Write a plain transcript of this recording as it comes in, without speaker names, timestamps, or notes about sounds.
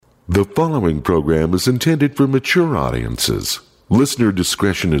The following program is intended for mature audiences. Listener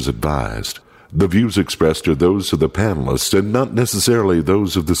discretion is advised. The views expressed are those of the panelists and not necessarily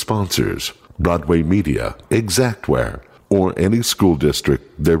those of the sponsors, Broadway Media, Exactware, or any school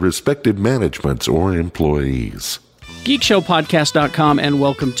district, their respective managements or employees. GeekShowPodcast.com, and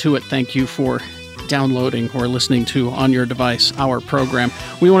welcome to it. Thank you for downloading or listening to on your device our program.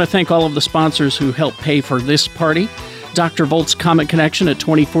 We want to thank all of the sponsors who help pay for this party. Dr. Volt's Comic Connection at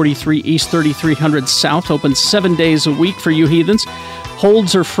 2043 East 3300 South, open 7 days a week for you heathens.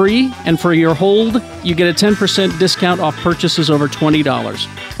 Holds are free, and for your hold, you get a 10% discount off purchases over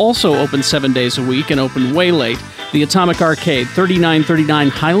 $20. Also open 7 days a week and open way late, the Atomic Arcade, 3939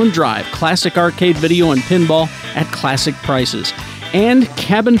 Highland Drive, classic arcade video and pinball at classic prices. And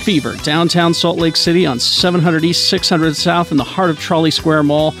Cabin Fever, downtown Salt Lake City on 700 East 600 South in the heart of Trolley Square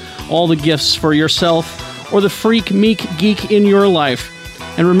Mall. All the gifts for yourself or the freak, meek, geek in your life.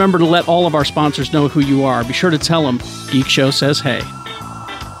 And remember to let all of our sponsors know who you are. Be sure to tell them Geek Show says hey.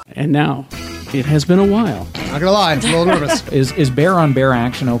 And now, it has been a while. Not gonna lie, I'm a little nervous. Is bear on bear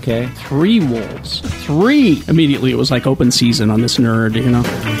action okay? 3 wolves. 3! Immediately it was like open season on this nerd, you know?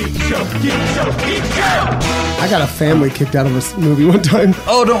 Geek Show, Geek Show, Geek Show! I got a family kicked out of a movie one time.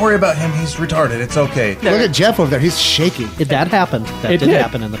 Oh, don't worry about him. He's retarded. It's okay. Look at Jeff over there. He's shaking. That happened. That did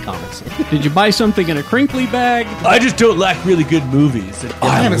happen in the comics. Did you buy something in a crinkly bag? I just don't like really good movies. I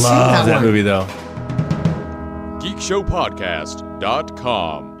haven't seen that one. movie, though.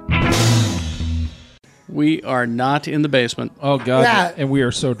 GeekShowPodcast.com. We are not in the basement. Oh, God. Yeah. And we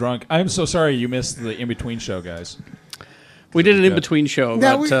are so drunk. I'm so sorry you missed the in-between show, guys. We did an in-between show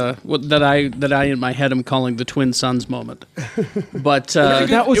Yeah, about that I in my head am calling the Twin Sons moment. But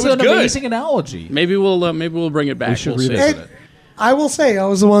That was, it was an good. amazing analogy. maybe we'll bring it back. We should We'll see. revisit Hey, it. I will say, I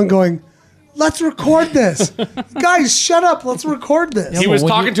was the one going, let's record this. Guys, shut up. Let's record this. He well, was when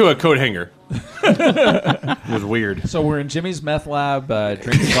talking you- to a coat hanger. It was weird. So we're in Jimmy's meth lab,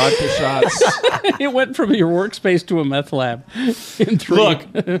 drinking vodka shots. It went from your workspace to a meth lab in 3.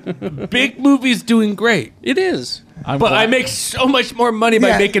 Look, big movie's doing great, It is. but I make so much more money by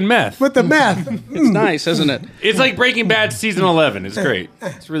Yeah, making meth. With the meth. It's nice, isn't it? It's like Breaking Bad season 11. It's great.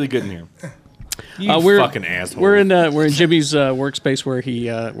 It's really good in here. You We're fucking asshole. We're in Jimmy's workspace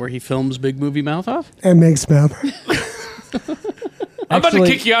where he films Big Movie Mouth Off. And makes meth. I'm about to Actually-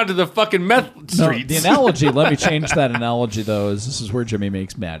 kick you out to the fucking meth No, streets. the analogy, let me change that analogy, though, is this is where Jimmy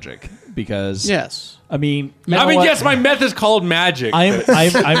makes magic. Because, Yes. I mean... you know what? yes, my meth is called magic. I'm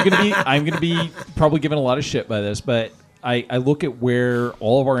gonna be probably given a lot of shit by this, but I look at where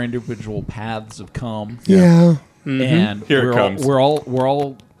all of our individual paths have come, Yeah. and Here it comes. we're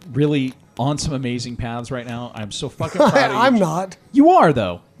all really on some amazing paths right now. I'm so fucking proud of you. I'm not. You are,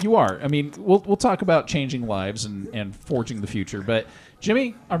 though. You are. I mean, we'll talk about changing lives and forging the future, but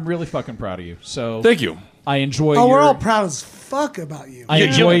Jimmy, I'm really fucking proud of you. So Thank you. I enjoy. Oh, your, we're all proud as fuck about you. I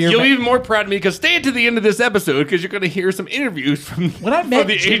enjoy your. You'll be even more proud of me because stay to the end of this episode because you're going to hear some interviews from When I met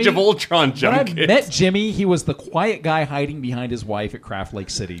the Jimmy- Age of Ultron When I junkies. met Jimmy, he was the quiet guy hiding behind his wife at Craft Lake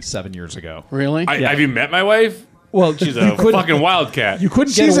City 7 years ago. Really? Have you met my wife? Well, She's a fucking wildcat. You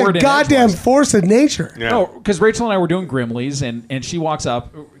couldn't get She's a a word in goddamn edgewise. force of nature. Yeah. No, because Rachel and I were doing Grimleys, and she walks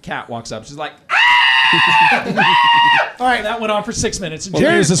up, Kat walks up, she's like, all right, that went on for 6 minutes, and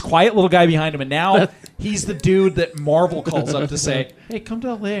Jimmy was this quiet little guy behind him, and now he's the dude that Marvel calls up to say, hey, come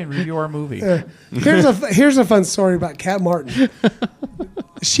to LA and review our movie. Here's a fun story about Kat Martin.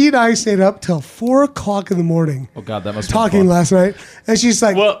 She and I stayed up till 4 o'clock in the morning Oh, God, that must be talking fun. last night, and she's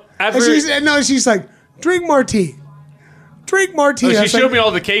like, Well, after- she's like, drink martini. Drink martini. I She was showed like, me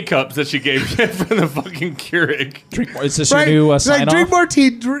all the K cups that she gave me from the fucking Keurig. Drink more. Is this right? your new She's like, sign drink off?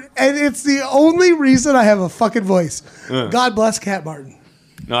 martini, and it's the only reason I have a fucking voice. God bless Kat Martin.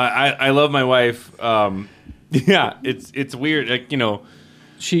 No, I love my wife. Yeah, it's weird. Like, you know,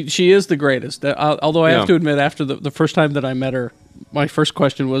 She is the greatest. Although I Yeah. have to admit, after the first time that I met her, my first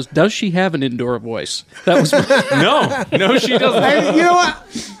question was, does she have an indoor voice? That was no, she doesn't. And you know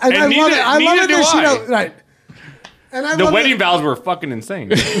what? And I love neither- it. I love neither it do that she I. knows. Right. And I The love wedding it. vows were fucking insane.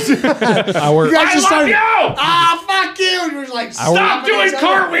 Our, You guys I just love started, you! ah, fuck you. And you're like, Stop doing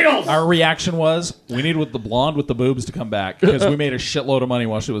cartwheels! our reaction was, we need the blonde with the boobs to come back, because we made a shitload of money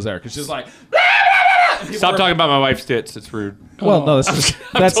while she was there, because she was like, Stop talking about my wife's tits. It's rude. well, no, that's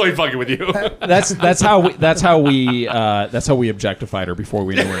I'm totally fucking with you. that's how we objectified her before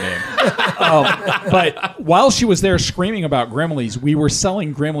we knew her name. But while she was there screaming about Grimleys, we were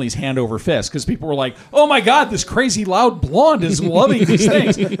selling Grimleys hand over fist because people were like, "Oh my God, this crazy loud blonde is loving these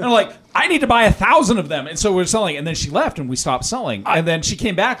things," and I'm like, "I need to buy 1,000 of them," and so we're selling. And then she left, and we stopped selling. And then she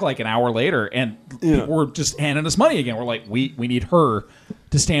came back like an hour later, and people were just handing us money again. We're like, "We need her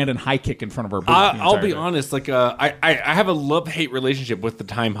to stand and high kick in front of our booth. I'll be honest. Like, I have a love-hate relationship with the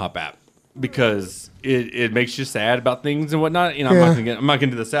Time Hop app because it makes you sad about things and whatnot. You know, I'm not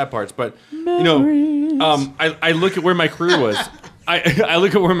gonna do the sad parts, but you know, I look at where my career was. I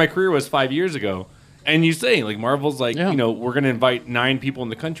look at where my career was 5 years ago. And you say, like, Marvel's like, you know, we're going to invite 9 people in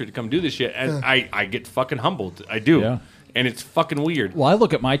the country to come do this shit. And I get fucking humbled. I do. Yeah. And it's fucking weird. Well, I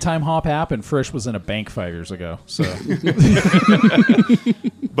look at my Time Hop app, and Frisch was in a bank 5 years ago. So,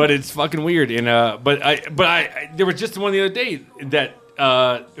 but it's fucking weird. And but I there was just one the other day that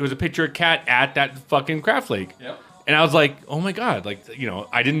it was a picture of Kat at that fucking Craft Lake. Yep. And I was like, oh my God, like, you know,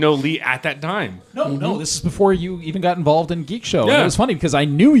 I didn't know Lee at that time. No, this is before you even got involved in Geek Show. Yeah. And it was funny because I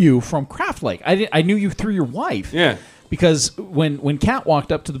knew you from Craft Lake. I knew you through your wife. Yeah. Because when Kat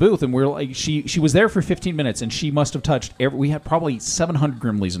walked up to the booth and we were like, she was there for 15 minutes and she must have touched we had probably 700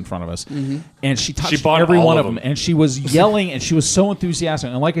 Grimleys in front of us, and she touched every one of them, and she was yelling and she was so enthusiastic.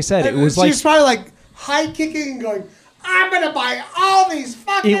 And like I said, it was like she's probably like high kicking and going, I'm gonna buy all these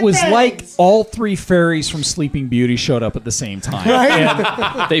fucking It was things. like all 3 fairies from Sleeping Beauty showed up at the same time.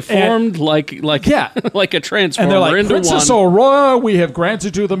 Right? They formed like a transformer and they're like, into Princess one. Aurora, we have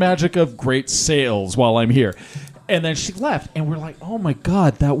granted you the magic of great sales while I'm here. And then she left, and we're like, oh my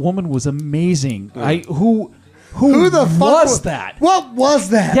God, that woman was amazing. Who the fuck was that? What was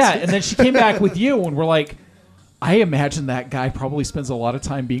that? Yeah, and then she came back with you, and we're like, I imagine that guy probably spends a lot of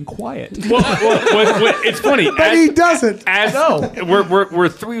time being quiet. Well, it's funny, but he doesn't. We're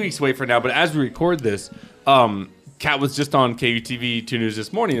 3 weeks away from now, but as we record this, Kat was just on KUTV 2 News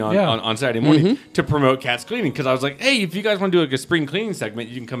this morning on Saturday morning to promote Kat's cleaning, because I was like, hey, if you guys want to do like a spring cleaning segment,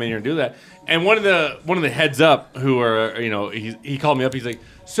 you can come in here and do that. And one of the heads up who are, you know, he called me up. He's like,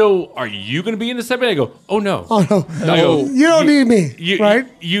 so are you going to be in the segment? I go, oh no, You don't need me, right?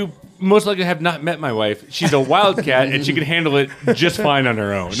 You most likely have not met my wife. She's a wildcat, and she can handle it just fine on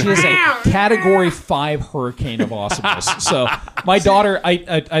her own. She is a Category 5 hurricane of awesomeness. So my daughter,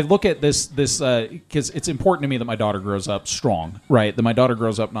 I look at this because it's important to me that my daughter grows up strong, right? That my daughter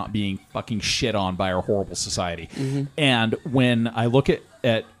grows up not being fucking shit on by our horrible society. And when I look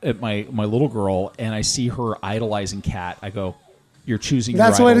at my little girl and I see her idolizing Kat, I go, you're choosing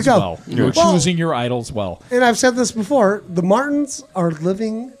That's your the way to idols go. well. You're choosing your idols well. And I've said this before, the Martins are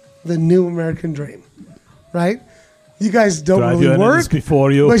living the new American dream, right? You guys don't really work,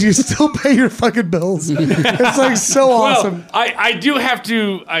 before you. but you still pay your fucking bills. It's like so awesome. Well, I do have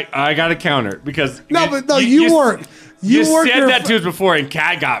to. I got to counter because you work. You said that to us before, and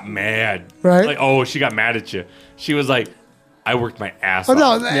Kat got mad. Right? Like, oh, she got mad at you. She was like, I worked my ass off.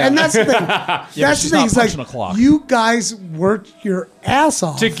 No, and that's the thing. That's the thing. It's like you guys worked your ass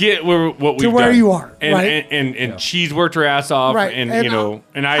off to get what we where you are, and, right? And she's worked her ass off, right? And you know,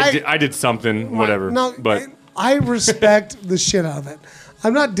 and I did something, right. whatever. No, but I respect the shit out of it.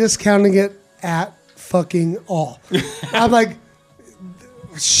 I'm not discounting it at fucking all. I'm like,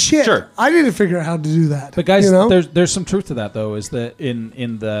 shit. Sure. I need to figure out how to do that. But guys, you know? there's some truth to that though. Is that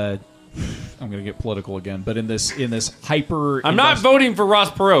in the I'm going to get political again, but in this hyper. I'm not voting for Ross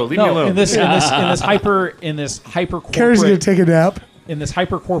Perot. Leave me alone. In this hyper corporate. Carrie's going to take a nap. In this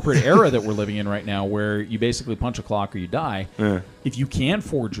hyper corporate era that we're living in right now, where you basically punch a clock or you die. If you can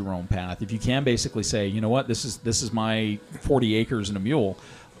forge your own path, if you can basically say, you know what, this is my 40 acres and a mule.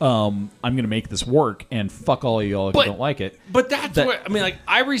 I'm going to make this work, and fuck all of y'all if you don't like it. But that's where I mean, like,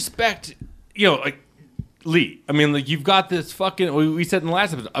 I respect, you know, like. Lee, I mean, like, you've got this fucking, we said in the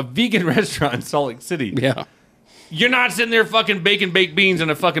last episode, a vegan restaurant in Salt Lake City. Yeah. You're not sitting there fucking baking baked beans in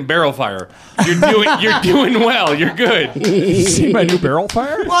a fucking barrel fire. You're doing well. You're good. You see my new barrel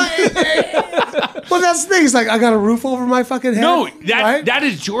fire? Well, that's the thing. It's like, I got a roof over my fucking head. No, right? that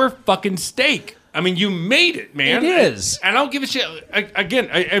is your fucking steak. I mean, you made it, man. It is. And I don't give a shit.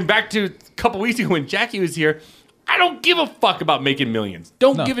 And back to a couple weeks ago when Jackie was here, I don't give a fuck about making millions.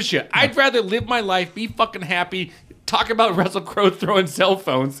 Don't give a shit. I'd rather live my life, be fucking happy, talk about Russell Crowe throwing cell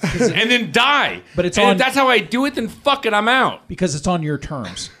phones, and then die. But if that's how I do it, then fuck it, I'm out. Because it's on your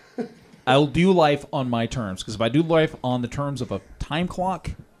terms. I'll do life on my terms. Because if I do life on the terms of a time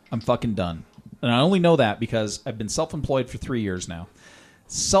clock, I'm fucking done. And I only know that because I've been self-employed for 3 years now.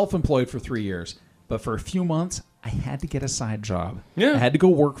 But for a few months, I had to get a side job. Yeah. I had to go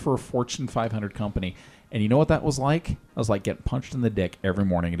work for a Fortune 500 company. And you know what that was like? I was like getting punched in the dick every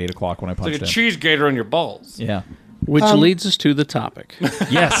morning at 8 o'clock when I punched It's like a in. cheese grater on your balls. Yeah. Which leads us to the topic.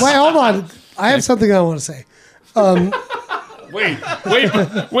 Yes. Wait, hold on. I have something I want to say. Wait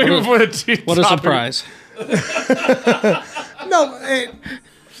before the cheese. What a surprise. No,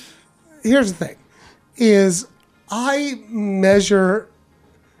 here's the thing. Is I measure,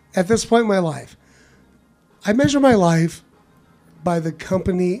 at this point in my life, I measure my life by the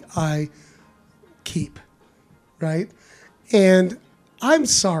company I keep, right? And I'm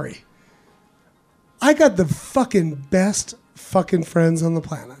sorry. I got the fucking best fucking friends on the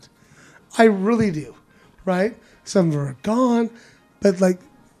planet. I really do, right? Some of them are gone, but like,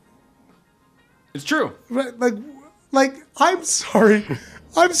 It's true. right, like I'm sorry.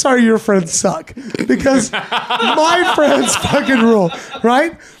 I'm sorry your friends suck because my friends fucking rule,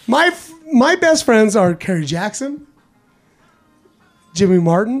 right? My best friends are Kerry Jackson, Jimmy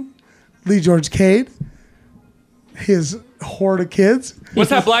Martin, Lee George Cade, his horde of kids, What's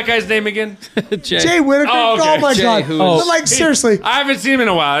that black guy's name again? Jay Whitaker. Oh, okay. My Jay, God. who But is- like, seriously. I haven't seen him in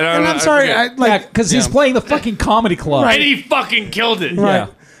a while. And I'm sorry. Because he's playing the fucking comedy club. Right. And he fucking killed it. Right. Yeah.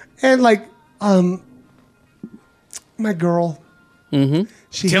 And like, my girl. Mm-hmm.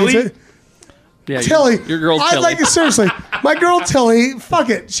 She Tilly? hates it. Yeah, Tilly. Your girl I Tilly. like it seriously. My girl Tilly, fuck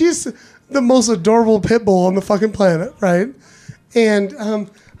it. She's the most adorable pit bull on the fucking planet, right? And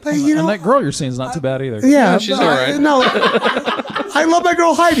but you know, And that girl you're seeing is not too bad either. yeah, she's but all right. No, I love my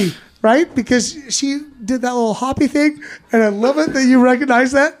girl Heidi, right? Because she did that little hoppy thing, and I love it that you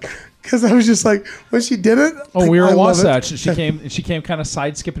recognize that. Because I was just like, when she did it, Oh, like, we were I in love it. Wasatch, and she came kind of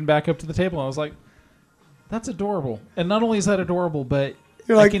side skipping back up to the table, and I was like, "That's adorable." And not only is that adorable, but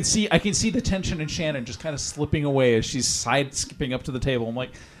You're like- I can see the tension in Shannon just kind of slipping away as she's side skipping up to the table. I'm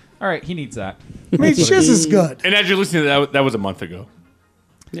like, "All right, he needs that." I mean, she's as good. And as you're listening to that, that was a month ago.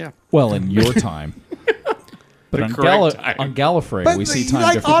 Yeah. Well, in your time, but on, correct time. on Gallifrey, But we see time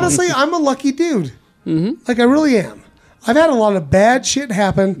like, differently. honestly, I'm a lucky dude. Like, I really am. I've had a lot of bad shit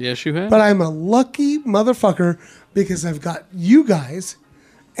happen. Yes, you have. But I'm a lucky motherfucker because I've got you guys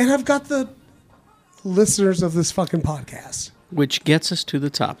and I've got the listeners of this fucking podcast. Which gets us to the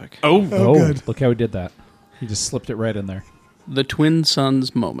topic. Oh, Oh, good. Look how he did that. He just slipped it right in there. The twin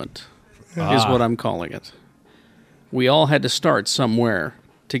sons moment is what I'm calling it. We all had to start somewhere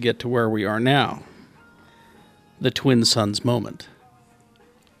to get to where we are now. The twin sons moment.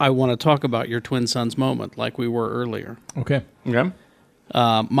 I want to talk about your twin sons moment like we were earlier. Okay. okay.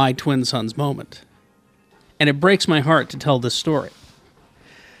 My twin sons moment. And it breaks my heart to tell this story.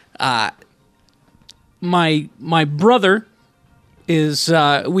 My brother is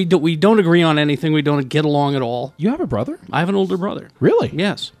we don't agree on anything. We don't get along at all. You have a brother? I have an older brother. Really?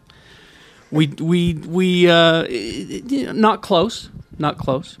 Yes. We not close.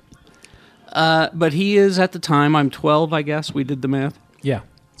 But he is at the time. I'm 12, I guess. We did the math. Yeah.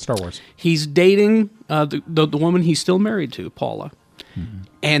 Star Wars. He's dating the woman he's still married to, Paula. Mm-hmm.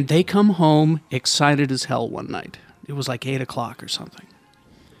 And they come home excited as hell one night. It was like 8 o'clock or something.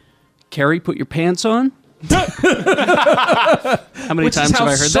 Carrie, put your pants on. How many Which times is how have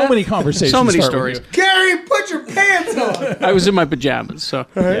I heard so that? many conversations So many start with stories. Gary, put your pants on. I was in my pajamas, so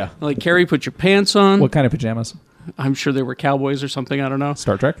Yeah. like Carrie, put your pants on. What kind of pajamas? I'm sure they were cowboys or something. I don't know.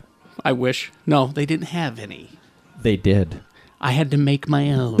 Star Trek? I wish. No, they didn't have any. They did. I had to make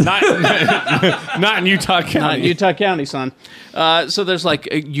my own. Not in Utah County. Not in Utah County, son. So there's like,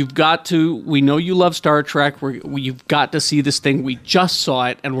 you've got to, we know you love Star Trek. You've got to see this thing. We just saw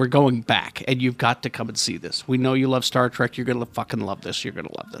it and we're going back. And you've got to come and see this. We know you love Star Trek. You're going to fucking love this. You're going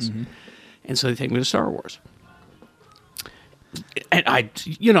to love this. Mm-hmm. And so they take me to Star Wars. And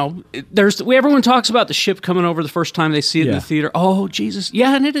everyone talks about the ship coming over the first time they see it in the theater. Oh, Jesus.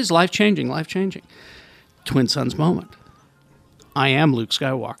 Yeah, and it is life-changing. Twin Sons moment. I am Luke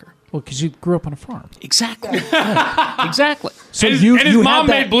Skywalker. Well, because you grew up on a farm. Exactly. Exactly. So and his mom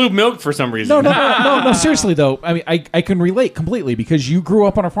made blue milk for some reason. No. Seriously though, I mean, I can relate completely because you grew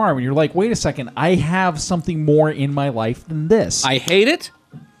up on a farm and you're like, wait a second, I have something more in my life than this. I hate it.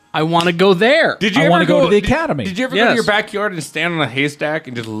 I want to go there. Did you I ever wanna go to the academy. Did you ever go to your backyard and stand on a haystack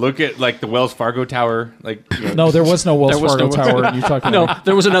and just look at like the Wells Fargo Tower? Like, No, there was no Wells There was Fargo no- Tower in Utah County. No,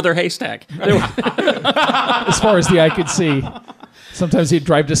 there was another haystack. As far as the eye could see. Sometimes he'd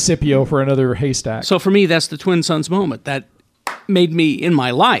drive to Scipio for another haystack. So for me, that's the Twin Sons moment. That made me, in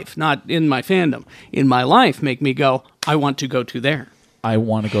my life, not in my fandom, in my life, make me go, I want to go to there. I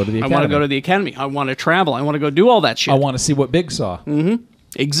want to go to the I academy. want to go to the academy. I want to travel. I want to go do all that shit. I want to see what Big saw.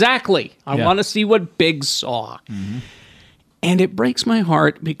 Exactly. I Yeah. want to see what Big saw. And it breaks my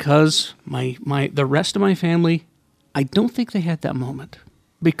heart because the rest of my family, I don't think they had that moment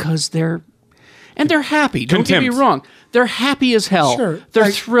because they're happy. Don't get me Contempt. wrong. They're happy as hell. Sure. They're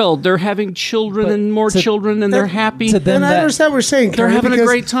Like- thrilled. They're having children But and more to- children, and they're happy. to them- And I that- understand what you're saying, They're Carrie, having a because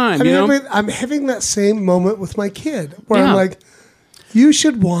great time, I'm you know? I'm having that same moment with my kid where Yeah. I'm like, you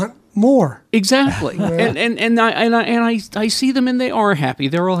should want more. Exactly, and I see them and they are happy.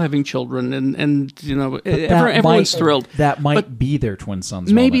 They're all having children, and you know everyone's thrilled. That might But be their twin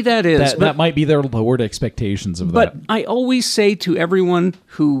sons. maybe moment. that is, but- that might be their lowered expectations of But that. I always say to everyone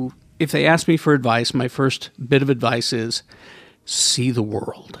who, if they ask me for advice, my first bit of advice is see the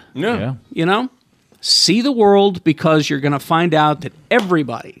world. Yeah. You know? See the world, because you're going to find out that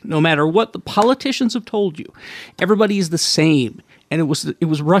everybody, no matter what the politicians have told you, everybody is the same. And it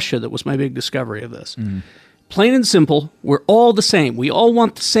was Russia that was my big discovery of this. Plain and simple, we're all the same. We all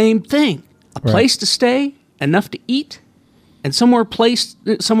want the same thing. A place to stay, enough to eat, and somewhere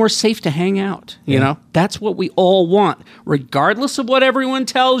safe to hang out. You know? That's what we all want, regardless of what everyone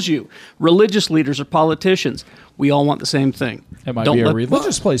tells you, religious leaders or politicians. We all want the same thing. It might be a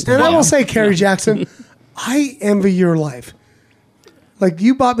religious place to And I hang will out. say, Kerry Jackson, I envy your life. Like,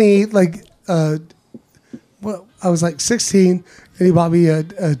 you bought me, like, well, I was like 16, and you bought me a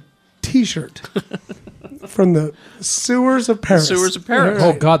T-shirt from the sewers of Paris. Sewers of Paris.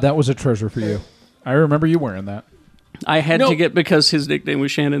 Oh God, that was a treasure for you. I remember you wearing that. I had to get, because his nickname was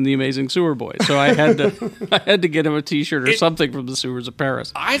Shannon the Amazing Sewer Boy, so I had to get him a T-shirt or something from the sewers of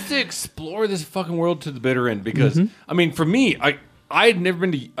Paris. I have to explore this fucking world to the bitter end because I mean, for me, I had never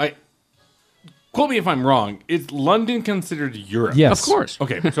been to. Quote me if I'm wrong. Is London considered Europe? Yes. Of course.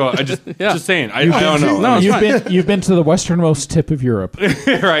 Okay, so I just saying. I don't know. No, it's fine. You've been to the westernmost tip of Europe.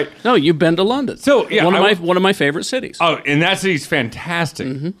 Right. No, you've been to London. So, yeah, one of my favorite cities. Oh, and that city's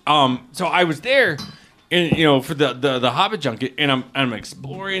fantastic. So I was there, and you know, for the Hobbit junket, and I'm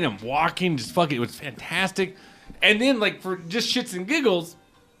exploring, I'm walking, just fucking. It was fantastic. And then, like, for just shits and giggles,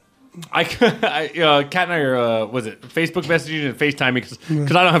 Kat and I are was it Facebook messaging and FaceTiming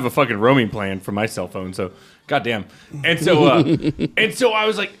because I don't have a fucking roaming plan for my cell phone, so goddamn. And so I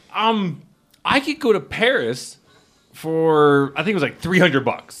was like, I could go to Paris for, I think it was like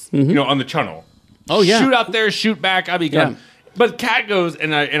 $300, you know, on the channel. Oh, yeah. Shoot out there, shoot back, I'll be gone. Yeah. But Kat goes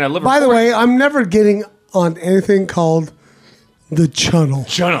and I live. By the way, I'm never getting on anything called the channel.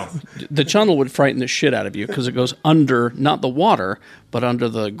 channel. The channel would frighten the shit out of you because it goes under, not the water, but under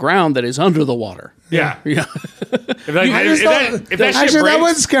the ground that is under the water. Yeah. Yeah. If that shit Actually, that breaks-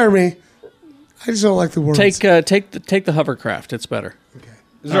 wouldn't scare me. I just don't like the words. Take the hovercraft. It's better.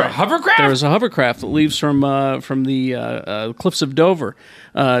 Is there a hovercraft? There is a hovercraft that leaves from the cliffs of Dover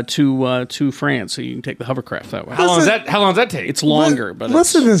to France, so you can take the hovercraft that way. How long does that take? It's longer, but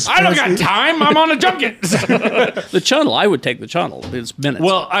Listen to this. I don't got Presley. time. I'm on a junket. the channel. I would take the channel. It's minutes.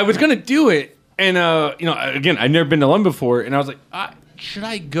 Well, I was gonna do it, and you know, again, I'd never been to London before, and I was like, should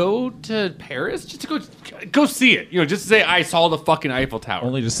I go to Paris just to go see it? You know, just to say I saw the fucking Eiffel Tower.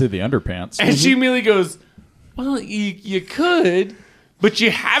 Only to see the underpants. And she immediately goes, "Well, you could, but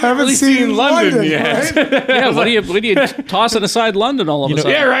you haven't Haven't really seen seen London, London, yet." right? yeah, what are you tossing aside London all of a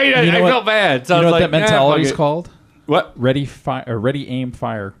sudden? Yeah, right. I You know what- felt bad. So You I know was what like, that mentality is fuck it. called? What? Ready, aim,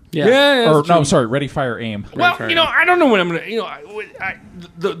 fire. Yeah. Yeah, Or that's no, true. I'm sorry, ready, fire, aim. Well, fair you know, I don't know when I'm gonna. You know,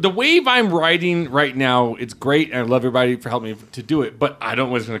 the wave I'm riding right now, it's great, and I love everybody for helping me to do it. But I don't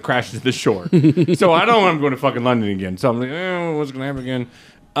know when it's gonna crash into the shore, so I don't know when I'm going to fucking London again. So I'm like, what's gonna happen again?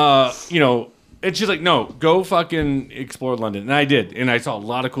 You know, it's just like, no, go fucking explore London, and I did, and I saw a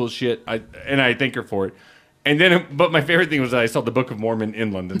lot of cool shit. I thank her for it. And then, but my favorite thing was that I saw the Book of Mormon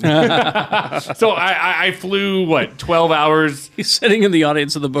in London. So I flew 12 hours. He's sitting in the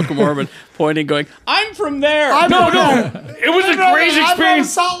audience of the Book of Mormon, pointing, going, "I'm from there." No, it was a crazy I'm from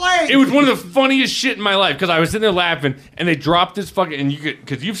experience. Salt Lake. It was one of the funniest shit in my life because I was sitting there laughing, and they dropped this fucking, and you could,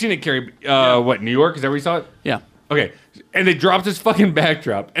 because you've seen it, Carrie. What, New York? Is that where you saw it? Yeah. Okay, and they dropped this fucking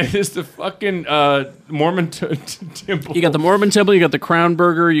backdrop, and it's the fucking Mormon temple. You got the Mormon temple, you got the Crown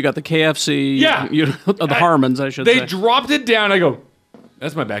Burger, you got the KFC. Yeah. The Harmons, I should They say. dropped it down. I go,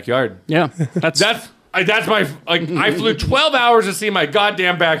 that's my backyard. Yeah, that's That's my like. I flew 12 hours to see my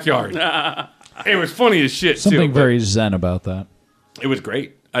goddamn backyard. It was funny as shit. Something too, but very zen about that. It was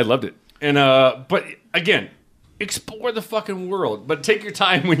great. I loved it. And but again, explore the fucking world, but take your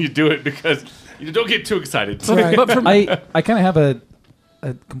time when you do it because you don't get too excited. Right. But for I kind of have a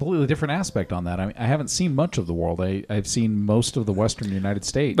completely different aspect on that. I mean, I haven't seen much of the world. I've seen most of the Western United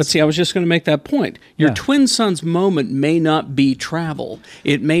States. But see, I was just going to make that point. Your Yeah. twin son's moment may not be travel.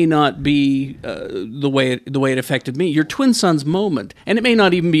 It may not be the way it affected me. Your twin son's moment, and it may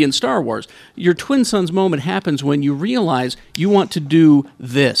not even be in Star Wars. Your twin son's moment happens when you realize you want to do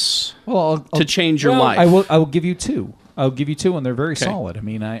this to change your life. I will give you two. I'll give you two, and they're very solid. I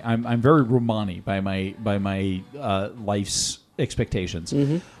mean, I'm very Romani by my life's expectations.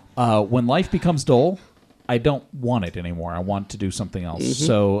 Mm-hmm. When life becomes dull, I don't want it anymore. I want to do something else. Mm-hmm.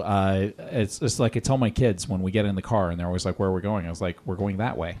 So it's like I tell my kids when we get in the car, and they're always like, "Where are we going?" I was like, "We're going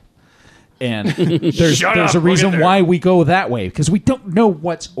that way." And there's up, a we'll reason get there. why we go that way, because we don't know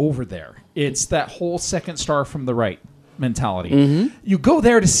what's over there. It's that whole second star from the right mentality. You go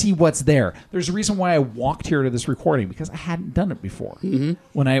there to see what's there. There's a reason why I walked here to this recording, because I hadn't done it before.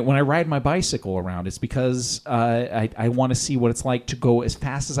 When I ride my bicycle around, it's because I want to see what it's like to go as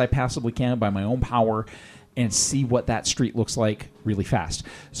fast as I possibly can by my own power and see what that street looks like really fast.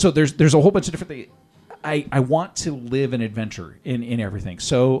 So there's a whole bunch of different things. I want to live an adventure in everything.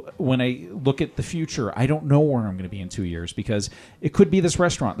 So when I look at the future, I don't know where I'm going to be in 2 years, because it could be this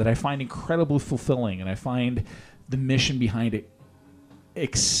restaurant that I find incredibly fulfilling, and I find the mission behind it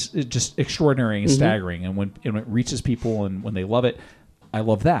just extraordinary and staggering. And when it reaches people and when they love it, I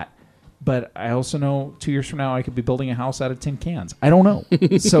love that. But I also know 2 years from now I could be building a house out of tin cans. I don't know.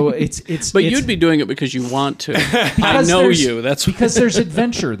 So it's. But it's, you'd be doing it because you want to. I because know there's- you. That's because there's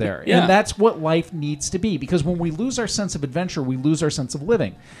adventure there, Yeah. and that's what life needs to be. Because when we lose our sense of adventure, we lose our sense of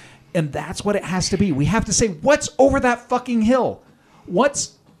living, and that's what it has to be. We have to say, "What's over that fucking hill?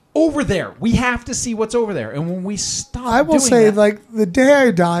 What's over there?" We have to see what's over there, and when we stop, I will doing say, that, like, the day I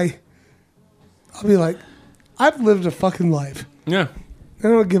die, I'll be like, I've lived a fucking life. Yeah. I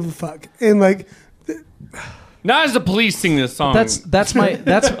don't give a fuck. And like, Not as the police sing this song. that's my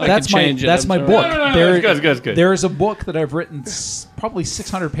change it, that's I'm my sorry. book. No, it's good, it's good. There is a book that I've written probably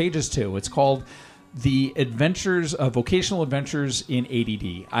 600 pages to. It's called The Adventures of Vocational Adventures in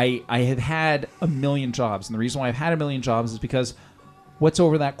ADD. I have had a million jobs, and the reason why I've had a million jobs is because what's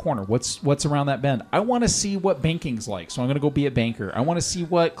over that corner? What's around that bend? I want to see what banking's like, so I'm going to go be a banker. I want to see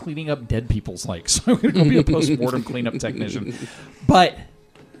what cleaning up dead people's like, so I'm going to go be a post-mortem cleanup technician. But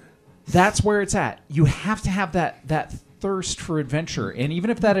that's where it's at. You have to have that thirst for adventure, and even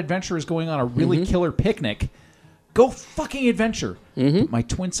if that adventure is going on a really killer picnic, go fucking adventure. My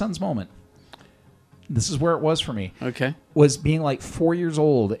twin son's moment. This is where it was for me. Okay. Was being like 4 years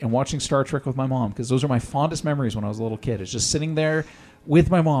old and watching Star Trek with my mom, because those are my fondest memories when I was a little kid. It's just sitting there with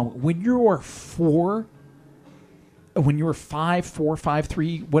my mom. When you are 4, when you were 5, 4, 5,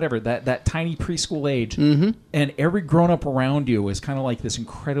 3, whatever, that tiny preschool age, and every grown up around you is kind of like this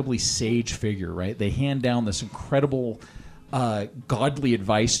incredibly sage figure, right? They hand down this incredible godly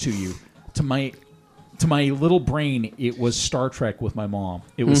advice to you. To my little brain, it was Star Trek with my mom.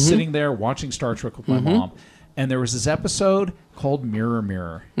 It was sitting there watching Star Trek with my mom. And there was this episode called Mirror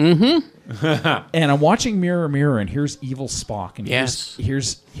Mirror. And I'm watching Mirror Mirror, and here's evil Spock. And Yes.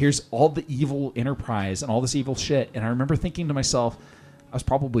 here's all the evil Enterprise and all this evil shit. And I remember thinking to myself, I was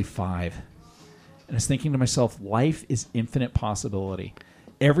probably 5. And I was thinking to myself, life is infinite possibility.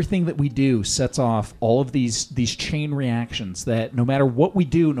 Everything that we do sets off all of these chain reactions that no matter what we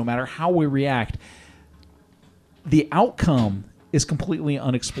do, no matter how we react, the outcome is completely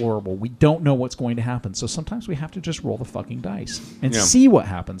unexplorable. We don't know what's going to happen. So sometimes we have to just roll the fucking dice and see what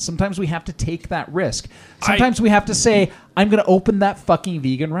happens. Sometimes we have to take that risk. Sometimes we have to say, I'm going to open that fucking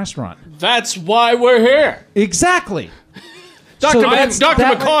vegan restaurant. That's why we're here. Exactly. Dr. that-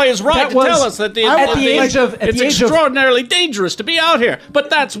 McCoy is right that to was- tell us that it's extraordinarily dangerous to be out here, but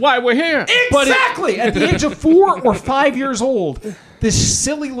that's why we're here. Exactly. At the age of 4 or 5 years old, this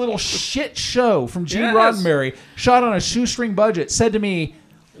silly little shit show from Gene Roddenberry, shot on a shoestring budget, said to me,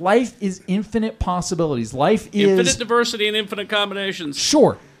 life is infinite possibilities. Life is... Infinite diversity and infinite combinations.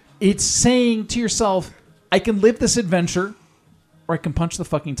 Sure. It's saying to yourself, I can live this adventure, or I can punch the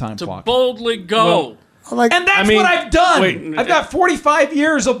fucking time To clock. boldly go. like, And that's I mean, what I've done. wait. I've got 45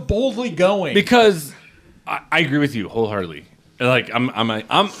 years of boldly going. Because I agree with you wholeheartedly. Like I'm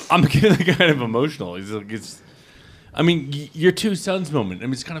getting kind of emotional. I mean, your 2 sons moment. I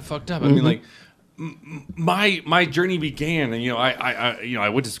mean, it's kind of fucked up. I mean, like my journey began, and I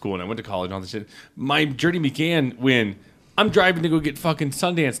went to school and I went to college and all this shit. My journey began when I'm driving to go get fucking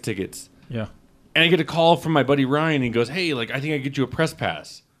Sundance tickets, yeah. and I get a call from my buddy Ryan, and he goes, "Hey, like I think I can get you a press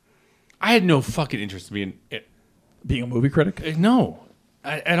pass." I had no fucking interest in Being a movie critic? no,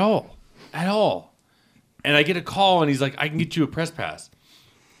 at all. And I get a call, and he's like, "I can get you a press pass."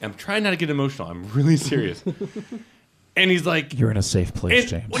 And I'm trying not to get emotional. I'm really serious. And he's like, You're in a safe place,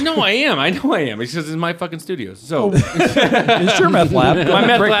 James. Well, no, I am. I know I am. It's just in my fucking studio. So It's your meth lab. my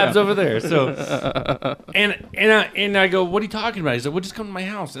meth lab's over there. So and I go, "What are you talking about?" He's like, "Well, just come to my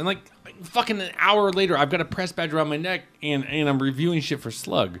house." And like fucking an hour later, I've got a press badge around my neck, and I'm reviewing shit for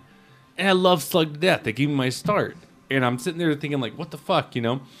Slug. And I love Slug to death. They gave me my start. And I'm sitting there thinking, like, what the fuck, you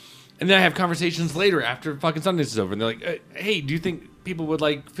know? And then I have conversations later after fucking Sundance is over. And they're like, hey, do you think people would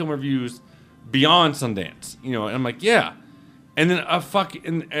like film reviews beyond Sundance? You know, and I'm like, yeah. And then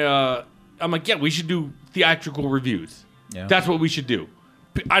I'm like, yeah, we should do theatrical reviews. Yeah. That's what we should do.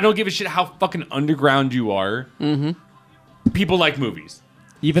 I don't give a shit how fucking underground you are. Mm-hmm. People like movies.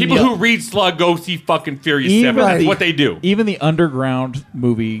 People who read Slug go see fucking Furious 7. That's what they do. Even the underground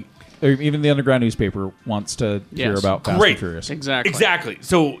movie, or even the underground newspaper wants to hear about Fast and Furious. Exactly.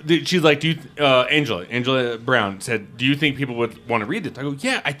 So she's like, Angela Brown said, do you think people would want to read this? I go,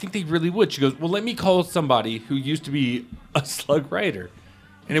 yeah, I think they really would. She goes, well, let me call somebody who used to be a Slug writer.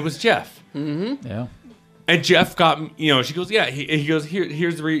 And it was Jeff. Mm-hmm. Yeah. And Jeff got, she goes, yeah. He goes,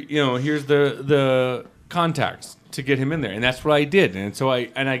 here's the contacts to get him in there, and that's what I did. And so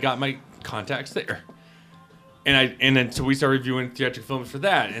I got my contacts there, and then so we started reviewing theatrical films for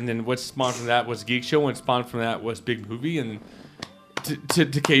that. And then what spawned from that was Geek Show, and spawned from that was Big Movie, and to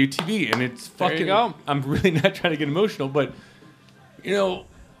KUTV. And it's fucking. There you go. I'm really not trying to get emotional, but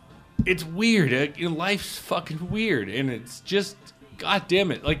it's weird. Life's fucking weird, and it's just, god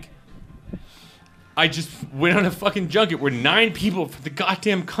damn it, like. I just went on a fucking junket where 9 people from the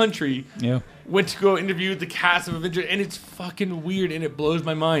goddamn country went to go interview the cast of Avengers, and it's fucking weird, and it blows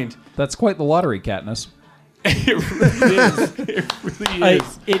my mind. That's quite the lottery, Katniss. It really is. It really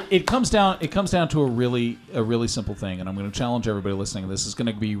is. It comes down to a really simple thing, and I'm going to challenge everybody listening. This is going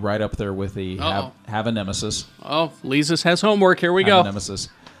to be right up there with the have a nemesis. Oh, Lisa's has homework. Here we have go. A nemesis.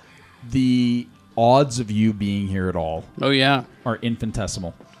 The odds of you being here at all. Are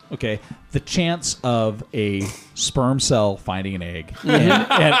infinitesimal. Okay, the chance of a sperm cell finding an egg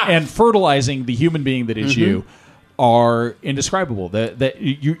and fertilizing the human being that is you are indescribable. That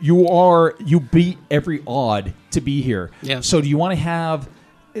you beat every odd to be here. Yes. So do you want to have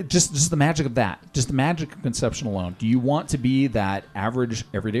just the magic of that? Just the magic of conception alone. Do you want to be that average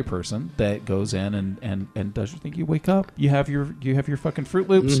everyday person that goes in and does your thing? You wake up, you have your fucking Fruit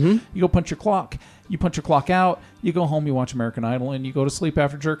Loops, you go punch your clock. You punch your clock out, you go home, you watch American Idol, and you go to sleep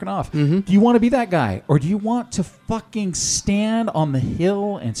after jerking off. Do you want to be that guy? Or do you want to fucking stand on the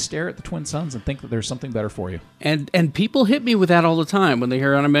hill and stare at the twin suns and think that there's something better for you? And people hit me with that all the time when they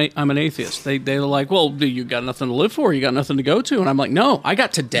hear I'm an atheist. They're like, well, you got nothing to live for? You got nothing to go to? And I'm like, no, I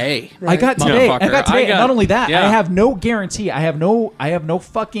got today. Right. I got today. And not only that, I have no guarantee. I have no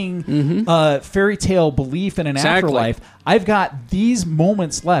fucking fairy tale belief in an afterlife. I've got these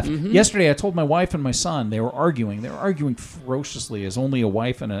moments left. Yesterday, I told my wife and my son, they were arguing. They were arguing ferociously, as only a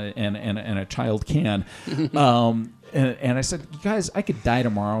wife and a child can. And I said, you guys, I could die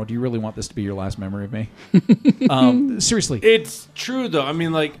tomorrow. Do you really want this to be your last memory of me? Seriously. It's true, though. I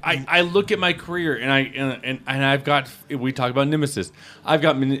mean, like, I look at my career, and I've got, we talk about nemesis. I've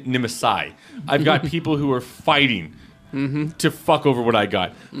got nemesi. I've got people who are fighting to fuck over what I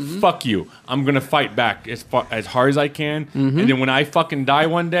got. Fuck you. I'm going to fight back as hard as I can. And then when I fucking die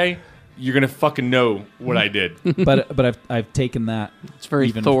one day, you're going to fucking know what I did. But I've taken that. It's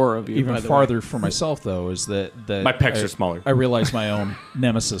very Thor of you. Even farther for myself, though, is that my pecs are smaller. I realized my own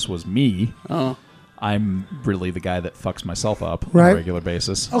nemesis was me. I'm really the guy that fucks myself up on a regular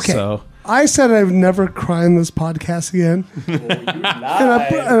basis. Okay. So I said I've never cried in this podcast again. And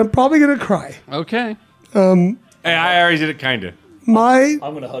I'm probably going to cry. Okay. Hey, I already did it, kind of. I'm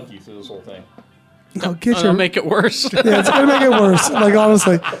going to hug you through this whole thing. It'll make it worse. Yeah, it's going to make it worse. Like,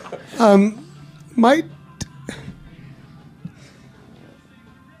 honestly.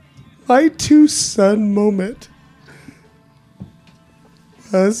 My two-son moment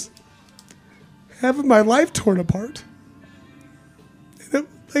was having my life torn apart. And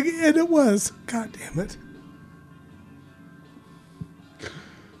it was. God damn it.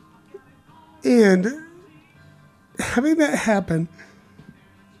 And having that happen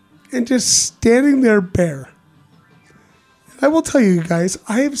and just standing there bare. I will tell you guys,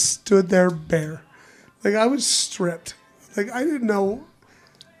 I have stood there bare. Like, I was stripped. Like, I didn't know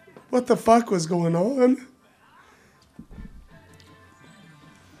what the fuck was going on.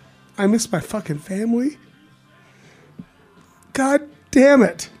 I miss my fucking family. God damn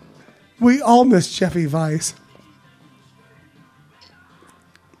it. We all miss Jeffy Vice.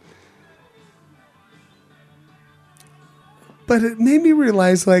 But it made me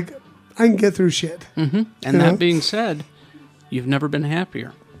realize, like, I can get through shit. And that being said, you've never been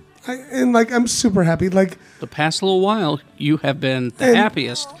happier. I'm super happy. Like, the past little while, you have been the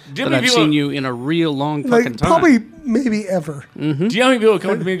happiest that I've seen you in a real long fucking time. Probably, maybe ever. Do you know how many people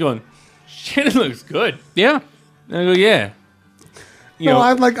come to me going, Shannon looks good? Yeah. And I go, yeah.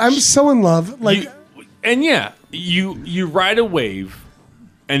 I'm so in love. Like, you ride a wave,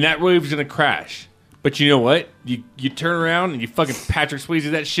 and that wave's gonna crash. But you know what? You turn around and you fucking Patrick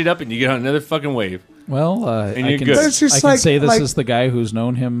Swayze that shit up, and you get on another fucking wave. Well, and I you're can, good. I can say this is the guy who's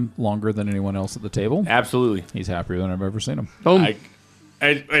known him longer than anyone else at the table. Absolutely. He's happier than I've ever seen him. Boom.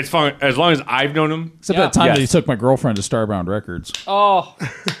 As long as I've known him. Except that time that he took my girlfriend to Starbound Records. Oh. But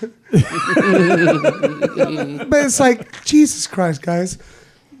it's like, Jesus Christ, guys.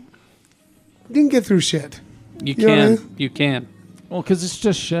 You can get through shit. You You know what I can. mean? You can. Well, because it's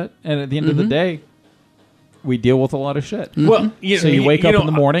just shit, and at the end of the day, we deal with a lot of shit. Well, So you wake up know, in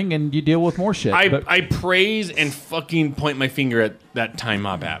the morning and you deal with more shit. but I praise and fucking point my finger at that Time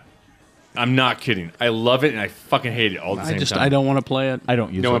Hop app. I'm not kidding. I love it and I fucking hate it all at the same time. I don't want to play it. I don't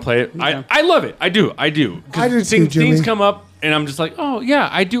use You don't it. want to play it? Yeah. I love it. I do. 'Cause I do too, things Jimmy. come up and I'm just like, oh yeah,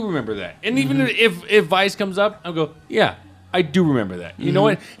 I do remember that. And even if Vice comes up, I'll go, yeah, I do remember that. You know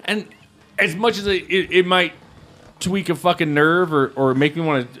what? And as much as it might tweak a fucking nerve or make me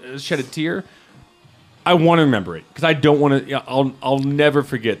want to shed a tear, I want to remember it because I don't want to. I'll never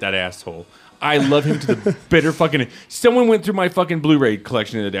forget that asshole. I love him to the bitter fucking. Someone went through my fucking Blu-ray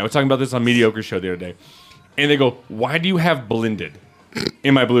collection the other day. I was talking about this on Mediocre Show the other day, and they go, "Why do you have Blended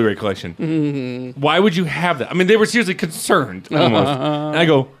in my Blu-ray collection? Why would you have that?" I mean, they were seriously concerned almost. And I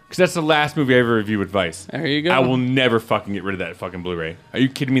go, "Because that's the last movie I ever reviewed with Vice. There you go. I will never fucking get rid of that fucking Blu-ray. Are you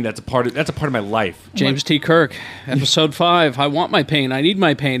kidding me? That's a part of my life. James T. Kirk, episode 5. I want my pain. I need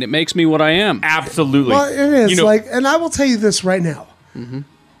my pain. It makes me what I am. Absolutely. Well, it is You know, and I will tell you this right now.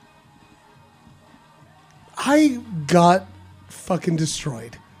 I got fucking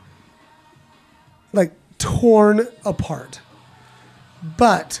destroyed, like torn apart.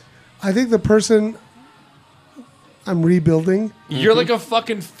 But I think the person I'm rebuilding. you're like a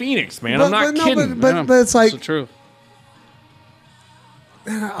fucking phoenix, man. I'm not kidding. But it's like so true.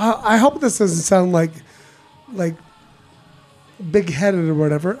 I hope this doesn't sound like big-headed or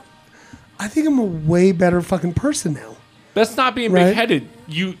whatever. I think I'm a way better fucking person now. That's not being Right. big-headed.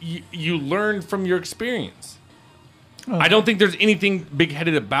 You learn from your experience. I don't think there's anything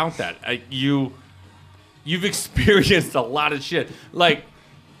big-headed about that. You've experienced a lot of shit. Like,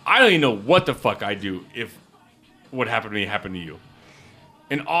 I don't even know what the fuck I do if what happened to me happened to you.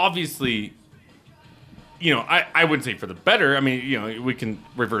 And obviously, you know, I wouldn't say for the better. I mean, you know, we can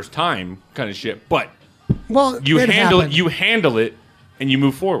reverse time kind of shit. But Well, you it handle happened. it. You handle it, and you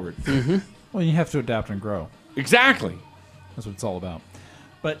move forward. Well, you have to adapt and grow. Exactly. That's what it's all about.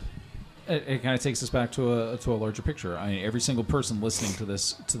 But it kind of takes us back to a larger picture. I mean, every single person listening to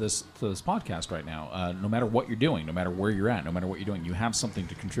this podcast right now, no matter what you're doing, no matter where you're at, no matter what you're doing, you have something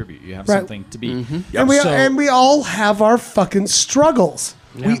to contribute. You have Right. something to be. And we all have our fucking struggles.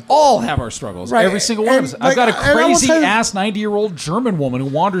 We all have our struggles. Right. Every single one of us. And, I've got a like, and I will crazy tell you- ass 90-year-old German woman who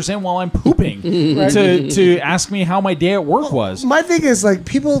wanders in while I'm pooping to ask me how my day at work was. My thing is, like,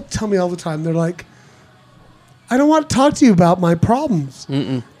 people tell me all the time, they're like, I don't want to talk to you about my problems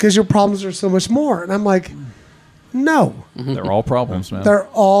because your problems are so much more. And I'm like, no, They're all problems, man. they're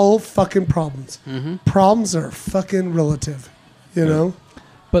all fucking problems. Problems are fucking relative, you know?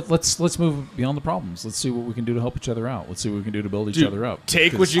 But let's move beyond the problems. Let's see what we can do to help each other out. Let's see what we can do to build each Dude, other up.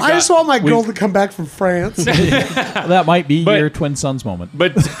 Take what you I got. just want my girl to come back from France. That might be But- your twin son's moment.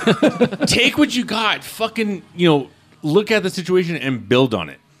 But take what you got. Fucking, you know, look at the situation and build on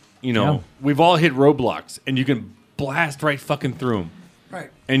it. You know, Yeah. we've all hit roadblocks, and you can blast right fucking through them, Right.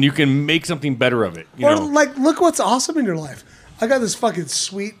 and you can make something better of it. You Or, know, like, look what's awesome in your life. I got this fucking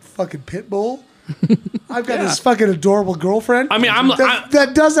sweet fucking pit bull. I've got this fucking adorable girlfriend. I mean,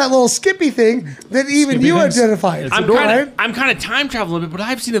 that does that little Skippy thing that even Skippy you things. identified. It's I'm Right? kind of time traveling a bit, but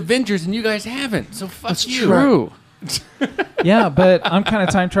I've seen Avengers and you guys haven't. So fuck That's you. true. Yeah, but I'm kind of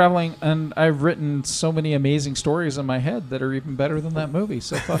time traveling, and I've written so many amazing stories in my head that are even better than that movie.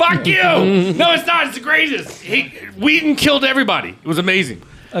 So Fuck you! No, it's not. It's the greatest. Whedon killed everybody. It was amazing.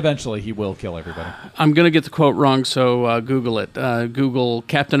 Eventually, he will kill everybody. I'm going to get the quote wrong, so Google it. Google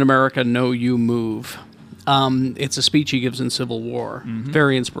Captain America, No You Move. It's a speech he gives in Civil War.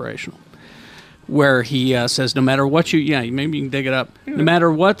 Very inspirational. Where he says, no matter what maybe you can dig it up. No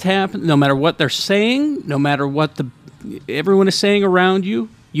matter what's happened, no matter what they're saying, no matter what everyone is saying around you,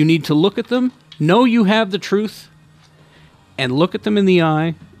 you need to look at them, know you have the truth, and look at them in the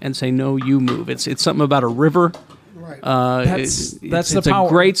eye and say, no, you move. It's something about a river. Right. That's the it's power. a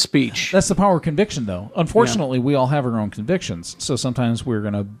great speech. That's the power of conviction, though. Unfortunately, we all have our own convictions, so sometimes we're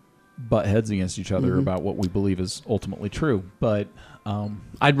going to butt heads against each other about what we believe is ultimately true. But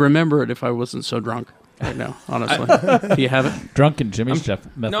I'd remember it if I wasn't so drunk right now, honestly. Do you have it? drunk and Jimmy's Jeff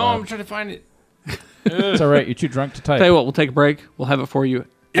meth No, lab. I'm trying to find it. It's all right. You're too drunk to type. Tell you what, we'll take a break. We'll have it for you.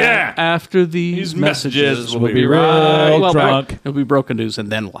 Yeah. After these messages, We'll be right well, drunk. It'll be broken news, and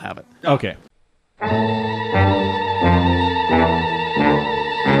then we'll have it. Okay.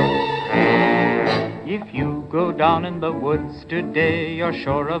 If you go down in the woods today, you're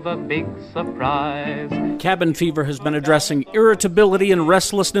sure of a big surprise. Cabin fever has been addressing irritability and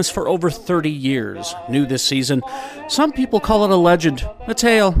restlessness for over 30 years. New this season, some people call it a legend, a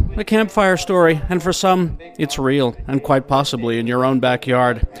tale, a campfire story, and for some, it's real, and quite possibly in your own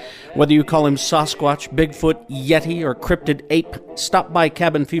backyard. Whether you call him Sasquatch, Bigfoot, Yeti, or cryptid ape, stop by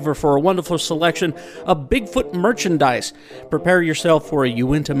Cabin Fever for a wonderful selection of Bigfoot merchandise. Prepare yourself for a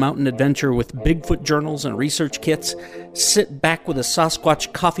Uinta Mountain adventure with Bigfoot journals and research kits. Sit back with a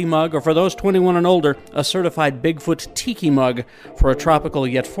Sasquatch coffee mug, or for those 21 and older, a certified Bigfoot tiki mug for a tropical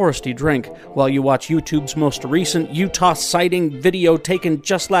yet foresty drink while you watch YouTube's most recent Utah sighting video taken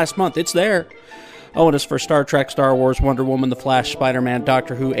just last month. It's there. Oh, and as for Star Trek, Star Wars, Wonder Woman, The Flash, Spider-Man,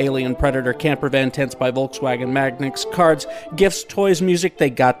 Doctor Who, Alien, Predator, Camper Van, Tents by Volkswagen, magnets, cards, gifts, toys, music, they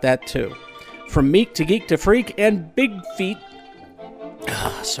got that too. From meek to geek to freak and big feet,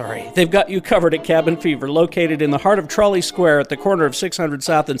 they've got you covered at Cabin Fever, located in the heart of Trolley Square at the corner of 600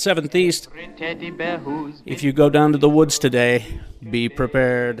 South and 7th East. If you go down to the woods today, be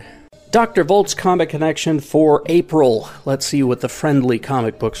prepared. Dr. Volt's Comic Connection for April. Let's see what the Friendly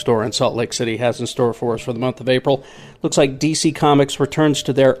comic book store in Salt Lake City has in store for us for the month of April. Looks like DC Comics returns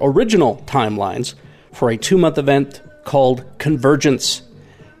to their original timelines for a 2-month event called Convergence.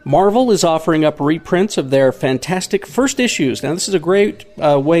 Marvel is offering up reprints of their fantastic first issues. Now, this is a great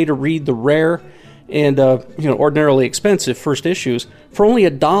way to read the rare and ordinarily expensive first issues for only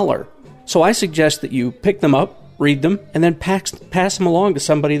 $1. So I suggest that you pick them up, read them, and then pass them along to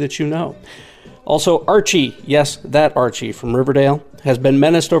somebody that you know. Also, Archie, yes, that Archie from Riverdale, has been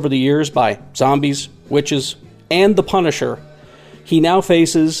menaced over the years by zombies, witches, and the Punisher. He now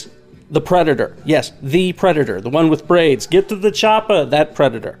faces the Predator. Yes, the Predator, the one with braids. Get to the chopper, that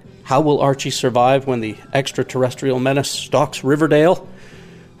Predator. How will Archie survive when the extraterrestrial menace stalks Riverdale?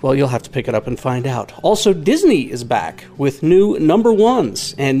 Well, you'll have to pick it up and find out. Also, Disney is back with new number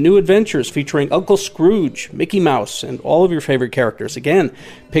ones and new adventures featuring Uncle Scrooge, Mickey Mouse, and all of your favorite characters. Again,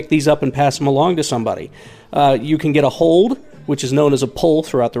 pick these up and pass them along to somebody. You can get a hold, which is known as a pull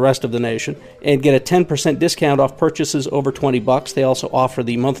throughout the rest of the nation, and get a 10% discount off purchases over $20. They also offer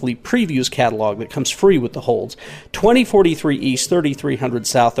the monthly previews catalog that comes free with the holds. 2043 East, 3300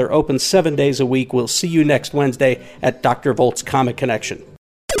 South. They're open 7 days a week. We'll see you next Wednesday at Dr. Volt's Comic Connection.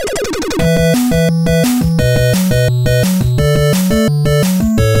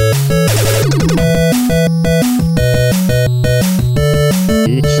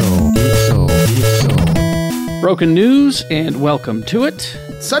 Broken news, and welcome to it.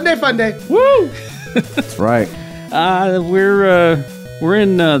 Sunday Fun Day. Woo! That's right. We're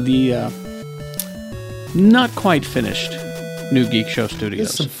in the not quite finished New Geek Show studios. This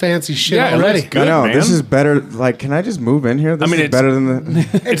is some fancy shit Yeah, it already. looks good, I know man. this is better. Like, can I just move in here? This is it's better than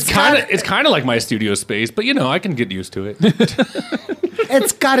the. It's kind of like my studio space, but I can get used to it.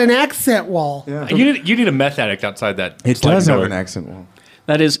 It's got an accent wall. Yeah. You need a meth addict outside that. It sliding does have door. an accent wall.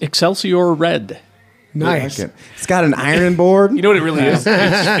 That is Excelsior Red. Nice. I like it. It's got an ironing board. You know what it really is?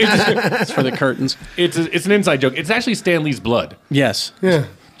 It's for the curtains. It's an inside joke. It's actually Stan Lee's blood. Yes. Yeah.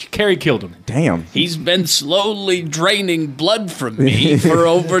 Carrie killed him. Damn. He's been slowly draining blood from me for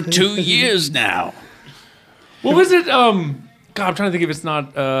over 2 years now. What was it? God, I'm trying to think if it's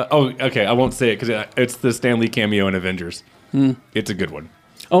not. Okay, I won't say it because it's the Stan Lee cameo in Avengers. It's a good one.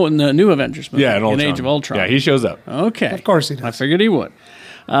 Oh, in the new Avengers movie. Yeah, in Age of Ultron. Yeah, he shows up. Okay. Of course he does. I figured he would.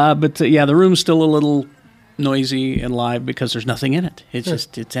 But the room's still a little noisy and live because there's nothing in it.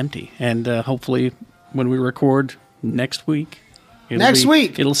 It's empty. And hopefully when we record next week,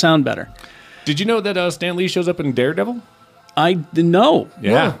 it'll sound better. Did you know that Stan Lee shows up in Daredevil? I didn't know.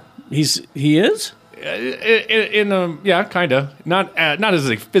 Yeah. He is? Yeah, kind of. Not as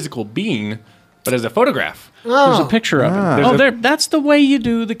a physical being, but as a photograph. There's a picture of him. That's the way you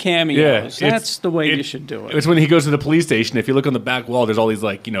do the cameos. Yeah, That's the way you should do it. It's when he goes to the police station. If you look on the back wall, there's all these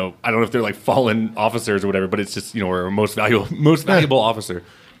I don't know if they're like fallen officers or whatever, but it's just or a most valuable officer.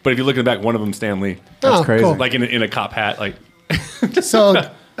 But if you look in the back, one of them Stan Lee. That's crazy. Cool. Like in a cop hat, like. So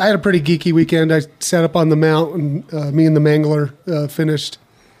I had a pretty geeky weekend. I sat up on the mount, and me and the Mangler finished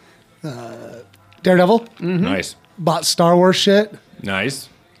Daredevil. Nice. Bought Star Wars shit. Nice.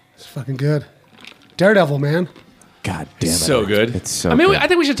 It's fucking good. Daredevil, man. God damn it. So good. It's so I mean, good. I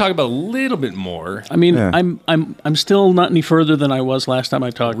think we should talk about a little bit more. I mean, Yeah. I'm still not any further than I was last time I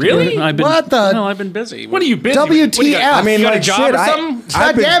talked Really? to you. I've been, What the- No, I've been busy. What are you busy? WTF? What do you got? I mean, you got like, a job shit, or I- something?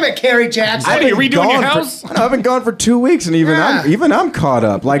 God damn it, Kerry Jackson. What are you redoing your gone house? I've been gone for 2 weeks, and even I'm caught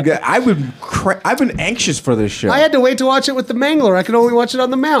up. Like I've been anxious for this show. I had to wait to watch it with the Mangler. I could only watch it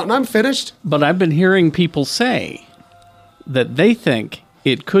on the mount, and I'm finished. But I've been hearing people say that they think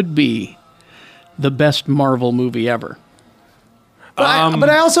it could be the best Marvel movie ever. But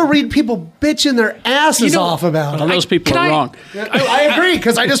I also read people bitching their asses off about Well, it. those people are wrong. I agree,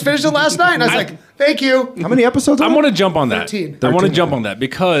 because I just finished it last night, and I was like, thank you. How many episodes? I want to jump on that. 13. I want to jump on that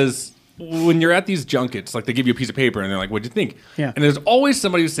because when you're at these junkets, like they give you a piece of paper and they're like, "What'd you think?" Yeah. And there's always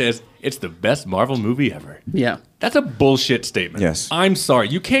somebody who says it's the best Marvel movie ever. Yeah. That's a bullshit statement. Yes. I'm sorry.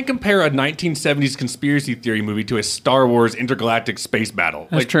 You can't compare a 1970s conspiracy theory movie to a Star Wars intergalactic space battle.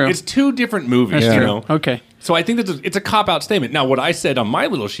 That's true. It's two different movies, That's you true. know? Okay. So I think it's a cop-out statement. Now, what I said on my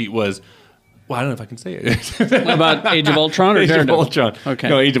little sheet was, well, I don't know if I can say it. What about Age of Ultron or Age of Daredevil? Ultron. Okay.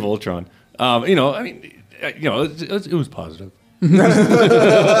 No, Age of Ultron. You know, I mean, you know, it was positive. but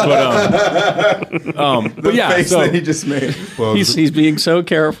yeah, face so that he just made. He's being so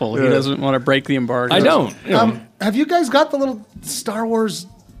careful. He doesn't want to break the embargo. I don't. You know. Have you guys got the little Star Wars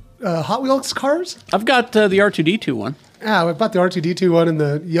Hot Wheels cars? I've got the R2D2 one. Yeah, we bought the R2D2 one and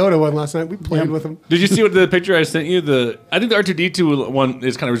the Yoda one last night. We played with them. Did you see what the picture I sent you? I think the R2D2 one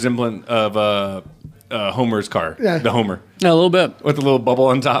is kind of resemblant of Homer's car. Yeah. The Homer Yeah, a little bit. with the little bubble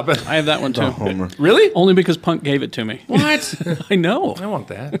on top. I have that one too. Homer. Really? Only because Punk gave it to me. What? I know. I want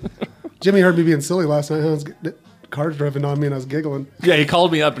that. Jimmy heard me being silly last night. I was getting cars driven on me and I was giggling. Yeah, he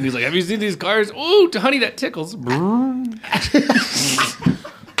called me up and he's like, "Have you seen these cars? Ooh, honey, that tickles." And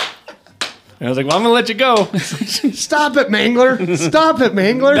I was like, "Well, I'm gonna let you go. Stop it, Mangler. Stop it,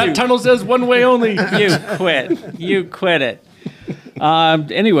 Mangler. That tunnel says one way only." You quit. You quit it.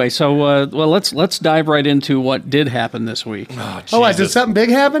 Anyway, so well, let's dive right into what did happen this week. Oh, did something big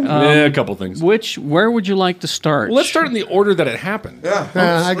happen? Yeah, a couple things. Where would you like to start? Well, let's start in the order that it happened. Yeah,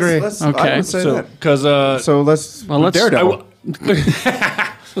 I agree. Okay. I would say So, that. because So let's. Well, let's- Daredevil.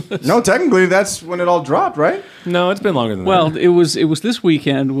 No, technically that's when it all dropped, right? no, it's been longer than Well, that. it was this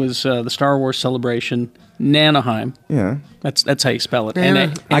weekend was the Star Wars Celebration Nanaheim. Yeah. That's how you spell it.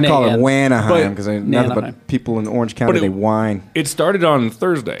 Nana- I call it N-A-N. Wanaheim because nothing Nanaheim. but people in Orange County But they whine. It started on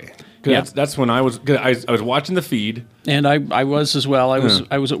Thursday. 'Cause Yeah. that's when I was watching the feed. And I was as well. I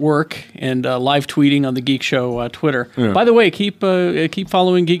was at work and live tweeting on the Geek Show Twitter. By the way, keep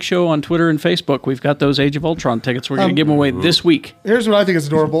following Geek Show on Twitter and Facebook. We've got those Age of Ultron tickets. We're going to give them away this week. Here's what I think is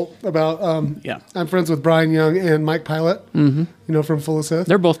adorable about. Yeah. I'm friends with Brian Young and Mike Pilot. Mm-hmm. You know, from Full of Sith.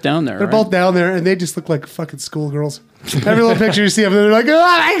 They're both down there. They're right? both down there, and they just look like fucking schoolgirls. Every little picture you see of them, they're like, "Oh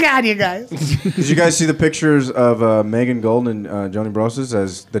my god, you guys!" Did you guys see the pictures of Megan Gold and Joni Broses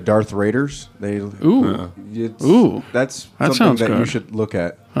as the Darth Raiders? Ooh. That's That something sounds that you good. should look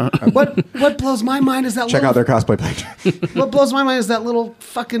at. What blows my mind is that Check out their cosplay page. What blows my mind is that little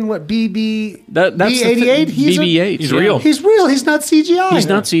fucking BB That's the B88. thing. BB-8. He's real. He's real. He's not CGI. He's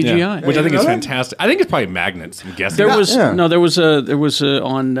not CGI. Which I think know is that? fantastic. I think it's probably magnets. I'm guessing. There was Yeah. there was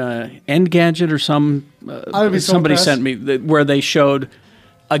on Engadget or some I would be so somebody impressed. sent me where they showed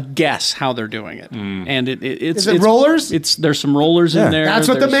a guess how they're doing it, and it's Is it rollers? There's some rollers Yeah. in there. That's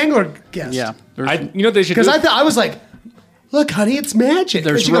what the There's- Mangler guessed. Yeah, there's- You know what they should do? Because I was like, "Look, honey, it's magic."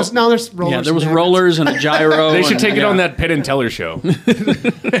 There's and she ro- goes, "No, there's rollers." yeah, there was and magnets." rollers and a gyro. They should and- take it yeah. on that Penn and Teller show. See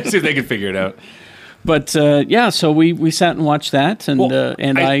if they can figure it out. But yeah, so we sat and watched that, and Well,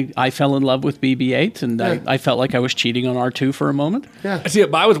 I fell in love with BB-8, and I felt like I was cheating on R2 for a moment. Yeah. I see it,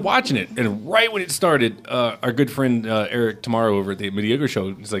 but I was watching it, and right when it started, our good friend Eric Tomorrow over at the Mediocre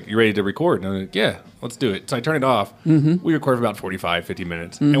Show, he's like, "You ready to record?" And I'm like, "Yeah, let's do it." So I turn it off. Mm-hmm. We record for about 45, 50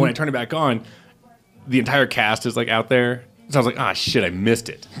 minutes. And when I turn it back on, the entire cast is like out there. So I was like, "Ah, shit, I missed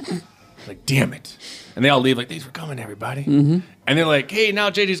it." Like, damn it. And they all leave like, "Thanks for coming, everybody." Mm-hmm. And they're like, "Hey, now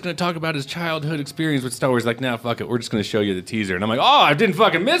JJ's going to talk about his childhood experience with Star Wars." Like, "Nah, fuck it. We're just going to show you the teaser." And I'm like, "Oh, I didn't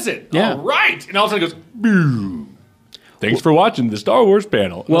fucking miss it." Yeah. All right. And all of a sudden it goes, boom. Thanks for watching the Star Wars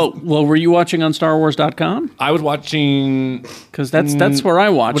panel. Well, were you watching on StarWars.com? I was watching Because that's where I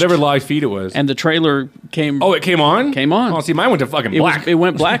watched. whatever live feed it was. And the trailer came. Oh, it came on? Came on. Oh, see, mine went to fucking it black. it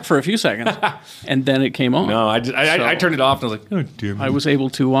went black for a few seconds, and then it came on. No, I turned it off and I was like, "Oh, damn it." I was able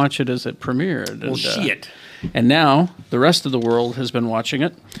to watch it as it premiered. Well, shit. And now the rest of the world has been watching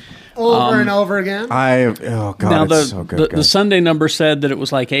it. over and over again. Oh god, Now it's so good. the guys. Sunday number said that it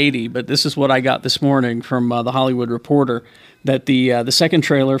was like 80, but this is what I got this morning from the Hollywood Reporter, that the second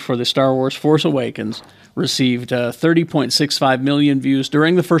trailer for the Star Wars Force Awakens received 30.65 million views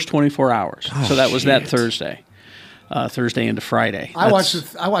during the first 24 hours. So that was that Thursday into Friday. I watched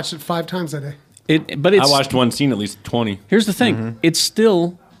it 5 times that day. But it's, I watched one scene at least 20. Here's the thing: it's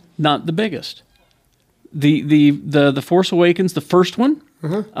still not the biggest. The Force Awakens, the first one,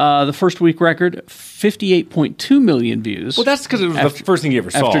 the first week record, 58.2 million views. Well, that's because it was the first thing you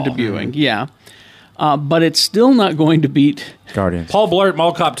ever saw. after debuting. Yeah, but it's still not going to beat Guardians. Paul Blart,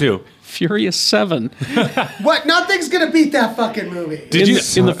 Mall Cop 2. Furious 7. What? Nothing's gonna beat that fucking movie.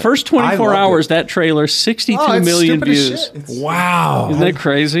 In the first 24 hours, that trailer, 62 it's million stupid as views. shit. It's- Wow. Isn't that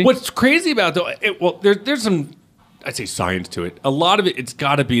crazy? What's crazy about though? There's some, I'd say, science to it. A lot of it's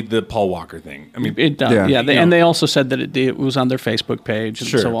got to be the Paul Walker thing. I mean, It does. Yeah. Yeah, and they also said that it was on their Facebook page and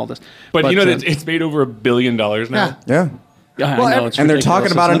so all this. but you know that it's made over $1 billion now. Yeah. Yeah. Yeah, Well, I know, it's And they're ridiculous,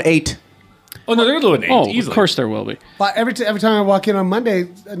 talking about isn't an it? 8. Oh no, they're doing 8 Oh, easily. of course there will be. But every time I walk in on Monday,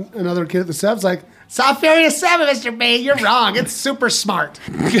 another kid at the sub's like, "Saw Furious 7, Mr. B. You're wrong. It's super smart."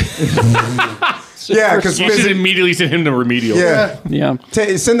 Yeah, because You should immediately send him to remedial. Yeah. Yeah.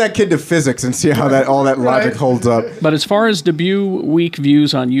 Send that kid to physics and see how all that logic Right. holds up. But as far as debut week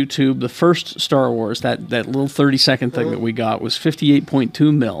views on YouTube, the first Star Wars, that little 30-second thing that we got, was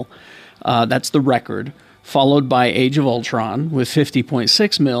 58.2 mil. That's the record. Followed by Age of Ultron with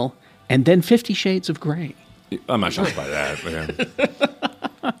 50.6 mil, and then 50 Shades of Grey. I'm not shocked by that. But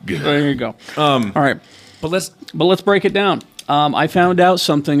yeah. There you go. All right. But let's break it down. I found out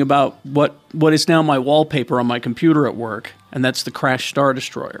something about what is now my wallpaper on my computer at work, and that's the Crash Star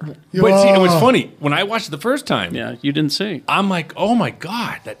Destroyer. But see, it was funny when I watched it the first time. Yeah, you didn't see. I'm like, oh my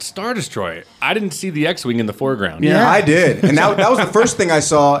god, that Star Destroyer! I didn't see the X-wing in the foreground. Yeah. I did, and that was the first thing I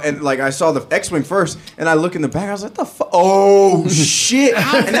saw. And like I saw the X-wing first, and I look in the back. I was like, "The fuck? Oh shit!"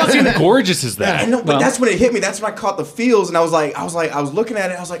 And that's How gorgeous is that? I know, but that's when it hit me. That's when I caught the feels, and I was looking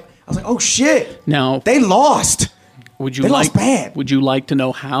at it. I was like, "Oh shit!" Now They lost. would you they like lost bad. Would you like to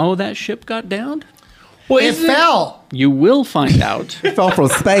know how that ship got downed? Well, It isn't fell. You will find out. Fell from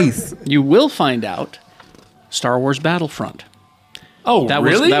space. You will find out. Star Wars Battlefront. Oh, That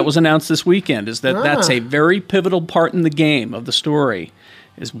really? was announced this weekend. That's a very pivotal part in the game of the story.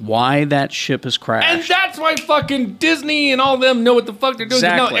 Is why that ship has crashed. And that's why fucking Disney and all them know what the fuck they're doing. 'Cause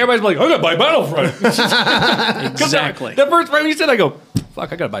now Exactly. everybody's like, I gotta buy Battlefront. Exactly. The first time you said, I go,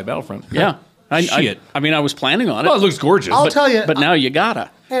 fuck, I gotta buy Battlefront. Yeah. Shit. I mean, I was planning on it. Oh, it looks gorgeous. I'll but tell you. But now you gotta.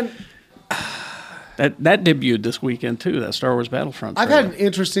 And That debuted this weekend too. That Star Wars Battlefront. I've trailer. had an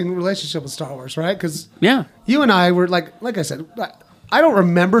interesting relationship with Star Wars, right? Because Yeah. you and I were like I said, I don't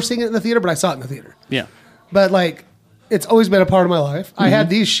remember seeing it in the theater, but I saw it in the theater. Yeah. But like, it's always been a part of my life. I had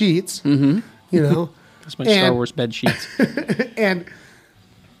these sheets, you know, That's my Star Wars bed sheets. and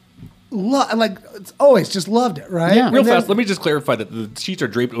like it's always just loved it, right? Yeah. And Real then- fast, let me just clarify that the sheets are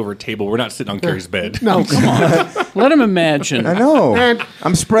draped over a table. We're not sitting on Carrie's bed. No, come on. Let him imagine. I know. And-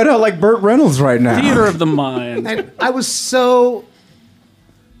 I'm spread out like Burt Reynolds right now. Theater of the mind. And I was so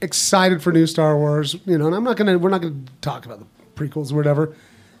excited for new Star Wars, you know, and we're not gonna talk about the prequels or whatever.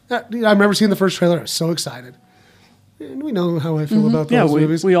 I remember seeing the first trailer. I was so excited. And we know how I feel about Yeah, those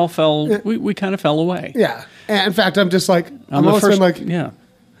movies. we all fell. We kind of fell away. Yeah. And in fact, I'm just like, On I'm the always first, been like, yeah.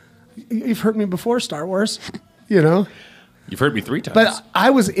 you've hurt me before, Star Wars, you know? You've heard me 3 times. But I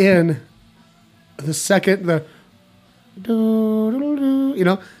was in the second, you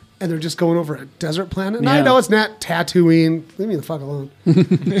know, and they're just going over a desert planet. And I Yeah. know it's not Tatooine. Leave me the fuck alone.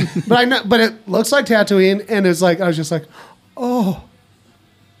 But I know, but it looks like Tatooine, and it's like I was just like, oh.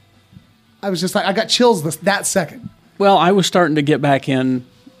 I was just like, I got chills that second. Well, I was starting to get back in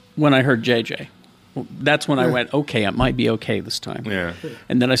when I heard JJ. That's when I went, okay, it might be okay this time. Yeah.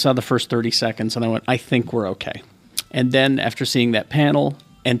 And then I saw the first 30 seconds and I went, I think we're okay. And then after seeing that panel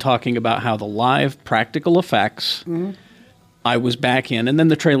and talking about how the live practical effects, I was back in. And then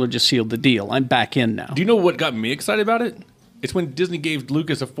the trailer just sealed the deal. I'm back in now. Do you know what got me excited about it? It's when Disney gave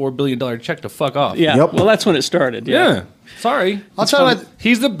Lucas a $4 billion check to fuck off. Yeah. Yep. Well, that's when it started. Yeah. Sorry. I'll tell you what,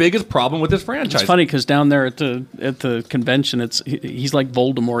 He's the biggest problem with this franchise. It's funny because down there at the convention, he's like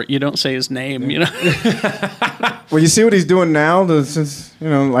Voldemort. You don't say his name, you know. Well, you see what he's doing now. Since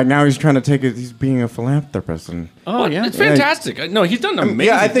like now he's trying to take it. He's being a philanthropist and. Oh yeah, It's fantastic. No, he's done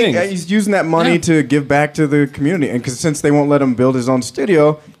amazing I think things. he's using that money to give back to the community, and because since they won't let him build his own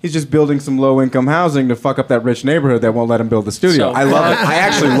studio, he's just building some low-income housing to fuck up that rich neighborhood that won't let him build the studio. So- I love it. I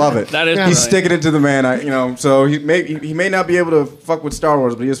actually love it. That is he's brilliant. sticking it to the man. So he may not be able to fuck with Star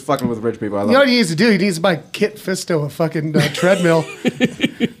Wars, but he is fucking with rich people. I you love know what it. he needs to do? He needs to buy Kit Fisto a fucking treadmill.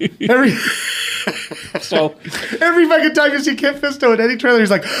 every So every fucking time you see Kit Fisto in any trailer,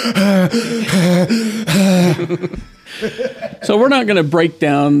 he's like, So we're not going to break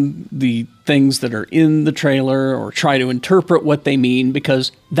down the things that are in the trailer or try to interpret what they mean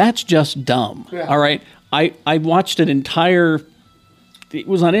because that's just dumb. Yeah. All right. I watched an entire it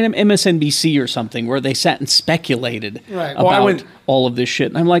was on MSNBC or something where they sat and speculated Right. about all of this shit.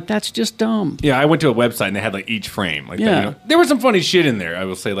 And I'm like, that's just dumb. Yeah, I went to a website and they had like each frame. Like Yeah. that, you know. There was some funny shit in there. I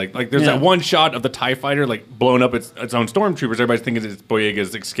will say, like there's Yeah. that one shot of the TIE fighter like blowing up its own stormtroopers. Everybody's thinking it's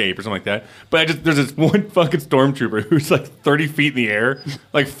Boyega's escape or something like that. But there's this one fucking stormtrooper who's like 30 feet in the air,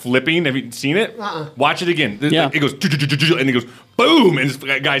 like flipping. Have you seen it? Watch it again. Yeah. It goes and it goes boom, and this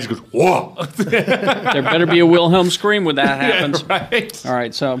guy just goes whoa. There better be a Wilhelm scream when that happens. Yeah, right. All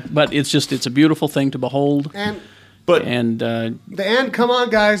right, so but it's a beautiful thing to behold. And The end, come on,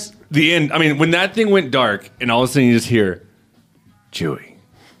 guys. The end. I mean, when that thing went dark, and all of a sudden you just hear Chewie,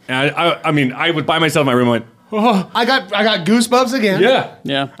 and I mean, I was by myself in my room. I went, oh, I got goosebumps again.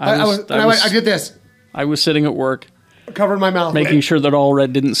 yeah. I did this. I was sitting at work, Covered my mouth. making sure that All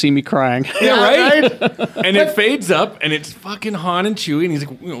Red didn't see me crying. yeah, right. And it fades up, and it's fucking Han and Chewie, and he's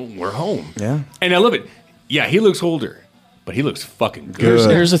like, we're home. Yeah. And I love it. Yeah, he looks older, but he looks fucking good.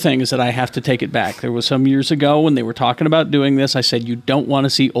 Here's the thing: is that I have to take it back. There was some years ago when they were talking about doing this. I said, "You don't want to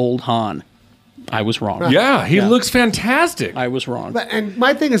see old Han." I was wrong. Yeah, he looks fantastic. I was wrong. And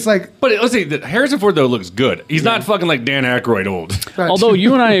my thing is like, But let's see, Harrison Ford though looks good. He's not fucking like Dan Aykroyd old. Although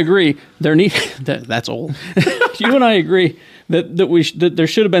you and I agree, that's old. You and I agree that there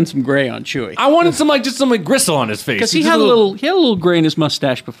should have been some gray on Chewie. I wanted some gristle on his face Because he had a little gray in his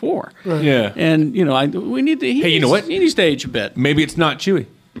mustache before. Yeah. And we need to. Hey, you know what? He needs to age a bit. Maybe it's not Chewie.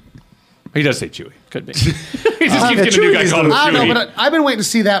 He does say Chewie. Could be. He just keeps getting a new guy called him I don't Chewie. know, but I've been waiting to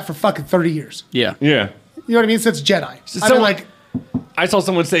see that for fucking 30 years. Yeah. Yeah. You know what I mean? Since Jedi. I've So been like, I saw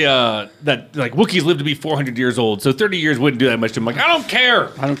someone say that like Wookiees live to be 400 years old, so 30 years wouldn't do that much to him. Like, I don't care.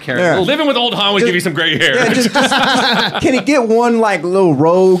 I don't care. Yeah. Living with old Han would give you some gray hair. Yeah, just can he get one like little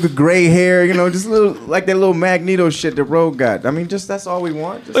Rogue gray hair? You know, just little like that little Magneto shit that Rogue got. I mean, just that's all we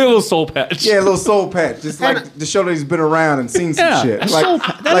want. Just, Like a little soul patch. yeah, a little soul patch, just like to show that he's been around and seen some Yeah, shit. a Like, soul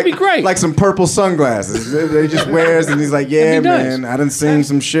that'd be great. Like some purple sunglasses. They just wears and he's like, yeah, That'd be nice. man, I done seen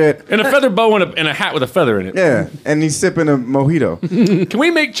some shit. And a feather bow and a hat with a feather in it. Yeah, and he's sipping a mojito. Can we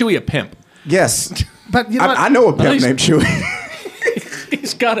make Chewie a pimp? Yes, but you know what? I know a pimp least- named Chewie.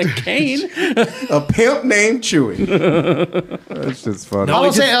 He's got a cane. A pimp named Chewie. That's just funny. I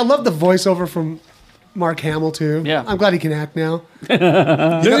will say, I love the voiceover from Mark Hamill too. Yeah. I'm glad he can act now.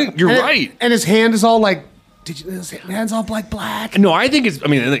 You're And- right. And his hand is all like, his hand's all black. No, I think it's. I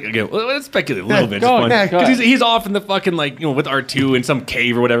mean, again, let's speculate a little bit. go Just ahead, fun. go 'Cause he's off in the fucking with R2 in some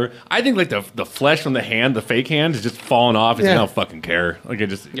cave or whatever. I think like the flesh from the hand, the fake hand, is just falling off. It's like, I don't fucking care. Like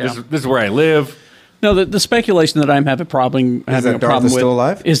this is where I live. No, the speculation that I'm having a problem that Darth with is still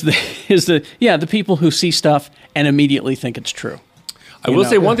alive? is the people who see stuff and immediately think it's true. I will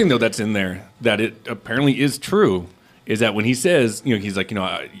say one thing though that's in there that it apparently is true is that when he says, he's like,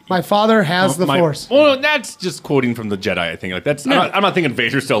 My father has the Force. Well, that's just quoting from the Jedi. I think like that's. No. I'm not thinking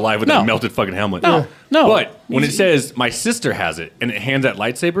Vader's still alive with No. that melted fucking helmet. No. No. But when it says my sister has it and it hands that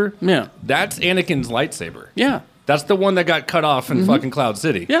lightsaber, Yeah. that's Anakin's lightsaber. Yeah. That's the one that got cut off in fucking Cloud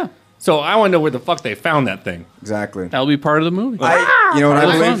City. Yeah. So I want to know where the fuck they found that thing. Exactly. That'll be part of the movie. You know what I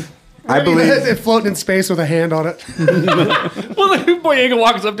That'll be believe? fun. I believe. it floating in space with a hand on it. Well, like, Boyega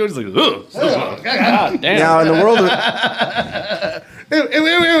walks up to it, he's like, ugh. God damn. Now in the world of Ew, ew,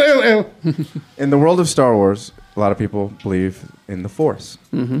 ew, ew, ew. in the world of Star Wars, a lot of people believe in the Force.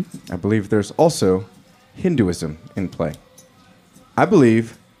 Mm-hmm. I believe there's also Hinduism in play. I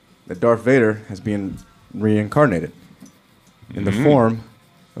believe that Darth Vader has been reincarnated in the form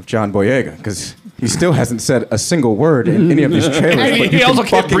of John Boyega, because he still hasn't said a single word in any of these trailers. And but he you also can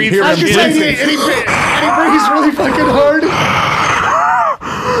can't fucking breathe. hear I him was just saying, breathing. and he breathes really fucking hard.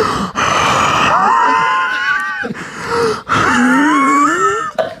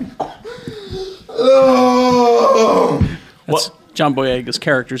 That's John Boyega's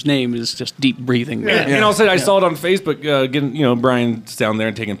character's name is just deep breathing. And also, I saw it on Facebook. Getting, Brian's down there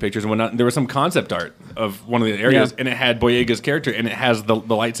and taking pictures and whatnot. There was some concept art of one of the areas, and it had Boyega's character, and it has the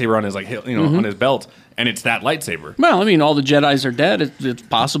lightsaber on his on his belt, and it's that lightsaber Well, I mean, all the Jedis are dead. It's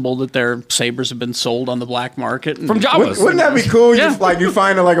possible that their sabers have been sold on the black market. And from Jawas. Wouldn't that be cool? Yeah. You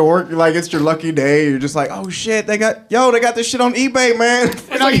find it like a work, like it's your lucky day. You're just like, oh shit, they got this shit on eBay, man. It's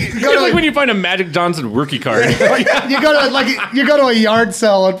like when you find a Magic Johnson rookie card. You go to a yard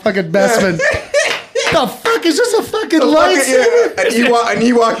sale at fucking Bestman. The fuck is this a fucking lightsaber? And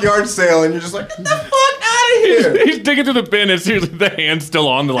you walk yard sale, and you're just like, get the fuck out of here. He's digging through the bin, and seriously, the hand's still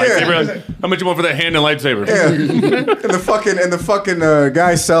on the lightsaber. Like, how much you want for that hand and lightsaber? Yeah. and the fucking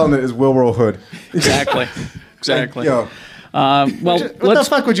guy selling it is Wilbur Hood. Exactly. Exactly. Yo, Well, What the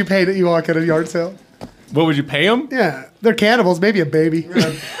fuck would you pay that you walk at a yard sale? What would you pay him? Yeah, they're cannibals. Maybe a baby.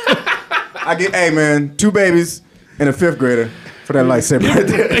 hey man, 2 babies and a 5th grader. For that lightsaber right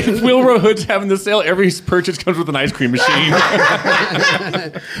there. If Wilbur Hood's having the sale, every purchase comes with an ice cream machine.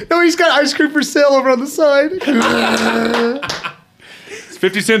 No, he's got ice cream for sale over on the side. It's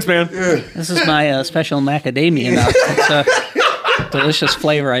 50 cents, man. This is my special macadamia nut. It's a delicious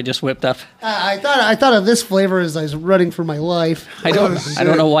flavor I just whipped up. I thought of this flavor as I was running for my life. I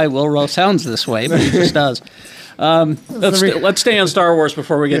don't know why Wilro sounds this way, but he just does. Let's stay on Star Wars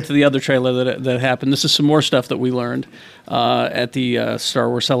before we get to the other trailer that happened. This is some more stuff that we learned at the Star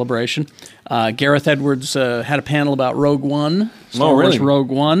Wars Celebration. Gareth Edwards had a panel about Rogue One. Star Wars Rogue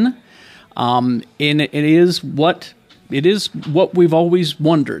One. And it is what we've always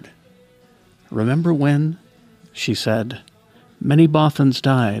wondered. Remember when, she said, many Bothans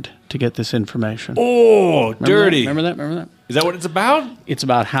died to get this information. Oh, dirty. Remember that? Is that what it's about? It's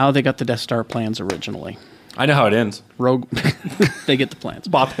about how they got the Death Star plans originally. I know how it ends. Rogue, they get the plans.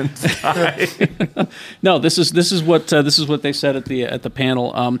 Bothans die. No, this is what they said at the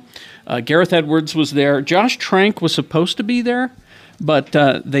panel. Gareth Edwards was there. Josh Trank was supposed to be there, but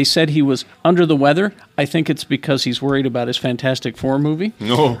they said he was under the weather. I think it's because he's worried about his Fantastic Four movie.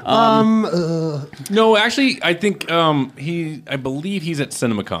 No. No, actually, I think I believe he's at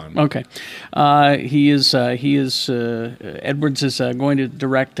CinemaCon. Okay. Edwards is going to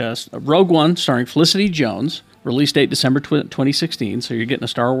direct Rogue One, starring Felicity Jones. Release date December 2016. So you're getting a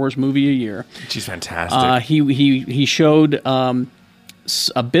Star Wars movie a year. She's fantastic. He showed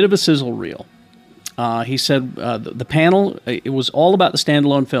a bit of a sizzle reel. He said the panel, it was all about the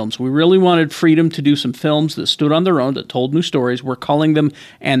standalone films. We really wanted freedom to do some films that stood on their own, that told new stories. We're calling them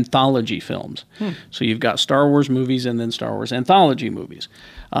anthology films. So you've got Star Wars movies and then Star Wars anthology movies.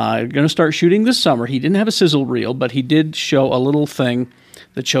 Going to start shooting this summer. He didn't have a sizzle reel, but he did show a little thing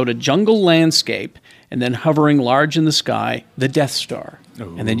that showed a jungle landscape and then hovering large in the sky, the Death Star.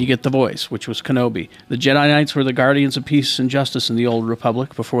 Ooh. And then you get the voice, which was Kenobi. The Jedi Knights were the guardians of peace and justice in the Old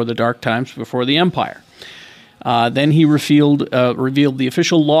Republic before the Dark Times, before the Empire. Then he revealed the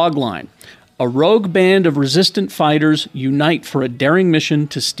official log line. A rogue band of resistant fighters unite for a daring mission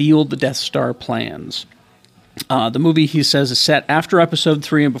to steal the Death Star plans. The movie, he says, is set after Episode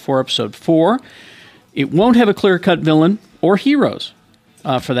 3 and before Episode 4. It won't have a clear-cut villain or heroes,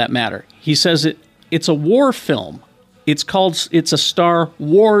 for that matter. He says it's a war film. It's a Star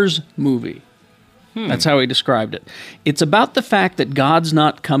Wars movie. That's how he described it. It's about the fact that God's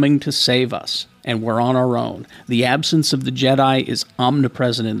not coming to save us, and we're on our own. The absence of the Jedi is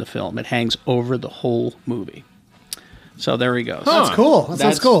omnipresent in the film. It hangs over the whole movie. So there he goes. That's cool. That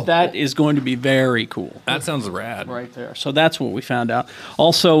sounds cool. That is going to be very cool. That sounds rad. Right there. So that's what we found out.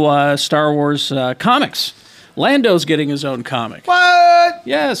 Also, Star Wars comics. Lando's getting his own comic. What?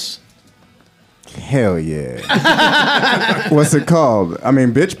 Yes. Hell yeah. What's it called? I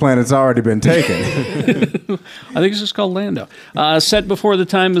mean, Bitch Planet's already been taken. I think it's just called Lando. Set before the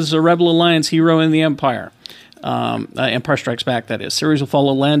time as a Rebel Alliance hero in the Empire. Empire Strikes Back, that is. Series will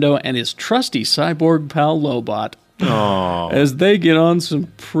follow Lando and his trusty cyborg pal Lobot as they get on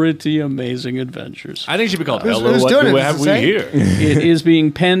some pretty amazing adventures. I think it should be called Who's Hello, doing What it? Have Does We it say? Here? It is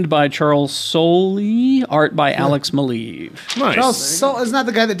being penned by Charles Soule, art by Alex Maleev. Nice. Isn't that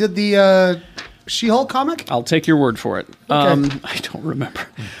the guy that did the She-Hulk comic? I'll take your word for it. I don't remember.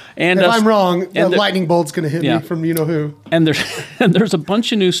 And If I'm wrong, the and lightning bolt's going to hit Yeah. me from you-know-who. And there's a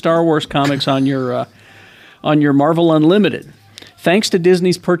bunch of new Star Wars comics on your Marvel Unlimited. Thanks to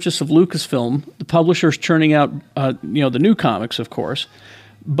Disney's purchase of Lucasfilm, the publisher's churning out the new comics, of course,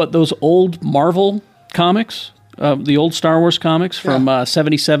 but those old Marvel comics, the old Star Wars comics from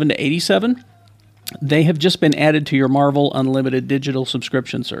 77 to 87, they have just been added to your Marvel Unlimited digital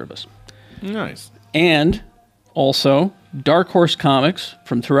subscription service. Nice. And also, Dark Horse comics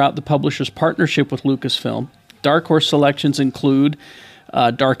from throughout the publisher's partnership with Lucasfilm. Dark Horse selections include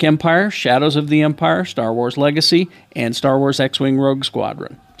Dark Empire, Shadows of the Empire, Star Wars Legacy, and Star Wars X-Wing Rogue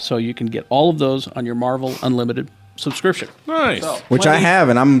Squadron. So you can get all of those on your Marvel Unlimited subscription. Nice. Which I have,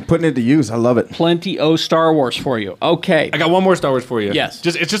 and I'm putting it to use. I love it. Plenty of Star Wars for you. Okay. I got one more Star Wars for you. Yes.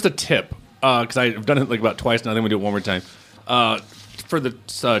 It's just a tip, because I've done it like about twice now. I think we do it one more time. For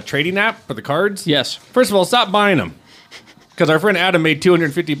the trading app for the cards. Yes. First of all, stop buying them. Because our friend Adam made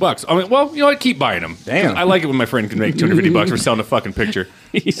 $250. I mean, well, you know what? Keep buying them. Damn. I like it when my friend can make $250 for selling a fucking picture.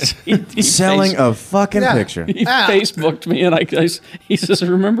 He Selling a fucking picture. He Facebooked me, and he says,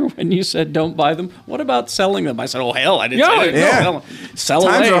 "Remember when you said don't buy them? What about selling them?" I said, "Oh hell, I didn't say that. No, sell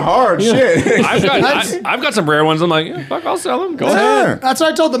Times away. are hard. Shit. I've got some rare ones. I'm like, yeah, fuck, I'll sell them. Go ahead. That's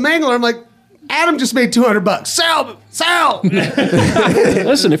what I told the mangler. I'm like, Adam just made $200. Sell!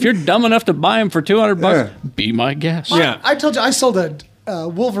 Listen, if you're dumb enough to buy them for $200, be my guest." Yeah. I told you I sold a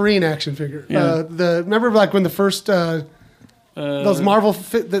Wolverine action figure. Yeah. Remember like when the first Those Marvel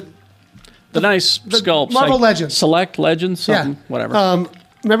the nice sculpts. Marvel like Legends. Select Legends, something, whatever.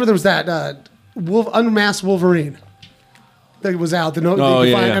 Remember there was that Unmasked Wolverine that was out. The note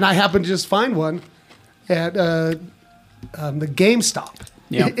you could find, and I happened to just find one at the GameStop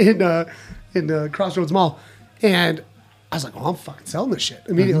in Crossroads Mall, and I was like, "Oh, I'm fucking selling this shit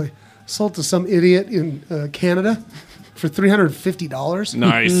immediately." Sold to some idiot in Canada for $350.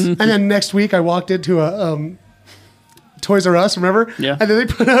 Nice. And then next week, I walked into a Toys R Us, remember? Yeah. And then they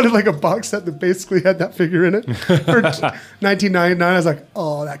put out like a box set that basically had that figure in it for $19.99. I was like,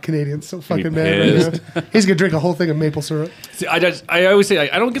 oh, that Canadian's so fucking mad right now. He's gonna drink a whole thing of maple syrup. See, I always say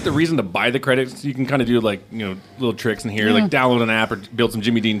I don't get the reason to buy the credits. You can kind of do like little tricks in here, like download an app or build some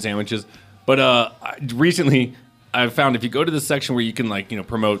Jimmy Dean sandwiches. But recently, I've found if you go to the section where you can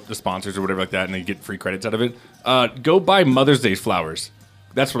promote the sponsors or whatever like that, and then get free credits out of it, go buy Mother's Day flowers.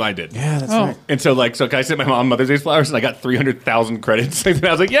 That's what I did. Yeah, that's right. And so I sent my mom Mother's Day flowers, and I got 300,000 credits. And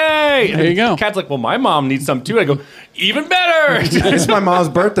I was like, "Yay!" And there you go. Kat's like, "Well, my mom needs some too." I go, "Even better!" It's my mom's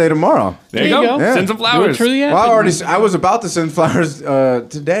birthday tomorrow. There you go. Yeah. Send some flowers. Do it through the app. Well, I was about to send flowers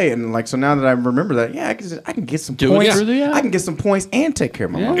today, and so now that I remember that, I can get some points. through the app. I can get some points and take care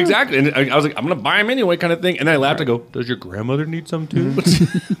of my mom. Exactly. And I was like, "I'm gonna buy them anyway," kind of thing. And then I laughed. I go, "Does your grandmother need some too?"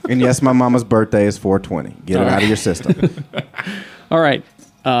 And yes, my mama's birthday is 4/20. Get it out of your system. All right.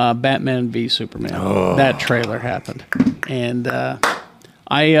 Batman v Superman. That trailer happened, and Damn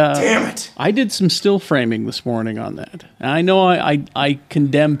it! I did some still framing this morning on that. And I know I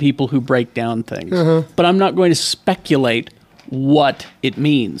condemn people who break down things, but I'm not going to speculate what it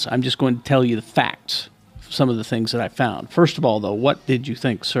means. I'm just going to tell you the facts. Some of the things that I found. First of all, though, what did you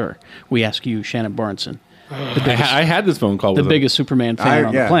think, sir? We ask you, Shannon Barneson, I had this phone call the with biggest Superman fan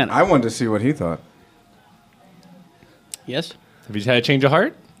on the planet. I wanted to see what he thought. Yes. Have you had a change of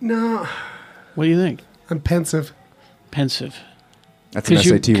heart? No, What do you think? I'm pensive. Pensive. That's an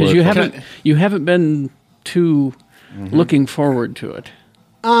SAT word. Because you haven't been too looking forward to it.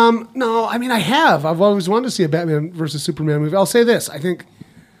 No, I mean I have. I've always wanted to see a Batman versus Superman movie. I'll say this: I think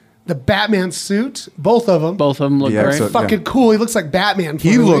the Batman suit, both of them look Yeah, great. so- fucking cool. He looks like Batman. For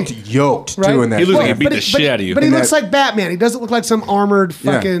He a movie, looked yoked right? doing that. He looks like he shit. beat the shit out of you. But he And looks that- like Batman. He doesn't look like some armored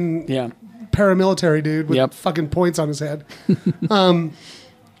fucking Yeah. paramilitary dude with Yep. fucking points on his head.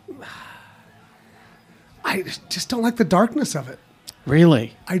 I just don't like the darkness of it.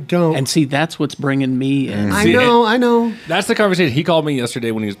 Really? I don't. And see, that's what's bringing me in. I know. That's the conversation. He called me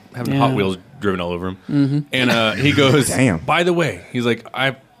yesterday when he was having Hot Wheels driven all over him. And he goes, Damn. By the way, he's like,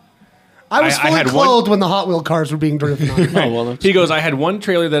 I was I fully had clothed when the Hot Wheel cars were being driven on. Oh, well, that's, He goes, I had one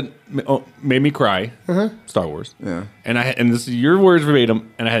trailer that made me cry, Star Wars. Yeah. And this is your words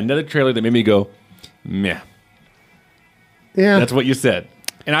verbatim. And I had another trailer that made me go, meh. Yeah. That's what you said.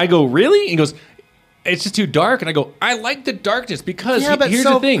 And I go, really? He goes, it's just too dark. And I go, I like the darkness because Yeah, but here's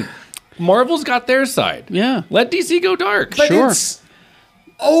so- the thing. Marvel's got their side. Yeah. Let DC go dark. But Sure. it's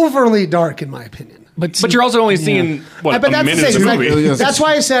overly dark in my opinion. But you're also only seeing, what, But a that's the minute of thing. the It's movie. like, that's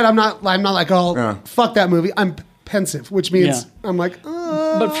why I said I'm not like, oh, Yeah. fuck that movie. I'm pensive, which means Yeah. I'm like,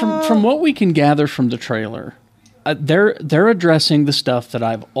 but from what we can gather from the trailer, they're addressing the stuff that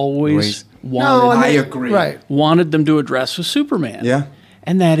I've always no, and I they- agree. Right. wanted them to address with Superman. Yeah.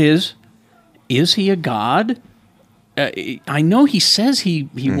 And that is he a god? I know he says he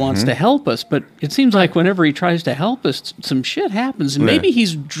wants to help us, but it seems like whenever he tries to help us, some shit happens. And maybe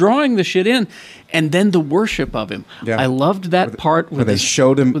he's drawing the shit in, and then the worship of him. Yeah. I loved that part where they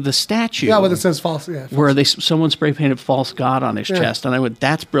showed him- with the statue. Yeah, when it says false. Yeah. where someone spray painted false god on his chest, and I went,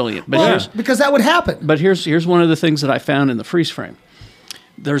 "That's brilliant." But Well, because that would happen. But here's one of the things that I found in the freeze frame.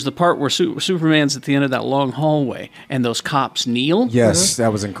 There's the part where Superman's at the end of that long hallway, and those cops kneel. Yes,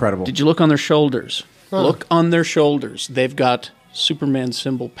 that was incredible. Did you look on their shoulders? Look on their shoulders. They've got Superman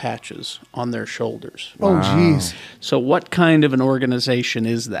symbol patches on their shoulders. Oh, jeez. So what kind of an organization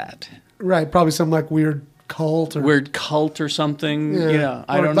is that? Right. Probably some like weird cult or Weird cult or something? Yeah,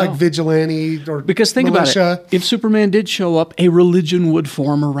 I or don't like know. vigilante or Because think about militia. it. If Superman did show up, a religion would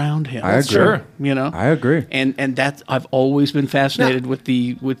form around him. I agree. Sure. You know, I agree. and that I've always been fascinated with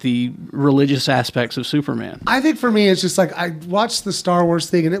the religious aspects of Superman. I think for me, it's just like I watched the Star Wars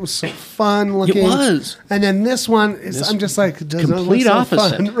thing and it was so fun looking. was. And then this one is, I'm just like, it doesn't complete look so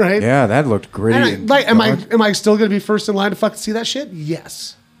opposite. fun, right? Yeah, that looked great. And I, like, am I still going to be first in line to fucking see that shit?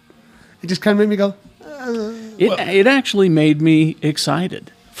 Yes. It just kind of made me go, It actually made me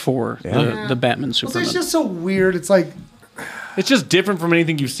excited for the Batman well, Superman. it's just so weird. It's like, It's just different from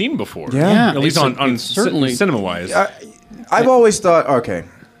anything you've seen before. Yeah. Yeah, At least it's on certainly cinema wise. I've always thought, okay,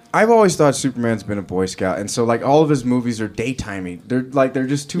 I've always thought Superman's been a Boy Scout, and so like all of his movies are daytimey. They're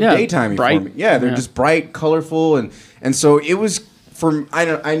just too daytimey bright. for me. Yeah, they're just bright, colorful, and so it was.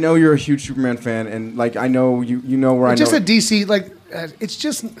 I know you're a huge Superman fan, and like I know you know where It's I know. just a DC it's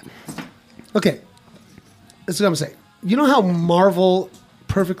just okay. This is what I'm saying. You know how Marvel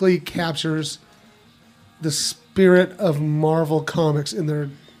perfectly captures the spirit of Marvel comics in their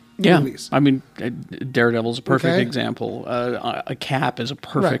movies. I mean, Daredevil's a perfect Okay. example. A Cap is a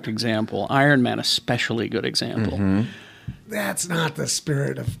perfect example. Iron Man, especially good example. Mm-hmm. That's not the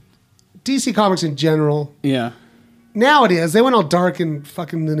spirit of DC Comics in general. Yeah. Now it is. They went all dark in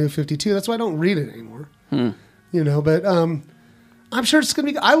fucking the New 52. That's why I don't read it anymore. You know, but I'm sure it's going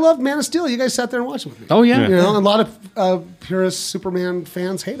to be... I love Man of Steel. You guys sat there and watched it with me. Oh, yeah. You know, a lot of purist Superman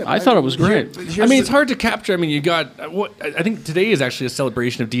fans hate it. I thought it was great. I mean, it's hard to capture. I mean, you got what I think today is actually a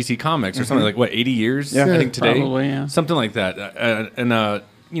celebration of DC Comics or something like 80 years. Yeah. I think today, Probably, yeah. something like that.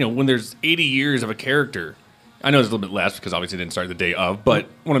 When there's 80 years of a character, I know there's a little bit less because obviously it didn't start the day of. But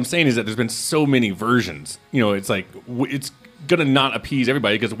what I'm saying is that there's been so many versions. You know, it's like it's gonna not appease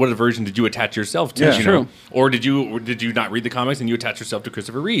everybody because what version did you attach yourself to? Yeah. You True. know? Or did you not read the comics and you attach yourself to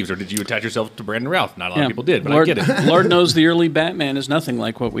Christopher Reeves, or did you attach yourself to Brandon Routh? Not a lot of people did, but I get it. Lord knows the early Batman is nothing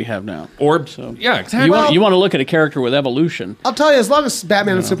like what we have now. Or yeah, exactly. You want to look at a character with evolution. I'll tell you, as long as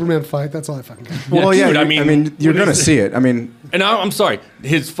Batman and Superman fight, that's all I fucking care. Well, dude, I mean, you're what gonna is it? see it. I mean, And I'm sorry,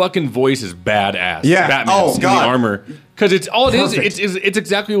 his fucking voice is badass. Yeah. Batman's Oh, in God. the armor. Because it's all it is. Perfect. It's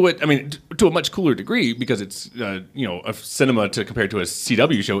exactly what I mean, to a much cooler degree because it's a cinema to compare to a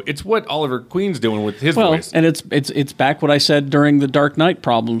CW show. It's what Oliver Queen's doing with his Well, voice. and it's back what I said during the Dark Knight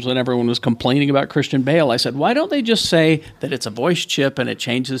problems when everyone was complaining about Christian Bale. I said, why don't they just say that it's a voice chip and it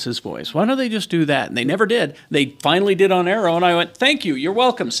changes his voice? Why don't they just do that? And they never did. They finally did on Arrow, and I went, thank you, you're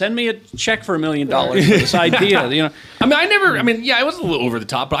welcome. Send me a check for $1 million for this idea. You know, It was a little over the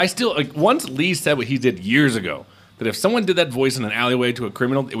top, but I still once Lee said what he did years ago. That if someone did that voice in an alleyway to a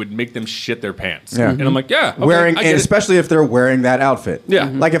criminal, it would make them shit their pants. Yeah. And I'm like, yeah, okay, wearing, I get and it. especially if they're wearing that outfit. Yeah.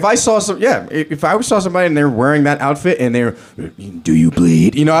 Mhm. Like if I saw if I saw somebody and they're wearing that outfit and they're, do you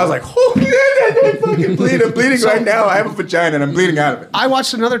bleed? You know, I was like, oh yeah, I fucking bleed. I'm bleeding right now. I have a vagina and I'm bleeding out of it. I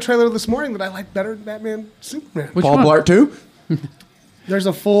watched another trailer this morning that I like better than Batman Superman. Paul Blart too? There's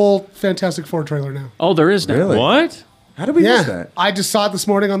a full Fantastic Four trailer now. oh, there is now. Really? What? How did we miss that? I just saw it this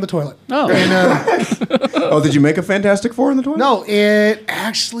morning on the toilet. Oh, Oh, did you make a Fantastic Four in the toilet? No, it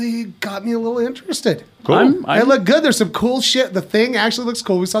actually got me a little interested. cool. It looked good. There's some cool shit. The Thing actually looks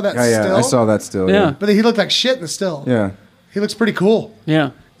cool. We saw that Oh, yeah, still. I saw that still. Yeah. But he looked like shit in the still. Yeah. He looks pretty cool.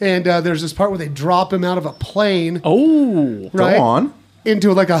 yeah. And there's this part where they drop him out of a plane. Oh, right? Go on.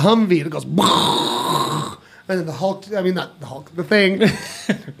 Into like a Humvee. And it goes. And then the Hulk, not the Hulk, the Thing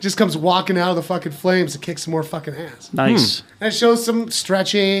just comes walking out of the fucking flames to kick some more fucking ass. nice. And it shows some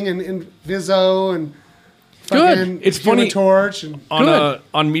stretching and Vizzo and Good. fucking It's Human funny. Torch. And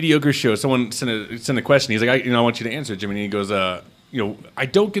On Mediocre Show, someone sent a question. He's like, I want you to answer it, Jimmy. And he goes, I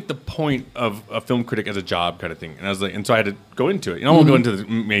don't get the point of a film critic as a job kind of thing. And I was like, and so I had to go into it. And I won't go into the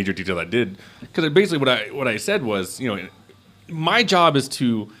major detail I did because basically what I said was, my job is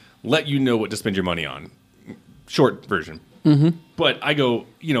to let you know what to spend your money on. Short version. But I go,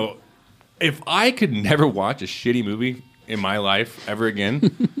 if I could never watch a shitty movie in my life ever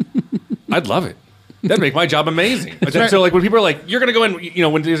again, I'd love it. That'd make my job amazing. So like when people are like, you're gonna go in,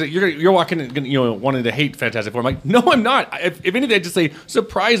 when you're walking in, wanting to hate Fantastic Four, I'm like, no, I'm not. If anything, I just say,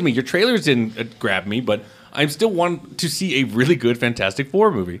 surprise me. Your trailers didn't grab me, but I still want to see a really good Fantastic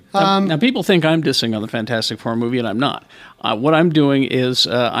Four movie. Now, people think I'm dissing on the Fantastic Four movie, and I'm not. What I'm doing is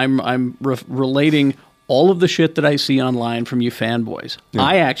I'm relating all of the shit that I see online from you fanboys. Yeah.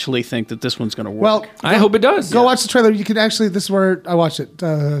 I actually think that this one's going to work. Well, I hope it does. Go watch the trailer. You can actually, this is where I watched it,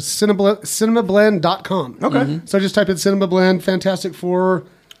 cinemablend.com. Okay. So just type in Cinemablend, Fantastic Four,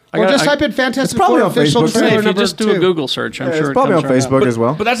 or got- just I- type in Fantastic probably Four on official Facebook. trailer if you number just do 2. a Google search, I'm sure It's probably on it comes right Facebook up. as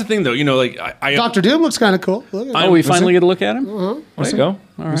well. But that's the thing, though. Like, I Dr. Doom looks kind of cool. Look at Oh, we finally get to look at him? There you go.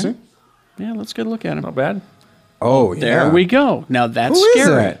 All right. see? Yeah, let's get a look at him. Not bad. Oh, yeah. There we go. Now that's Who is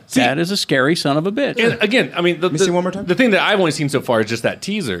scary. that? That is a scary son of a bitch. And again, I mean, me see one more time. The thing that I've only seen so far is just that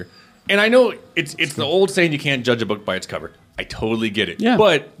teaser. And I know it's the old saying you can't judge a book by its cover. I totally get it. Yeah.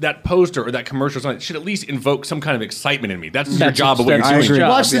 But that poster or that commercial or something should at least invoke some kind of excitement in me. That's your That's job of what that's you're his doing. job,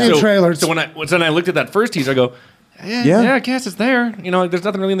 Watch the yeah. new trailer. So when I looked at that first teaser, I go, yeah, I guess it's there. There's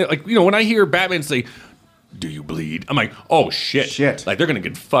nothing really in there. Like, when I hear Batman say, do you bleed? I'm like, oh, shit. Shit. Like, they're going to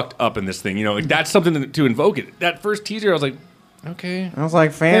get fucked up in this thing. Like, that's something to invoke it. That first teaser, I was like, okay. I was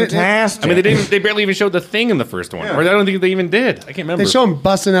like, fantastic. I mean, they barely even showed the Thing in the first one. Yeah. Or I don't think they even did. I can't remember. They show him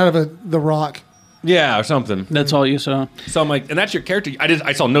busting out of the rock. Yeah, or something. That's all you saw. So I'm like, and that's your character.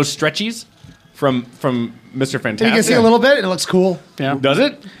 I saw no stretchies from Mr. Fantastic. You can see a little bit. It looks cool. Yeah. Does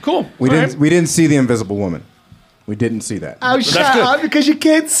it? Cool. We All didn't right. we didn't see the Invisible Woman. We didn't see that. Oh, shut up because you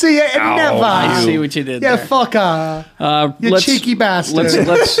can't see it and never. I see what you did Yeah, there. fuck you cheeky bastard.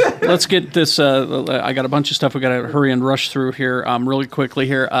 Let's get this. I got a bunch of stuff we got to hurry and rush through here really quickly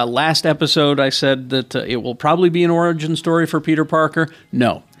here. Last episode, I said that it will probably be an origin story for Peter Parker.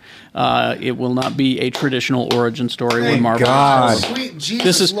 No. It will not be a traditional origin story with Marvel. God. Sweet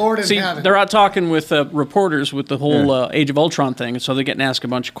Jesus, Lord in heaven. They're out talking with reporters with the whole Age of Ultron thing, so they're getting asked a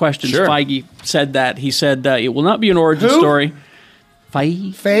bunch of questions. Sure. Feige said that. He said it will not be an origin Who? story.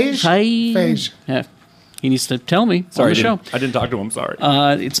 Feige. Yeah. He needs to tell me on the show. I didn't talk to him. Sorry.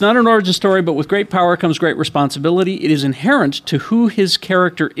 It's not an origin story, but with great power comes great responsibility. It is inherent to who his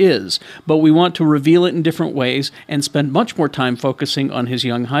character is, but we want to reveal it in different ways and spend much more time focusing on this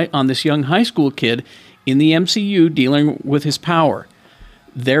young high school kid in the MCU dealing with his power.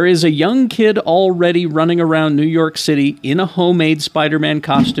 There is a young kid already running around New York City in a homemade Spider-Man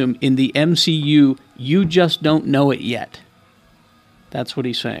costume in the MCU. You just don't know it yet. That's what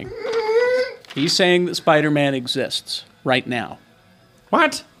he's saying. He's saying that Spider-Man exists right now.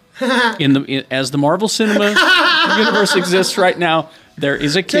 What? As the Marvel Cinema Universe exists right now, there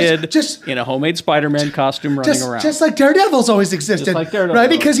is a kid in a homemade Spider-Man costume running around. Just like Daredevil's always existed. Just like Daredevil. Right?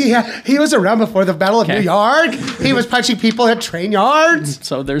 Because he was around before the Battle of New York. He was punching people at train yards.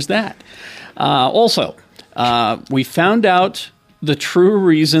 So there's that. Also, we found out the true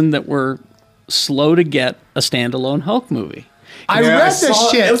reason that we're slow to get a standalone Hulk movie. I read this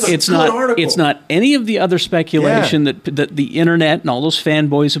shit. It's not any of the other speculation that the internet and all those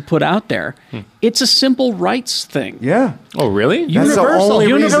fanboys have put out there. It's a simple rights thing. Yeah. Oh, really? That's the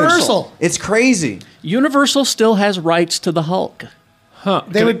only reason. Universal. It's crazy. Universal still has rights to the Hulk. Huh.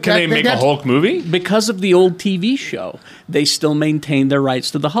 Can they make a Hulk movie? Because of the old TV show, they still maintain their rights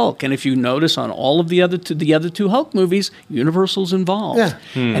to the Hulk. And if you notice on all of the other two Hulk movies, Universal's involved. Yeah.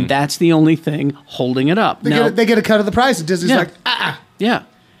 And that's the only thing holding it up. They get a cut of the price, and Disney's like, Yeah.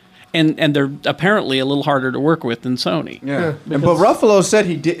 And they're apparently a little harder to work with than Sony. Yeah. But Ruffalo said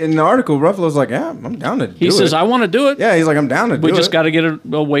he did in the article. Ruffalo's like, yeah, I'm down to do it. He says, I want to do it. Yeah, he's like, I'm down to do it. We just got to get it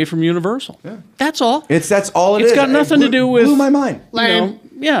away from Universal. Yeah. That's all. That's all it is. It's got nothing to do with. Blew my mind.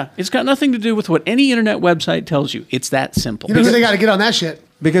 It's got nothing to do with what any internet website tells you. It's that simple. You know who they got to get on that shit?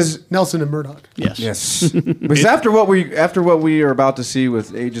 Because Nelson and Murdoch. Yes. Because after what we are about to see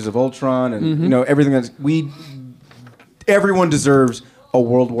with Ages of Ultron and everything everyone deserves a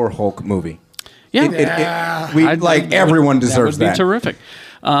World War Hulk movie. Yeah. Everyone deserves that. That would be terrific.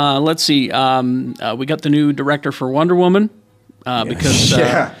 Let's see. We got the new director for Wonder Woman because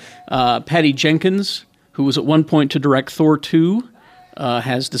Patty Jenkins, who was at one point to direct Thor 2,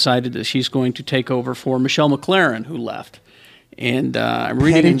 has decided that she's going to take over for Michelle McLaren, who left. And I'm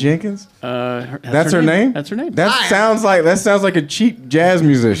reading. Patty Jenkins. That's her name. That's her name. That sounds like a cheap jazz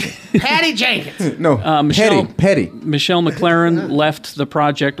musician. Patty Jenkins. No, Petty. Michelle McLaren left the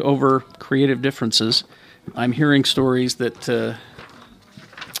project over creative differences. I'm hearing stories that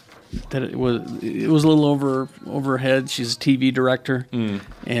it was a little over her head. She's a TV director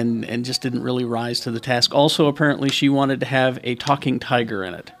and just didn't really rise to the task. Also, apparently, she wanted to have a talking tiger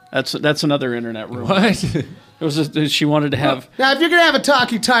in it. That's another internet rumor. What? She wanted to have. Now, if you're gonna have a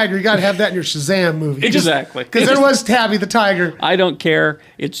talking tiger, you got to have that in your Shazam movie. Exactly. Because there was Tabby the tiger. I don't care.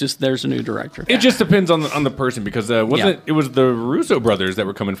 It's just there's a new director. It just depends on the person because it was the Russo brothers that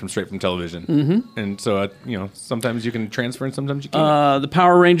were coming straight from television, and so sometimes you can transfer and sometimes you can't. The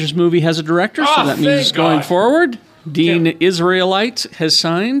Power Rangers movie has a director, so that means going forward, Dean Israelite has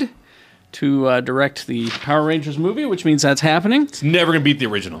signed to direct the Power Rangers movie, which means that's happening. It's never gonna beat the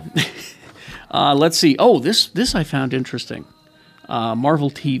original. Let's see. Oh, this I found interesting.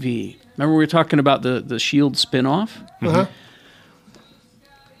 Marvel TV. Remember we were talking about the S.H.I.E.L.D. spinoff? Uh-huh.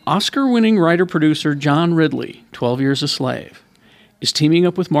 Oscar-winning writer-producer John Ridley, 12 Years a Slave, is teaming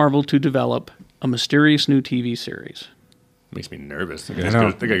up with Marvel to develop a mysterious new TV series. Makes me nervous. The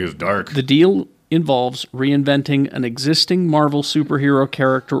guy goes dark. The deal involves reinventing an existing Marvel superhero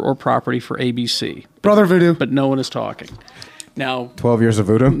character or property for ABC. Brother Voodoo. But no one is talking. Now, 12 Years of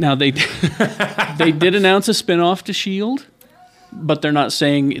Voodoo? Now, they did announce a spinoff to S.H.I.E.L.D., but they're not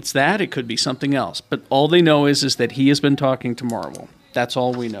saying it's that. It could be something else. But all they know is that he has been talking to Marvel. That's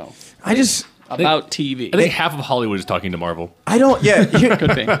all we know. About TV. I think half of Hollywood is talking to Marvel. I don't, yeah.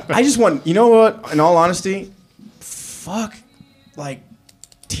 Could be. I just want, you know what, in all honesty, fuck,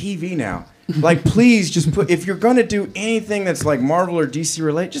 TV now. Please just if you're going to do anything that's Marvel or DC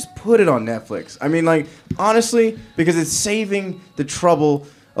related, just put it on Netflix. I mean, honestly, because it's saving the trouble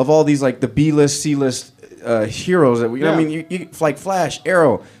of all these like the B-list, C-list heroes that we. I mean, you like Flash,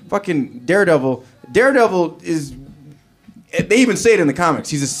 Arrow, fucking Daredevil. Daredevil is. They even say it in the comics.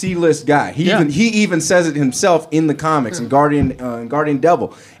 He's a C-list guy. He even says it himself in the comics in Guardian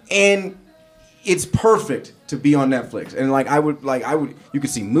Devil, and it's perfect to be on Netflix. And I would. You could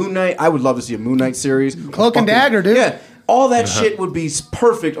see Moon Knight. I would love to see a Moon Knight series. Cloak and Dagger, dude. Yeah. All that shit would be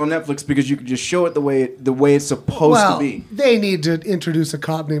perfect on Netflix because you could just show it the way it's supposed to be. They need to introduce a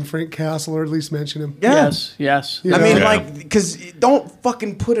cop named Frank Castle, or at least mention him. Yeah. Yes. You I know? mean, because don't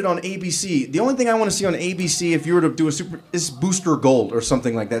fucking put it on ABC. The only thing I want to see on ABC, if you were to do is Booster Gold or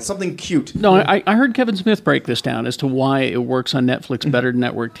something like that, something cute. No, I heard Kevin Smith break this down as to why it works on Netflix better than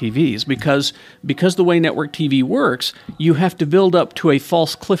network TVs. Because the way network TV works, you have to build up to a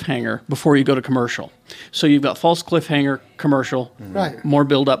false cliffhanger before you go to commercial. So you've got false cliffhanger, commercial, right? More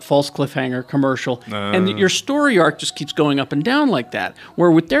build up, false cliffhanger, commercial, and your story arc just keeps going up and down like that.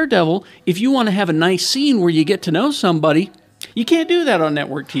 Where with Daredevil, if you want to have a nice scene where you get to know somebody, you can't do that on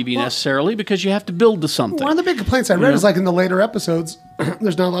network TV necessarily because you have to build to something. One of the big complaints I read is like in the later episodes,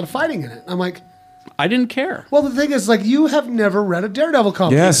 there's not a lot of fighting in it. I'm like, I didn't care. Well, the thing is, like, you have never read a Daredevil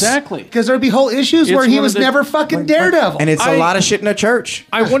comic. Yes. Exactly. Because there'd be whole issues where he was never fucking Daredevil. And it's a lot of shit in a church.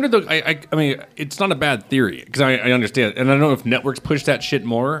 I wonder though. I mean, it's not a bad theory because I understand, and I don't know if networks push that shit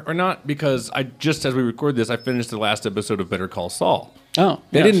more or not. Because as we record this, I finished the last episode of Better Call Saul. Oh,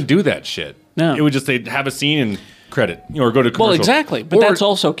 they didn't do that shit. No, it would just they'd have a scene and credit or go to commercial. Well, exactly, but that's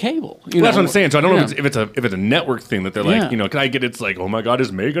also cable. That's what I'm saying. So I don't know if it's a network thing that they're like, can I get? It's like, oh my god,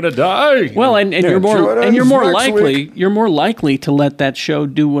 is May gonna die? Well, and you're more likely to let that show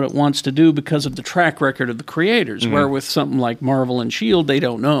do what it wants to do because of the track record of the creators. Where with something like Marvel and Shield, they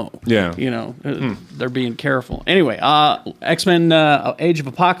don't know. Yeah, they're being careful. Anyway, X-Men: Age of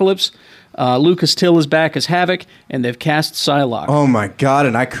Apocalypse. Lucas Till is back as Havoc, and they've cast Psylocke. Oh my god!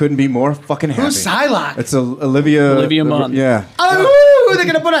 And I couldn't be more fucking happy. Who's Psylocke? It's Olivia Munn. Yeah. Oh, they're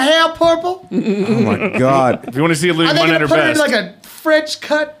gonna put her hair purple. Oh my god! If you want to see Olivia Munn at her put best, her in like a French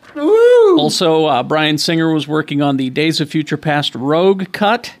cut. Ooh. Also, Bryan Singer was working on the Days of Future Past Rogue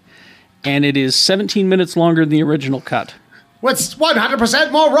cut, and it is 17 minutes longer than the original cut. What's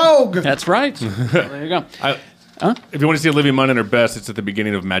 100% more Rogue? That's right. There you go. If you want to see Olivia Munn at her best, it's at the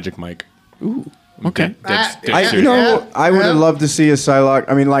beginning of Magic Mike. Ooh. Okay. I would have loved to see a Psylocke.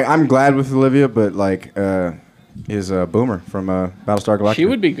 I mean, like, I'm glad with Olivia, but like, is Boomer from Battlestar Galactica? She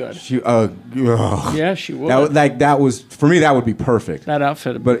would be good. Yeah, she would. That was for me. That would be perfect. That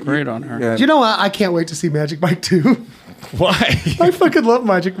outfit would be great on her. Yeah. You know what? I can't wait to see Magic Mike 2. Why? I fucking love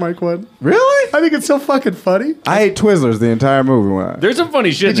Magic Mike 1. Really? I think it's so fucking funny. I ate Twizzlers the entire movie. There's some funny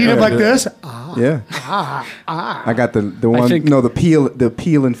shit. Did you eat there. them like this? Yeah. I got the one. The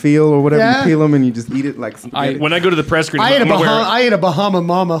peel and feel or whatever. Yeah. You peel them and you just eat it like. When I go to the press screen, I ate a Bahama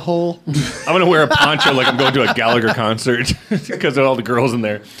Mama whole. I'm gonna wear a poncho like I'm going to a Gallagher concert because of all the girls in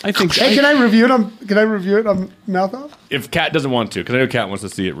there. I think. Hey, can I review it on Mouth Off? If Kat doesn't want to, because I know Kat wants to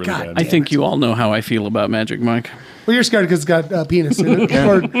see it really bad. I think you all know how I feel about Magic Mike. Well, you're scared because it's got penis in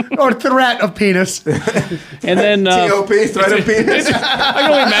it, or threat of penis. And then TOP, threat of penis. I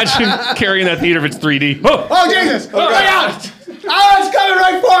can only imagine carrying that theater if it's 3D. Oh Jesus! Oh my God! Oh, it's coming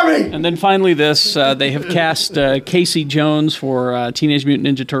right for me! And then finally, they have cast Casey Jones for Teenage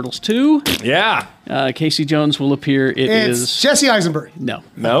Mutant Ninja Turtles 2. Yeah. Casey Jones will appear. It's Jesse Eisenberg.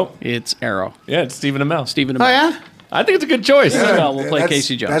 No, it's Arrow. Yeah, it's Stephen Amell. Oh yeah. I think it's a good choice. Well, we'll play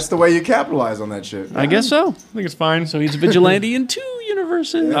Casey Jones. That's the way you capitalize on that shit. I guess so. I think it's fine. So he's a vigilante in 2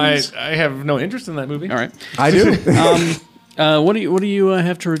 universes. I have no interest in that movie. All right. I do. What do you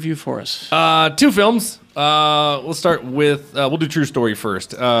have to review for us? 2 films. We'll start with we'll do True Story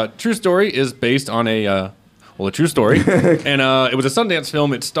first. True Story is based on a true story, and it was a Sundance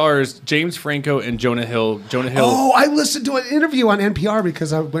film. It stars James Franco and Jonah Hill. Oh, I listened to an interview on NPR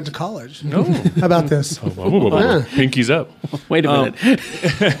because I went to college. About this. Pinkies up. Wait a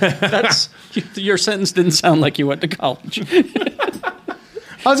minute. Your sentence didn't sound like you went to college.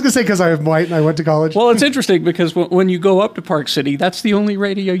 I was going to say because I'm white and I went to college. Well, it's interesting because when you go up to Park City, that's the only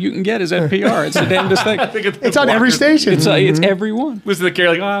radio you can get is NPR. It's the damnedest thing. It's on every station. It's every one. Listen to the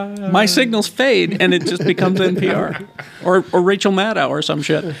carrier like, my signals fade and it just becomes NPR or Rachel Maddow or some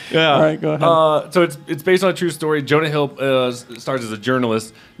shit. Yeah. All right, go ahead. So it's based on a true story. Jonah Hill stars as a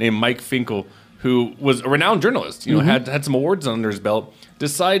journalist named Mike Finkel, who was a renowned journalist. You know, had some awards under his belt.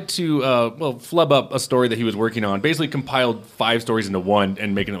 Decided to flub up a story that he was working on. Basically, compiled 5 stories into one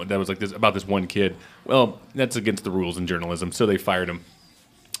and making it that was like this about this one kid. Well, that's against the rules in journalism, so they fired him.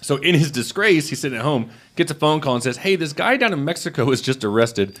 So in his disgrace, he's sitting at home, gets a phone call and says, "Hey, this guy down in Mexico was just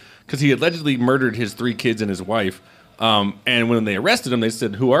arrested because he allegedly murdered his 3 kids and his wife. And when they arrested him, they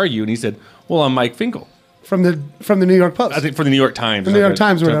said, "Who are you?" And he said, "Well, I'm Mike Finkel." From the New York Post. I think for the New York Times. The New York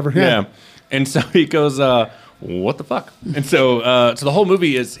Times or whatever. Yeah. And so he goes, "What the fuck?" And so the whole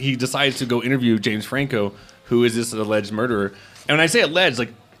movie is he decides to go interview James Franco, who is this alleged murderer. And when I say alleged,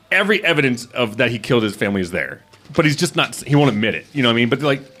 like every evidence of that he killed his family is there. But he's just not. He won't admit it. You know what I mean? But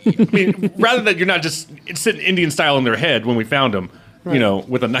like, I mean, rather than you're not just sitting Indian style in their head when we found him, you know,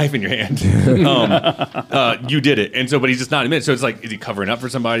 with a knife in your hand, you did it. And so, but he's just not admitting. So it's like, is he covering up for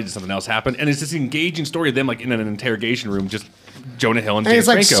somebody? Did something else happen? And it's this engaging story of them like in an interrogation room, just Jonah Hill and James it's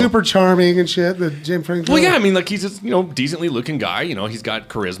like Franco. super charming and shit. The James Franco. Well, yeah, I mean, like he's just decently looking guy. You know, he's got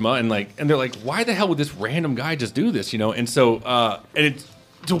charisma and they're like, why the hell would this random guy just do this? You know, and so and it's.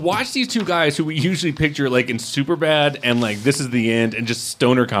 To watch these two guys who we usually picture like in Superbad and like This Is the End and just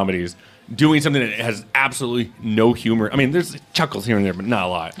stoner comedies doing something that has absolutely no humor. I mean, there's chuckles here and there, but not a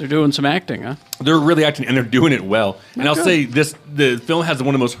lot. They're doing some acting, huh? They're really acting and they're doing it well. And I'll say the film has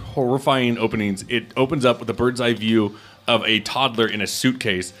one of the most horrifying openings. It opens up with a bird's eye view of a toddler in a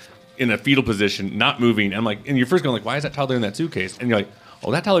suitcase in a fetal position, not moving. And I'm like, and you're first going like, why is that toddler in that suitcase? And you're like, oh,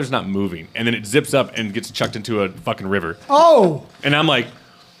 that toddler's not moving. And then it zips up and gets chucked into a fucking river. Oh! And I'm like,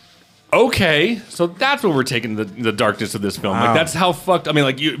 okay, so that's what we're taking the darkness of this film. Wow. Like that's how fucked. I mean,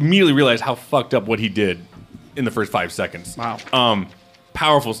 like you immediately realize how fucked up what he did in the first 5 seconds. Wow.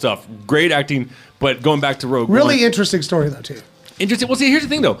 Powerful stuff, great acting. But going back to Rogue One, Really interesting story though too. interesting. Well, see, here's the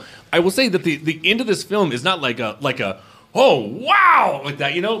thing though. I will say that the end of this film is not like a oh wow like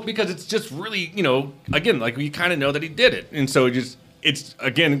that, because it's just really again like we kind of know that he did it, and so it's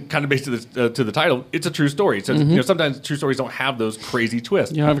again kind of based to the title. It's a true story. So sometimes true stories don't have those crazy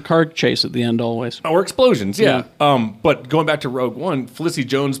twists. You have a car chase at the end always, or explosions. Yeah. But going back to Rogue One, Felicity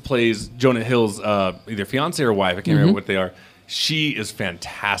Jones plays Jonah Hill's either fiance or wife. I can't remember what they are. She is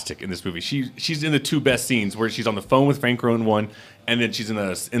fantastic in this movie. She's in the two best scenes where she's on the phone with Franco in one, and then she's in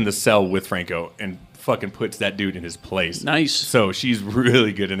the cell with Franco and fucking puts that dude in his place. Nice. So she's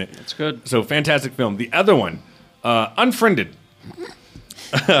really good in it. That's good. So fantastic film. The other one, Unfriended.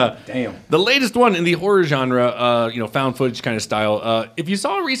 Damn. The latest one in the horror genre, found footage kind of style. If you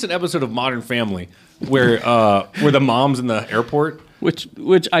saw a recent episode of Modern Family where the mom's in the airport, which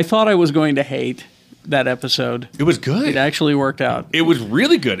I thought I was going to hate that episode. It was good. It actually worked out. It was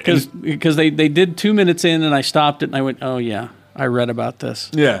really good because they did 2 minutes in and I stopped it and I went, oh yeah, I read about this.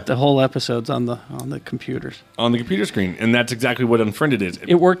 Yeah, the whole episode's on the computers. On the computer screen, and that's exactly what Unfriended is.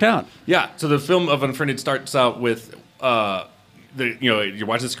 It worked out. Yeah. So the film of Unfriended starts out with. You're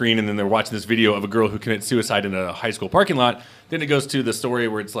watching the screen, and then they're watching this video of a girl who commits suicide in a high school parking lot. Then it goes to the story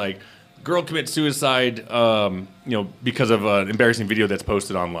where it's like, girl commits suicide, because of an embarrassing video that's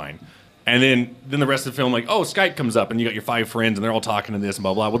posted online. And then the rest of the film, like, oh, Skype comes up, and you got your 5 friends, and they're all talking to this and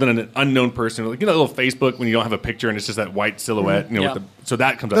blah blah. Well, then an unknown person, like little Facebook when you don't have a picture and it's just that white silhouette, so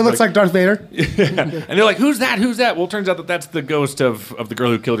that comes up. That looks like Darth Vader. And they're like, who's that? Who's that? Well, it turns out that that's the ghost of the girl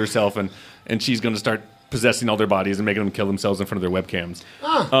who killed herself, and she's going to start possessing all their bodies and making them kill themselves in front of their webcams.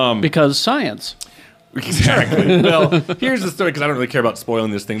 Because science. Exactly. Well, here's the story, because I don't really care about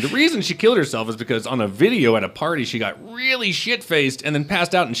spoiling this thing. The reason she killed herself is because on a video at a party, she got really shit-faced and then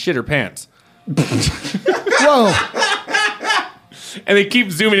passed out and shit her pants. Whoa. And they keep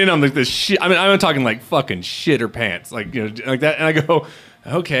zooming in on the shit. I mean, I'm talking like fucking shit her pants. Like, like that. And I go,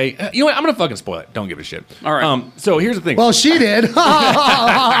 okay. You know what? I'm going to fucking spoil it. Don't give a shit. All right. So here's the thing. Well, she did.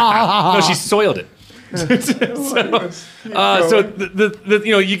 No, she soiled it. So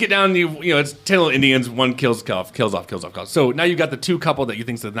you get down, it's 10 little Indians, one kills off. So now you got the two couple that you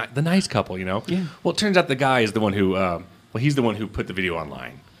think's the nice couple, Yeah. Well, it turns out the guy is the one who, he's the one who put the video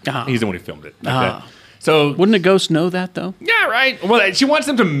online. Uh-huh. He's the one who filmed it. Like so wouldn't a ghost know that though? Yeah, right. Well, she wants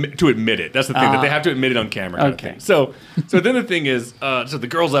them to admit it. That's the thing, that they have to admit it on camera. Okay. So then the thing is, so the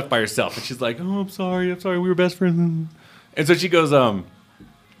girl's left by herself, and she's like, "Oh, I'm sorry, we were best friends." And so she goes,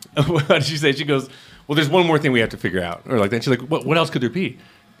 what did she say? She goes, well, there's one more thing we have to figure out. Or like that. She's like, what else could there be?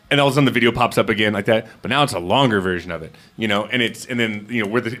 And all of a sudden the video pops up again like that. But now it's a longer version of it, and then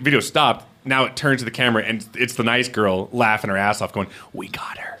where the video stopped, now it turns to the camera and it's the nice girl laughing her ass off going, we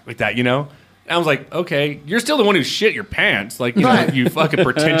got her, like that, And I was like, okay, you're still the one who shit your pants, like, you fucking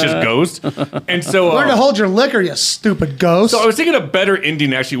pretentious ghost. And so learn to hold your liquor, you stupid ghost. So I was thinking a better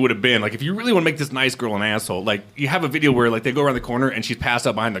ending actually would have been, like, if you really want to make this nice girl an asshole, like, you have a video where, like, they go around the corner and she's passed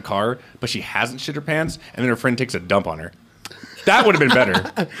out behind the car, but she hasn't shit her pants, and then her friend takes a dump on her. That would have been better.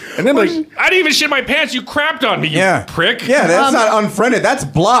 And then, like, I didn't even shit my pants. You crapped on me, you prick. Yeah, that's not unfriended. That's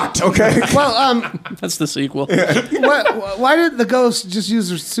blocked, okay? Well, that's the sequel. Why did the ghost just use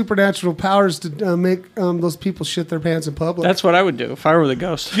their supernatural powers to make those people shit their pants in public? That's what I would do if I were the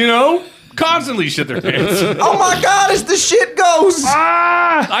ghost. constantly shit their pants. Oh my God, it's the shit ghost.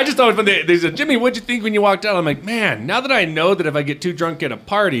 I just thought it was funny. They said, Jimmy, what'd you think when you walked out? I'm like, man, now that I know that if I get too drunk at a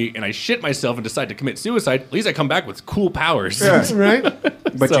party and I shit myself and decide to commit suicide, at least I come back with cool powers. Yeah. Right?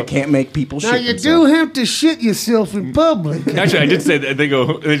 But you can't make people shit Now you themselves. do have to shit yourself in public. Actually, I did say that. They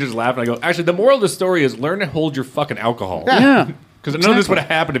just laugh and I go, actually, the moral of the story is learn to hold your fucking alcohol. Yeah. Because none of this would have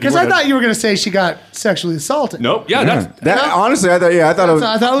happened if you Because were I thought you were going to say she got sexually assaulted. Nope. Yeah, Yeah. that's... Honestly, I thought it was.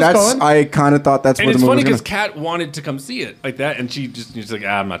 I thought it was that's. going. I kind of thought that's And where the it's movie funny was because Kat wanted to come see it like that, and she's like,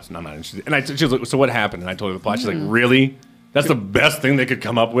 I'm not interested. And she was like, so what happened? And I told her the plot. She's like, really? That's the best thing they could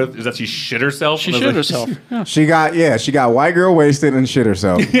come up with is that she shit herself. She And I was shit like, herself. Yeah. She got white girl wasted and shit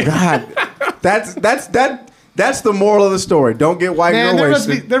herself. God, that's the moral of the story. Don't get white Man, girl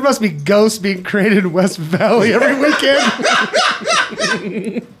wasted. there must be ghosts being created in West Valley every weekend.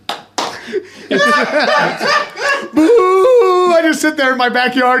 Boo! I just sit there in my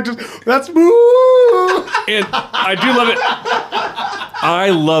backyard. That's boo! And I do love it. I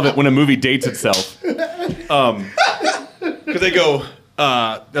love it when a movie dates itself. Because they go,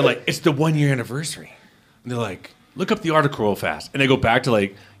 they're like, it's the 1 year anniversary. And they're like, look up the article real fast. And they go back to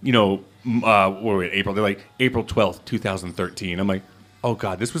like, what were we, April? They're like, April 12th, 2013. I'm like, oh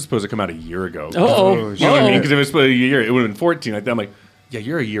God, this was supposed to come out a year ago. Uh-oh. You know what I mean? Because if it was supposed to be a year, it would have been 14. Like that. I'm like, yeah,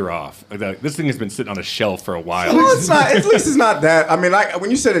 you're a year off. Like, this thing has been sitting on a shelf for a while. Well, it's not. At least it's not that. I mean, like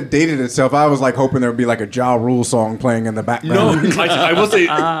when you said it dated itself, I was like hoping there would be like a Ja Rule song playing in the No, background. I will say,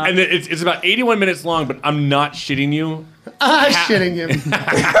 and it's about 81 minutes long, but I'm not shitting you. Shitting him.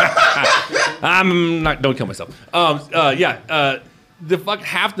 I'm not. Don't kill myself. The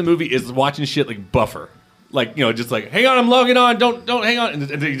half the movie is watching shit like Buffer, like just like hang on, I'm logging on. Don't hang on, and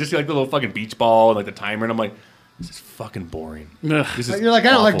then you just see like the little fucking beach ball and like the timer, and I'm like, this is fucking boring. This is You're like, I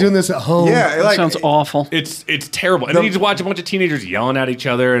don't like awful. doing this at home. Yeah, That like sounds awful. It's terrible, and then you just watch a bunch of teenagers yelling at each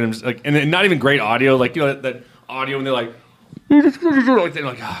other, and I'm just like, and then not even great audio, like that audio, and they're like, they're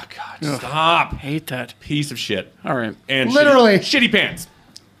like, oh God, stop, Hate that. piece of shit. All right. And Literally. shitty pants.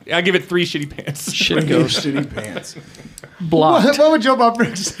 I give it 3 shitty pants. Shit ghost. shitty pants. Blocked. What would Joe Bob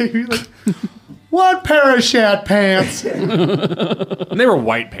Briggs say? He'd be like, what pair of shat pants? And they were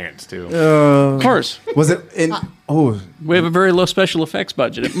white pants too. Of course. Was it in? Oh, We have a very low special effects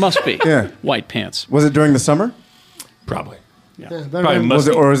budget. It must be. Yeah. White pants. was it during the summer? Probably. Yeah, Probably Was must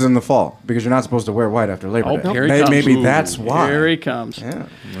it, be. or was it in the fall? Because you're not supposed to wear white after Labor Oh, Day. here he comes. Maybe that's why. Here he comes. Yeah,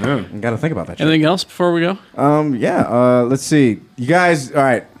 you got to think about that. Shit. Anything else before we go? Let's see. You guys, all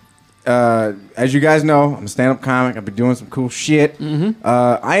right. As you guys know, I'm a stand-up comic. I've been doing some cool shit.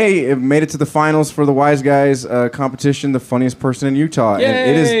 I have made it to the finals for the Wise Guys competition, the funniest person in Utah. And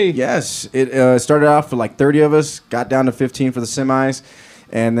it Yay! is, yes. It started off for like 30 of us, got down to 15 for the semis,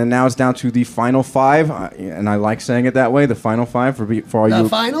 and then now it's down to the final 5. And I like saying it that way, the final 5 for all The you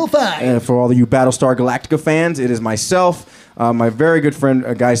final 5. for all of you Battlestar Galactica fans. It is myself, my very good friend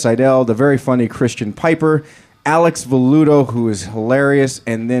Guy Seidel, the very funny Christian Piper, Alex Voluto, who is hilarious,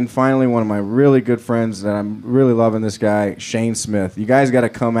 and then finally one of my really good friends that I'm really loving, this guy, Shane Smith. You guys got to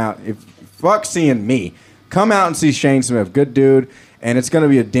come out. Fuck seeing me. Come out and see Shane Smith. Good dude. And it's going to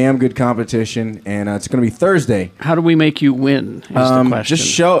be a damn good competition, and it's going to be Thursday. How do we make you win? Is the question. Just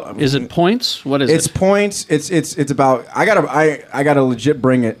show. Is it points? What is It's it? points. It's about. I gotta legit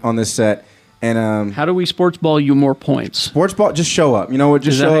bring it on this set. And How do we sports ball you more points? sports ball, just show up. You know what?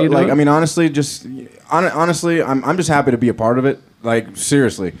 Just Is that show how up. you do Like it? I mean, honestly, honestly, I'm just happy to be a part of it. Like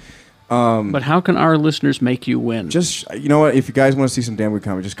seriously. But how can our listeners make you win? Just you know what? If you guys want to see some damn good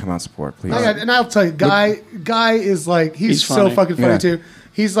comedy, just come out and support, please. And I'll tell you, Guy is like, he's so funny. fucking funny Yeah. too.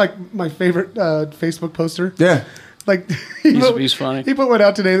 He's like my favorite Facebook poster. Yeah. Like He's funny. He put one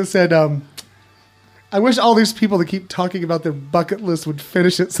out today that said, I wish all these people that keep talking about their bucket list would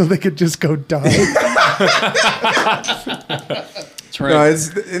finish it so they could just go die. That's right. No,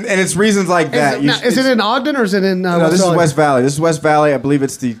 it's reasons like that. Is it in Ogden or is it in No, West this is Valley? West Valley. This is West Valley. I believe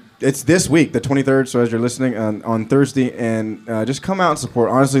it's this week, the 23rd. So as you're listening on Thursday, and just come out and support.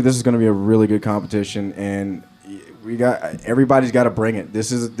 Honestly, this is going to be a really good competition, and everybody's got to bring it.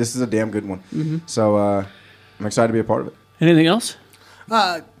 This is a damn good one. Mm-hmm. So I'm excited to be a part of it. Anything else?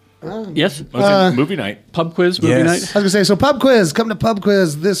 Yes. Movie night. Pub quiz, movie Yes. night. I was going to say, so Pub Quiz, come to Pub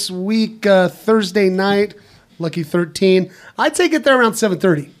Quiz this week, Thursday night, Lucky 13. I'd say get there around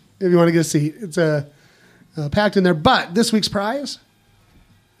 7:30 if you want to get a seat. It's packed in there. But this week's prize,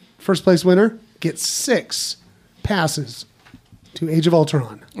 first place winner, gets 6 passes to Age of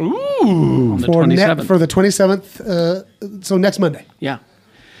Ultron. On the For 27th. for the 27th, so next Monday. Yeah.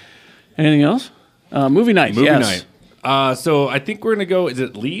 Anything else? Movie night. Movie yes. night. So I think we're gonna go. Is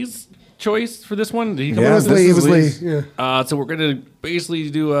it Lee's choice for this one? Did he come Yeah, up It was with Lee. It this was is Lee. Yeah. So we're gonna basically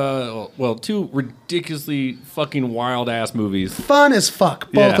do two ridiculously fucking wild ass movies. Fun as fuck.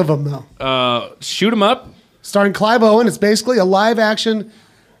 Both Yeah. of them, though. Shoot 'em up. Starring Clive Owen. It's basically a live action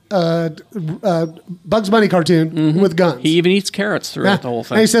Bugs Bunny cartoon with guns. He even eats carrots throughout the whole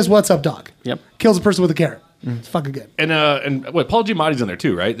thing. And he says, "What's up, dog?" Yep. Kills a person with a carrot. It's fucking good. And what? Paul Giamatti's in there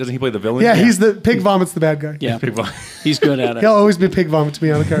too, right? Doesn't he play the villain? Yeah, he's the pig vomits the bad guy. Yeah, Big Paul. he's good at it. He'll always be pig vomit to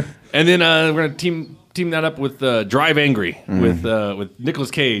me. I don't care. And then we're gonna team that up with Drive Angry with Nicolas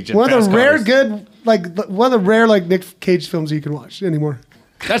Cage. And One of Fast the rare Cars. good, one of the rare Nick Cage films you can watch anymore.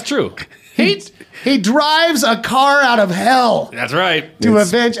 That's true. He drives a car out of hell That's right. to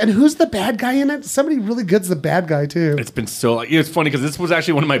avenge. And who's the bad guy in it? Somebody really good's the bad guy too. It's been so it's funny because this was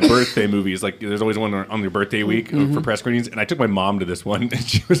actually one of my birthday movies. Like, there's always one on your birthday week for press screenings, and I took my mom to this one, and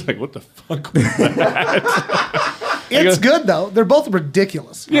she was like, "What the fuck was that?" It's good though. They're both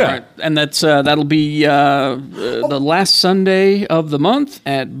ridiculous. Yeah. All right. And that'll be the last Sunday of the month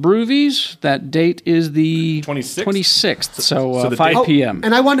at Broovies. That date is the 26th? 26th, so the 5 date- p.m.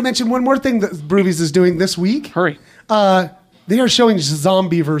 And I wanted to mention one more thing that Broovies is doing this week. Hurry. They are showing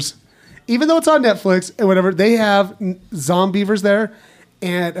Zombievers. Even though it's on Netflix and whatever, they have Zombievers there.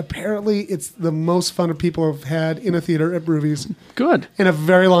 And apparently it's the most fun people have had in a theater at Broovies Good. in a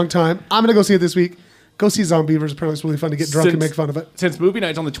very long time. I'm going to go see it this week. Go see Zombievers. Apparently it's really fun to get drunk and make fun of it. Since movie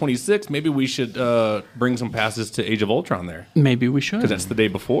night's on the 26th, maybe we should bring some passes to Age of Ultron there Maybe we should. because that's the day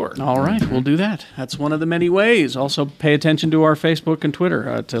before. All right, we'll do that. That's one of the many ways. Also, pay attention to our Facebook and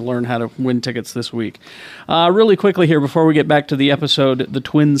Twitter to learn how to win tickets this week. Really quickly here, before we get back to the episode, The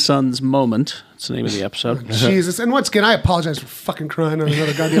Twin Sons Moment. That's the name of the episode. Jesus. And once again, I apologize for fucking crying on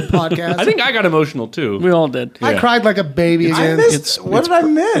another goddamn podcast. I think I got emotional too. We all did. I cried like a baby again. What did I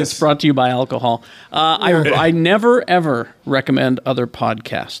miss? It's brought to you by alcohol. I never, ever recommend other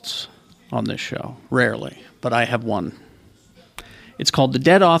podcasts on this show. Rarely. But I have one. It's called the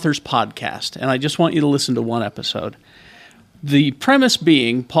Dead Authors Podcast, and I just want you to listen to one episode. The premise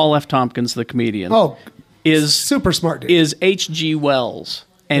being Paul F. Tompkins, the comedian, is super smart dude. Is H.G. Wells.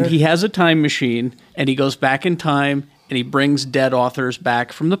 And he has a time machine, and he goes back in time, and he brings dead authors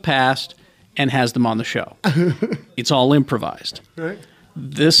back from the past and has them on the show. It's all improvised. Right.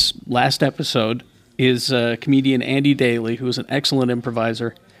 This last episode is comedian Andy Daly, who is an excellent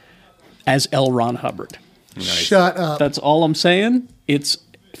improviser, as L. Ron Hubbard. Shut up. That's all I'm saying. It's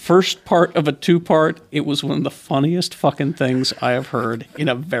first part of a two-part. It was one of the funniest fucking things I have heard in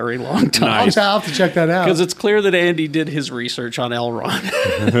a very long time. I'll have to check that out. Because it's clear that Andy did his research on L. Ron.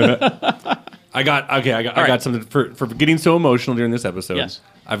 I got something for getting so emotional during this episode. Yes.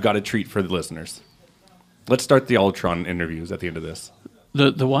 I've got a treat for the listeners. Let's start the Ultron interviews at the end of this.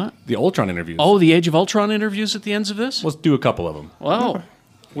 The what? The Ultron interviews. Oh, the Age of Ultron interviews at the ends of this? Let's do a couple of them. Wow.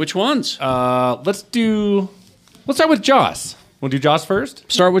 Which ones? Let's start with Joss. We'll do Joss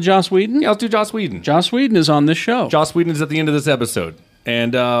first? Start with Joss Whedon? Yeah, let's do Joss Whedon. Joss Whedon is on this show. Joss Whedon is at the end of this episode.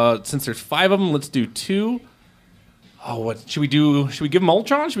 And since there's 5 of them, let's do 2. Oh, what should we do? Should we give him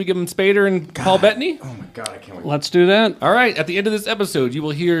Ultron? Should we give him Spader and Paul Bettany? Oh my god, I can't wait. Let's do that. All right, at the end of this episode, you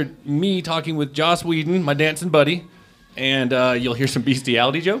will hear me talking with Joss Whedon, my dancing buddy, and you'll hear some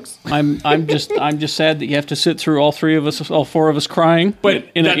bestiality jokes. I'm just sad that you have to sit through all 4 of us crying.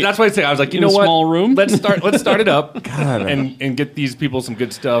 But that's why I say I was like, you in know a what? small room. Let's start it up God, and get these people some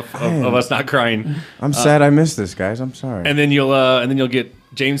good stuff of us not crying. I'm sad I missed this, guys. I'm sorry. And then you'll get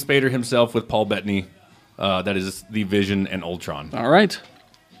James Spader himself with Paul Bettany. That is the Vision and Ultron. All right.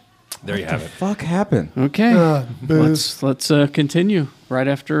 There you have it. Fuck happened? Okay. booze. Let's continue right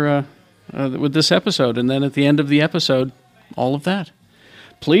after with this episode, and then at the end of the episode, all of that.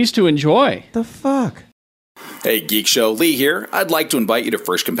 Please to enjoy. The fuck? Hey, Geek Show, Lee here. I'd like to invite you to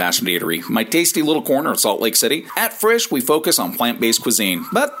Frisch Compassion Eatery, my tasty little corner of Salt Lake City. At Frisch, we focus on plant-based cuisine,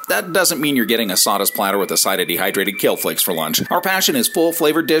 but that doesn't mean you're getting a sawdust platter with a side of dehydrated kale flakes for lunch. Our passion is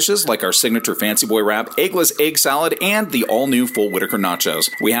full-flavored dishes like our signature Fancy Boy Wrap, eggless egg salad, and the all-new Full Whitaker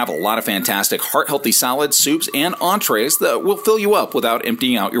Nachos. We have a lot of fantastic heart-healthy salads, soups, and entrees that will fill you up without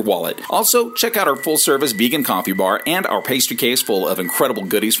emptying out your wallet. Also, check out our full-service vegan coffee bar and our pastry case full of incredible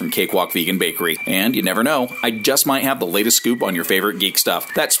goodies from Cakewalk Vegan Bakery. And you never know, I just might have the latest scoop on your favorite geek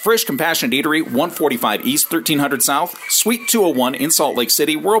stuff. That's Frisch Compassionate Eatery, 145 East, 1300 South, Suite 201 in Salt Lake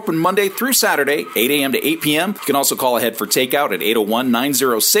City. We're open Monday through Saturday, 8 a.m. to 8 p.m. You can also call ahead for takeout at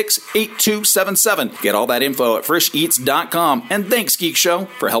 801-906-8277. Get all that info at frisheats.com. And thanks, Geek Show,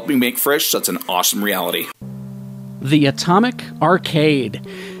 for helping make Frisch such an awesome reality. The Atomic Arcade.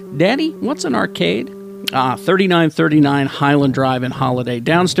 Daddy, what's an arcade? 3939 Highland Drive in Holiday.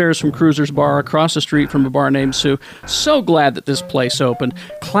 Downstairs from Cruiser's Bar, across the street from a bar named Sue. So glad that this place opened.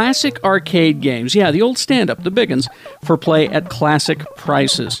 Classic arcade games. Yeah, the old stand-up, the big ones, for play at classic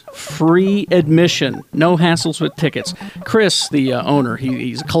prices. Free admission. No hassles with tickets. Chris, the owner,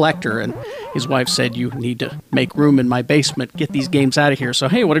 he's a collector, and his wife said, you need to make room in my basement. Get these games out of here. So,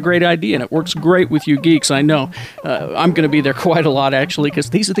 hey, what a great idea, and it works great with you geeks, I know. I'm going to be there quite a lot, actually, because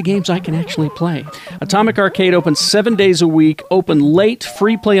these are the games I can actually play. Atomic Arcade opens 7 days a week, open late,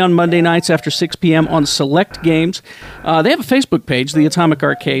 free play on Monday nights after 6 p.m. on select games. They have a Facebook page, the Atomic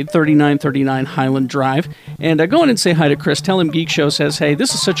Arcade, 3939 Highland Drive. And go in and say hi to Chris. Tell him Geek Show says, hey,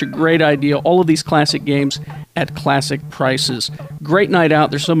 this is such a great idea. All of these classic games at classic prices. Great night out.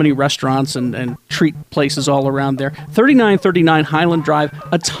 There's so many restaurants and treat places all around there. 3939 Highland Drive,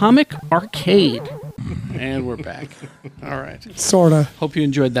 Atomic Arcade. And we're back. All right. Sorta. Hope you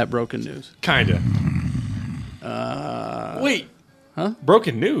enjoyed that broken news. Kinda. Wait. Huh?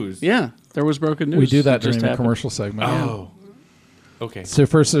 Broken news? Yeah, there was broken news. We do that during Just the happened. commercial segment. Oh. Okay. So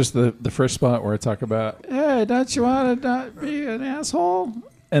first there's the first spot where I talk about, hey, don't you want to not be an asshole?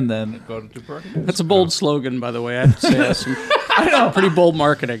 And then go to broken news. That's a bold slogan, by the way. I have to say that's I know. Pretty bold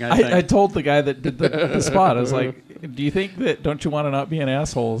marketing, I think. I told the guy that did the spot, I was like, do you think that don't you want to not be an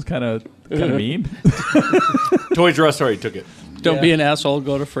asshole is kind of mean? Toys R Us already took it. Don't be an asshole,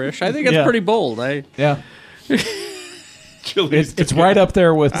 go to Frisch. I think it's pretty bold. Yeah. It's right up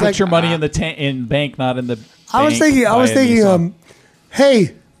there with put your money in the in bank, not in the bank. I was thinking,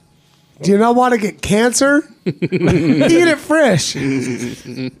 hey, do you not want to get cancer? Eat it fresh.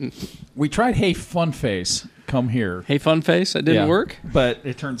 We tried Hey Fun Face. Come here. Hey Fun Face? That didn't work? But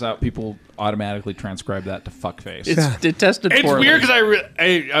it turns out people automatically transcribe that to fuckface. It tested It's poorly. weird because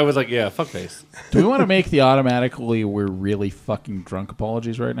I was like, yeah, fuckface. Do we want to make the automatically we're really fucking drunk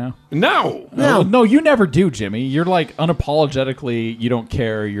apologies right now? No. No, you never do, Jimmy. You're like unapologetically, you don't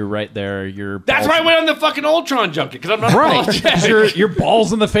care. You're right there. That's why I went on the fucking Ultron junket, because I'm not right. apologetic. You're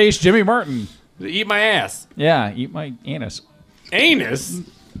balls in the face, Jimmy Martin. Eat my ass. Yeah, eat my anus. Anus?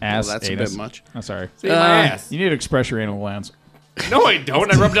 Ass. Well, that's anus. a bit much. I'm sorry. Eat my ass. You need to express your anal glands. No, I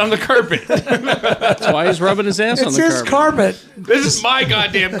don't. I rub it on the carpet. That's why he's rubbing his ass on the It's his carpet. This is my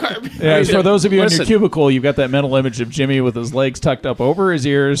goddamn carpet. Yeah, for those of you in Listen. your cubicle, you've got that mental image of Jimmy with his legs tucked up over his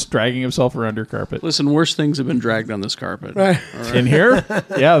ears, dragging himself around your carpet. Listen, worse things have been dragged on this carpet. Right. In here?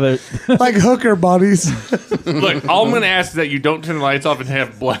 Yeah. Like hooker buddies. Look, all I'm going to ask is that you don't turn the lights off and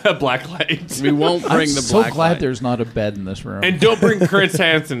have black lights. We won't bring I'm the so black glad light. there's not a bed in this room. And don't bring Chris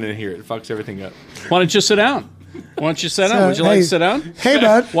Hansen in here. It fucks everything up. Why don't you sit down? Why don't you sit down? Would you like to sit down? Hey,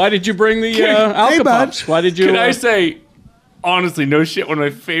 bud. Why did you bring the Hey, Alka bud. Pops? Why did you? Can I say, honestly, no shit, one of my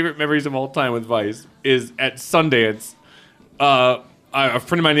favorite memories of all time with Vice is at Sundance. A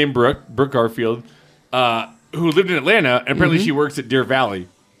friend of mine named Brooke Garfield, who lived in Atlanta, and apparently she works at Deer Valley.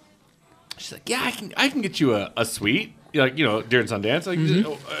 She's like, yeah, I can get you a suite. Like, during Sundance, like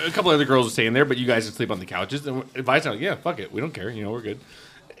a couple other girls are staying there, but you guys can sleep on the couches. And Vice, I'm like, yeah, fuck it, we don't care, we're good.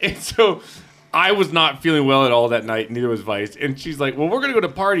 And so I was not feeling well at all that night. Neither was Vice. And she's like, well, we're gonna go to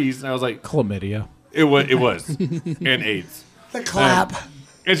parties. And I was like, chlamydia. It was, and AIDS. The clap.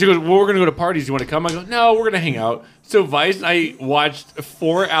 And she goes, well, we're going to go to parties. You want to come? I go, no, we're going to hang out. So Vice and I watched a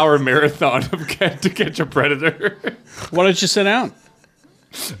 4-hour marathon of To Catch a Predator. Why don't you sit down?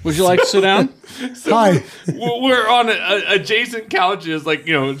 Would you like to sit down? So Hi. We're on adjacent couches, like,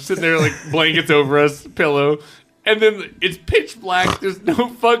 sitting there, like, blankets over us, pillow. And then it's pitch black. There's no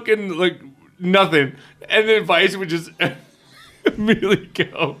fucking, like, nothing. And then Vice would just immediately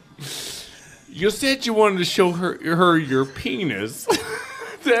go, you said you wanted to show her your penis.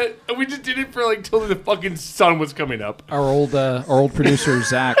 That we just did it for like till the fucking sun was coming up. Our old producer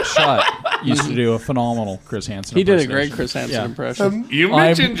Zach Shutt used to do a phenomenal Chris Hansen. He did a impersonation. great Chris Hansen impression. You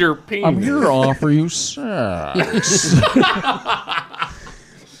mentioned your penis. I'm here to offer you sex.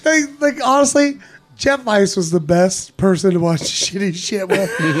 Like honestly, Jeff Weiss was the best person to watch shitty shit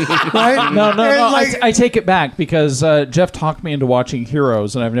with. Right? No. Like, I take it back because Jeff talked me into watching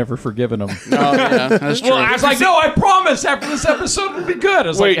Heroes, and I've never forgiven him. Oh, yeah, that's true. Well, I was like, no, I promise after this episode will be good. I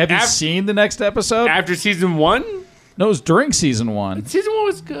was Wait, like, have you seen the next episode? After season 1? No, it was during season 1. Season 1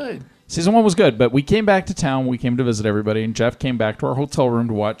 was good. Season 1 was good, but we came back to town. We came to visit everybody, and Jeff came back to our hotel room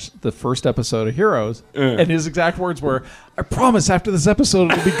to watch the first episode of Heroes. And his exact words were, I promise after this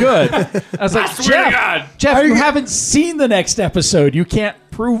episode it'll be good. I was like, swear to God. Jeff, you haven't seen the next episode. You can't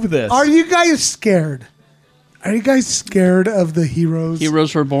prove this. are you guys scared? Are you guys scared of the Heroes?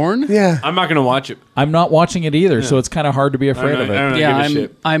 Heroes Reborn? Yeah. I'm not gonna watch it. I'm not watching it either, so it's kind of hard to be afraid of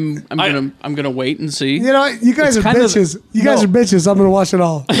it. I'm gonna wait and see. You know, you guys are bitches. You guys are bitches. I'm gonna watch it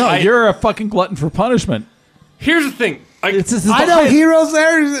all. No, you're a fucking glutton for punishment. Here's the thing. I know Heroes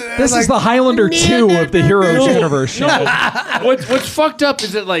there. This is the Highlander 2 of the Heroes universe. What's fucked up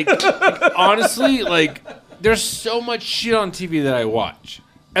is that, like, honestly, like, there's so much shit on TV that I watch.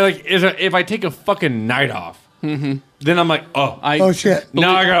 And, like, if I take a fucking night off, then I'm like, oh shit.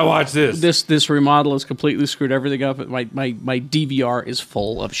 Now I gotta watch this. This remodel has completely screwed everything up. My DVR is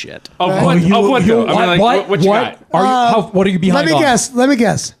full of shit. What though? I mean, like, what you got? What are you behind on? Let me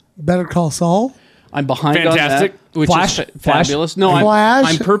guess. Better Call Saul? I'm behind Fantastic. on that, which Flash? is fabulous. No, Flash?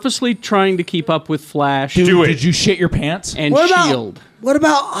 I'm purposely trying to keep up with Flash. Did you shit your pants? And What about, Shield. What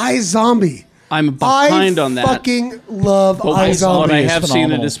about iZombie? I'm behind on that. I fucking love iZombie. What I have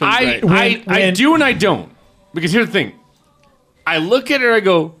seen it has been great. I do and I don't. Because here's the thing. I look at her and I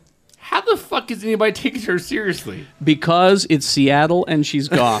go, how the fuck is anybody taking her seriously? Because it's Seattle and she's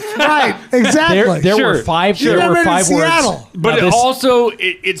goth. Right, exactly. There were five words. But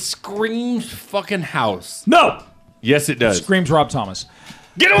it screams fucking house. No. Yes, it does. Screams Rob Thomas.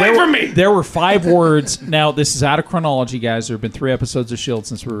 Get away from me! There were 5 words. Now, this is out of chronology, guys. There have been 3 episodes of S.H.I.E.L.D.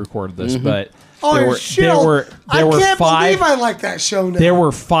 since we recorded this, but there were I can't 5. believe I like that show now. There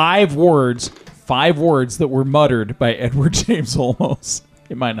were 5 words that were muttered by Edward James Olmos.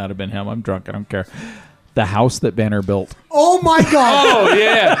 It might not have been him. I'm drunk. I don't care. The house that Banner built. Oh my god! Oh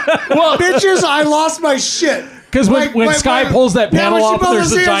yeah. Well, bitches, I lost my shit. Because when Sky pulls that panel off,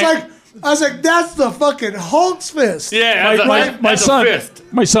 there's a giant. I was like, that's the fucking Hulk's fist. Yeah, my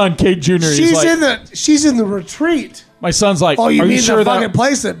son, Kate Jr. She's in the retreat. My son's like, oh, you are mean you sure the fucking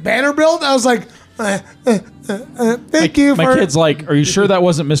place that Banner built? I was like, thank you. My kid's like, are you sure that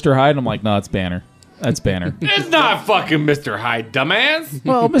wasn't Mr. Hyde? I'm like, no, it's Banner. That's Banner. It's not fucking Mr. Hyde, dumbass.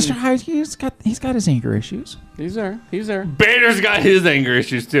 Well, Mr. Hyde, he's got his anger issues. He's there. Banner's got his anger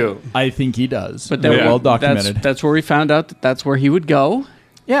issues too. I think he does. But they're well documented. That's where we found out that's where he would go.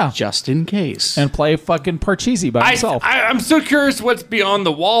 Yeah. Just in case. And play fucking Parcheesi by himself. I'm so curious what's beyond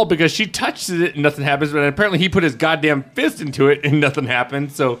the wall because she touches it and nothing happens, but apparently he put his goddamn fist into it and nothing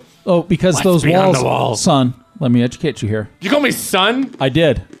happened. So because those walls, son, let me educate you here. You call me son? I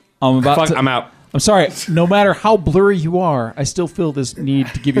did. I'm out. I'm sorry. No matter how blurry you are, I still feel this need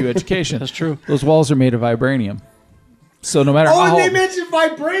to give you education. That's true. Those walls are made of vibranium. So no matter how... and they mentioned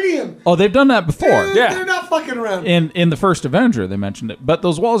vibranium. Oh, they've done that before. They're not fucking around. In the first Avenger, they mentioned it. But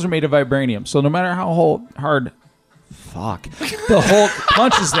those walls are made of vibranium. So no matter how hard... the Hulk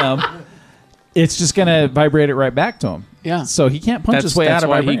punches them, it's just going to vibrate it right back to him. Yeah. So he can't punch his way out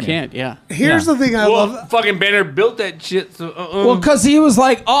of vibranium. That's why he can't, yeah. Here's the thing I love. Fucking Banner built that shit. So, Well, because he was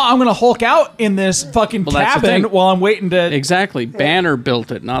like, I'm going to Hulk out in this fucking cabin while I'm waiting to... Exactly. Banner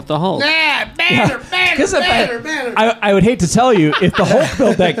built it, not the Hulk. Yeah, Banner. I would hate to tell you, if the Hulk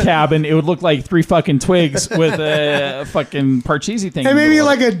built that cabin, it would look like 3 fucking twigs with a fucking Parcheesi thing. And maybe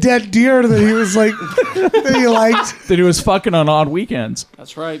like a dead deer that he was like, that he liked. That he was fucking on odd weekends.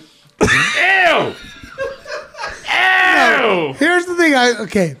 That's right. Ew! No, here's the thing.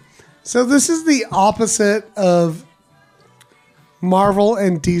 So this is the opposite of Marvel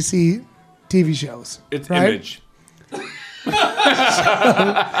and DC TV shows. It's right? Image.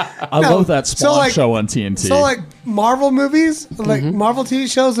 I love that Spawn show on TNT. So like Marvel movies, like Marvel TV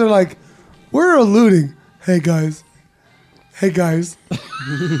shows, they're like, we're alluding. Hey guys. Hey guys.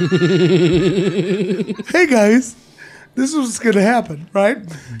 This is what's going to happen, right?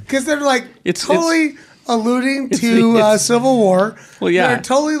 Because they're like totally alluding to Civil War. Well, yeah. They're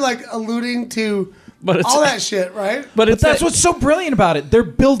totally like alluding to all that shit, right? But that's what's so brilliant about it. They're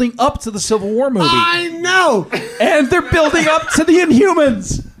building up to the Civil War movie. I know. And they're building up to the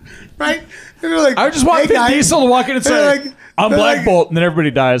Inhumans. Right? And they're like, I just want Vin Diesel to walk in and say, I'm Black Bolt, and then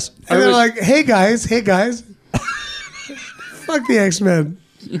everybody dies. And they're like, hey guys. Fuck the X-Men.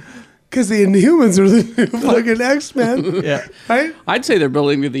 Because the Inhumans are the new fucking X-Men. Yeah. Right? I'd say they're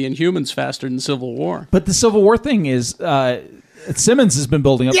building to the Inhumans faster than Civil War. But the Civil War thing is, Simmons has been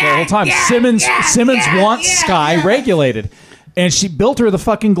building up the whole time. Simmons wants Sky regulated. And she built her the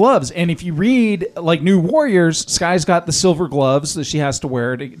fucking gloves. And if you read, like, New Warriors, Sky's got the silver gloves that she has to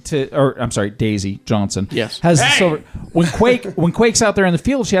wear Daisy Johnson. Yes. Has the silver. When Quake's out there in the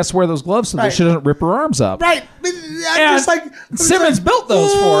field, she has to wear those gloves so that she doesn't rip her arms up. Right. Simmons built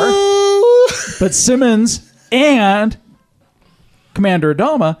those for her. But Simmons and Commander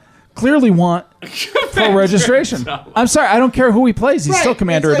Adama clearly want full registration. I'm sorry, I don't care who he plays. He's still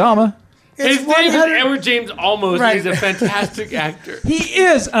Commander Adama. His It's name is 100 Edward James Olmos. Right. He's a fantastic actor. He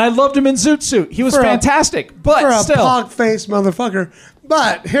is, and I loved him in Zoot Suit. He was For a- fantastic, but for a still. pog-faced motherfucker.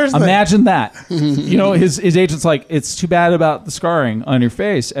 But here's the Imagine that. You know, his agent's like, it's too bad about the scarring on your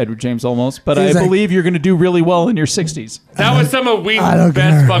face, Edward James Olmos, but He's I like- believe you're going to do really well in your 60s. That was some of I Whedon's don't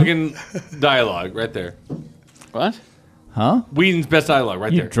best care. fucking dialogue right there. What? Huh? Whedon's best dialogue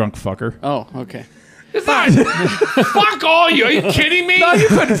right You there. drunk fucker. Oh, okay. It's not. Fuck all you. Are you kidding me? No, you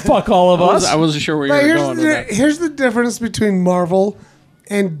couldn't fuck all of us. I wasn't sure where you But were going with that. here's the difference between Marvel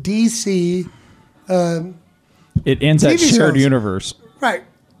and DC. It ends at TV shared shows. universe. Right.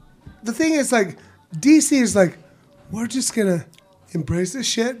 The thing is, like, DC is like, we're just gonna embrace this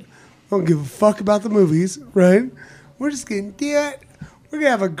shit. Don't give a fuck about the movies, right? We're just gonna do it. We're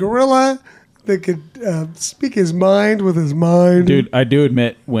gonna have a gorilla that could speak his mind with his mind. Dude, I do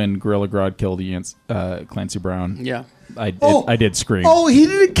admit when Gorilla Grodd killed Clancy Brown, Yeah. I did scream. Oh, he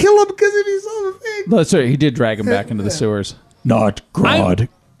didn't kill him because of his other thing. No, sorry, he did drag him back into the sewers. Not Grodd.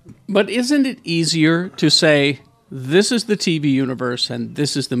 But isn't it easier to say this is the TV universe and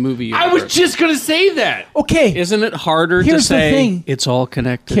this is the movie universe? I was just going to say that. Okay, Isn't it harder Here's to the say thing. it's all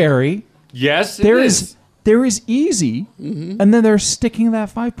connected? Carrie, Yes, it there is. is easy, and then there's sticking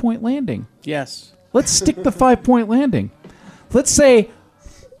that 5-point landing. Yes. Let's stick the 5-point landing. Let's say,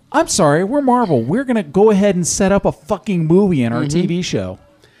 I'm sorry, we're Marvel. We're going to go ahead and set up a fucking movie in our TV show.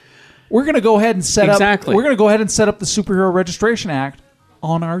 We're going to go ahead and set Exactly. up. We're going to go ahead and set up the Superhero Registration Act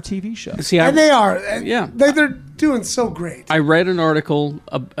on our TV show. See, And they are. Yeah. They're doing so great. I read an article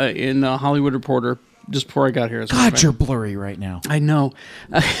in the Hollywood Reporter just before I got here. God, you're blurry right now. I know.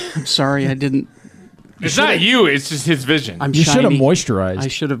 I'm sorry, I didn't. It's not you. It's just his vision. I'm You should have shiny. moisturized. I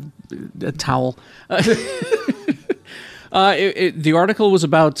should have a towel. The article was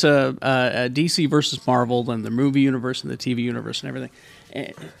about DC versus Marvel and the movie universe and the TV universe and everything.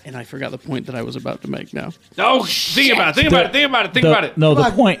 And I forgot the point that I was about to make now. No, think about it. Think about it. Think about it. Think about it. No, Come the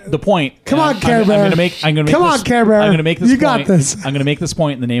on. point. Come on, I'm Care Bear. going to make. I'm going to make. Come this, on, Care Bear. I'm going to make this. You got point. this. I'm going to make this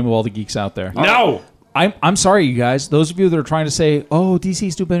point in the name of all the geeks out there. No. I'm sorry, you guys. Those of you that are trying to say, "Oh,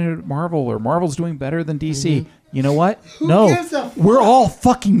 DC's doing better than Marvel," or "Marvel's doing better than DC," you know what? No, gives a fuck? we're all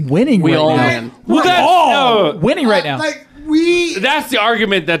fucking winning We right all now. win. We're That's- all no. winning right now. Like, we, That's the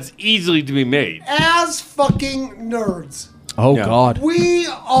argument that's easily to be made. as fucking nerds, Oh Yeah. God. we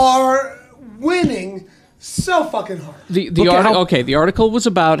are winning so fucking hard. The Look at article. how- Okay, the article was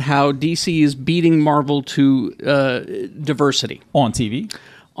about how DC is beating Marvel to diversity On TV.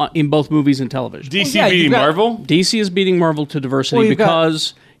 in both movies and television. DC yeah, beating you've got- Marvel? DC is beating Marvel to diversity Well, you've got-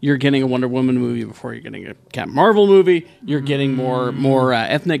 because you're getting a Wonder Woman movie before you're getting a Captain Marvel movie. You're getting more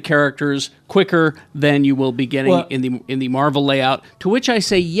ethnic characters quicker than you will be getting Well- in the Marvel layout. To which I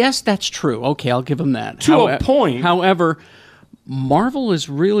say, yes, that's true. Okay, I'll give them that. To a point. However, Marvel is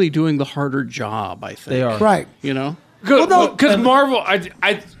really doing the harder job. I think They are. Right. You know. Because Marvel,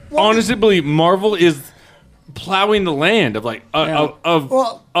 I honestly believe Marvel is plowing the land of like Well-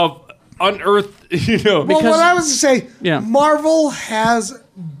 of unearthed. You know, Well, Because- what I was to say, Yeah. Marvel has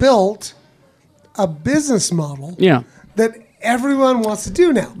built a business model Yeah. that everyone wants to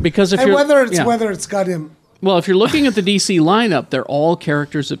do now. Because if and you're- whether it's got him. Well, if you're looking at the DC lineup, they're all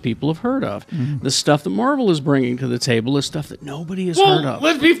characters that people have heard of. The stuff that Marvel is bringing to the table is stuff that nobody has heard well, of.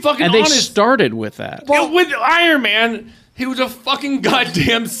 let's be fucking And they honest. started with that. With Iron Man, he was a fucking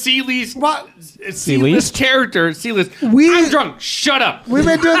goddamn C-list, What? C-list character. C-list. We- I'm drunk. Shut up. We've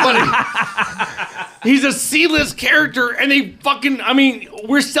been doing He's a C-list character, and they fucking. I mean,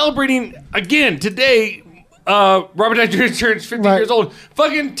 we're celebrating again today. Robert Downey Jr. turns 50 Right. years old.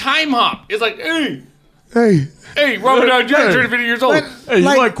 Fucking Time Hop. It's like, hey, Hey, Robert Downey Jr. turned 50 years old. Hey, you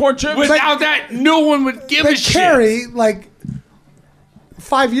like corn chips? Without that, no one would give a but shit. Carrie, like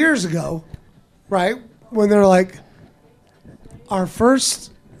 5 years ago, right when they're like, our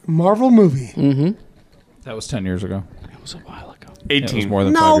first Marvel movie. That was 10 years ago. It was a while ago. 18. It was more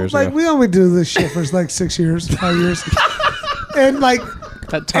than 5 No, years like ago. we only do this shit for like 6 years, 5 years, and like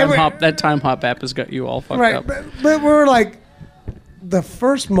That time Every- hop. That time hop app has got you all fucked right, up. but we're like, the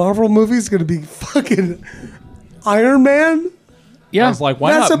first Marvel movie is gonna be fucking Iron Man. Yeah. I was like,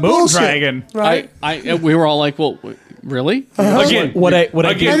 why That's not a Moon bullshit, Dragon? right? we were all like, well, really? Again, What I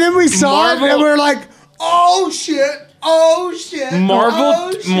Again. And then we saw Marvel- it, and we're like, oh shit, oh shit, Marvel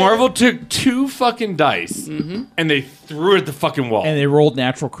oh, shit. Marvel took 2 fucking dice and they threw it at the fucking wall. and they rolled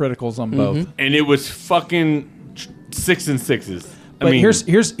natural criticals on both. And it was fucking 6 and 6s. I But mean,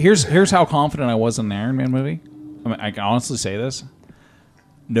 here's how confident I was in the Iron Man movie. I mean, I can honestly say this.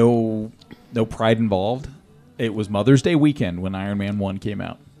 No pride involved. It was Mother's Day weekend when Iron Man 1 came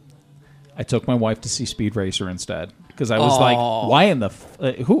out. I took my wife to see Speed Racer instead because I was like, why in the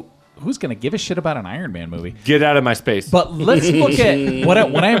who? who's going to give a shit about an Iron Man movie? Get out of my space. But let's look at what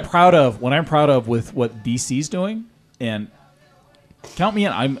I'm proud of. What I'm proud of with what DC's doing, and count me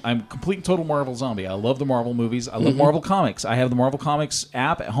in. I'm complete and total Marvel zombie. I love the Marvel movies. I love Marvel Comics. I have the Marvel Comics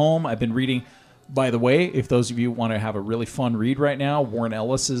app at home. I've been reading. By the way, if those of you want to have a really fun read right now, Warren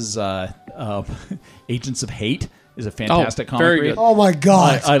Ellis's Agents of Hate is a fantastic comic very read. good. Oh my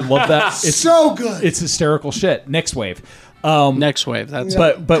god, I love that. It's so good. It's hysterical shit. Next Wave. Next Wave. That's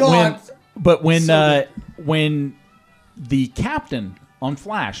when the captain on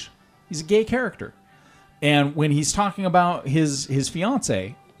Flash, he's a gay character, and when he's talking about his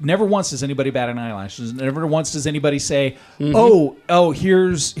fiance, never once does anybody bat an eyelash. Never once does anybody say, "Oh,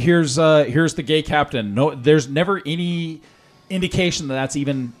 here's the gay captain." No, there's never any indication that that's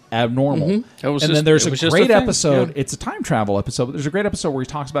even abnormal. Then there's a great episode. Yeah. It's a time travel episode. But there's a great episode where he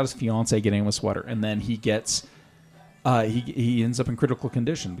talks about his fiance getting him a sweater, and then he gets. He ends up in critical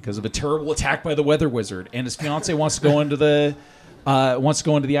condition because of a terrible attack by the weather wizard, and his fiance wants to go into the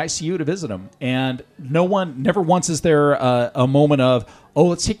ICU to visit him, and never once is there a moment of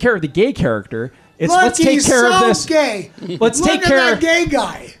let's take care of the gay character. It's let's take care of this. Gay. Let's take care of that gay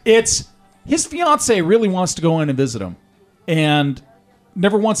guy. It's his fiance really wants to go in and visit him, and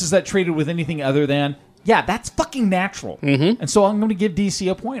never once is that treated with anything other than that's fucking natural. And so I'm going to give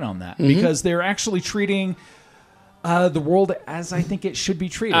DC a point on that because they're actually treating. The world as I think it should be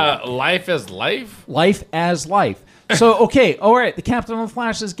treated. Life as life? Life as life. So, okay, all right, the Captain of the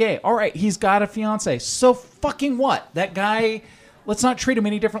Flash is gay. All right, he's got a fiance. So fucking what? That guy, let's not treat him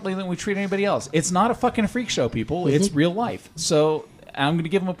any differently than we treat anybody else. It's not a fucking freak show, people. It's real life. So I'm going to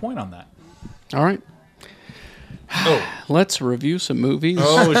give him a point on that. All right. Let's review some movies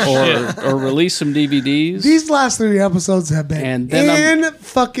or release some DVDs. These last 3 episodes have been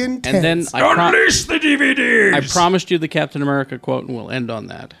fucking tense. And then unleash the DVDs. I promised you the Captain America quote, and we'll end on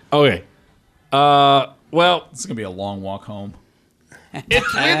that. Okay. Well, it's gonna be a long walk home.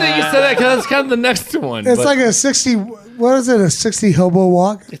 It's weird that you said that because it's kind of the next one. It's like a 60. What is it? A 60 hobo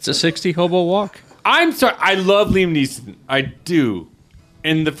walk? It's a 60 hobo walk. I'm sorry. I love Liam Neeson. I do.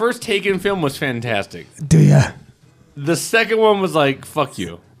 And the first Taken film was fantastic. Do ya? The second one was like, fuck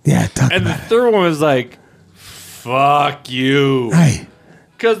you. Yeah, and the third one was like, fuck you. Hey.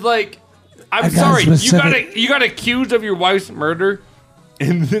 Because, like, I'm sorry, you got accused of your wife's murder,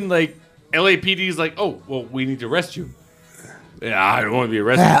 and then, like, LAPD's like, oh, well, we need to arrest you. Yeah, I don't want to be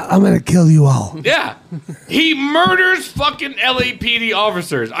arrested. I'm going to kill you all. Yeah. He murders fucking LAPD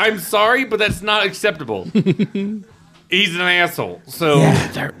officers. I'm sorry, but that's not acceptable. He's an asshole. So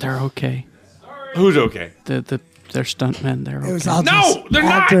they're okay. Who's okay? They're stuntmen. They're okay. No, they're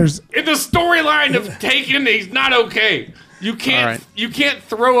actors. Not. In the storyline of Taken, he's not okay. You can't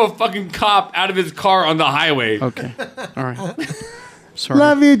throw a fucking cop out of his car on the highway. Okay. All right. Sorry.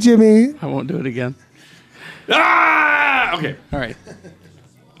 Love you, Jimmy. I won't do it again. Ah! Okay. All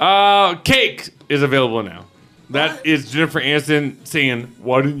right. Cake is available now. That is Jennifer Aniston saying,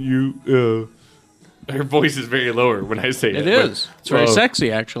 why didn't you... Her voice is very lower when I say it. It is. It's very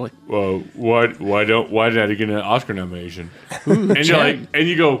sexy, actually. Well, why did I get an Oscar nomination? And you're like, and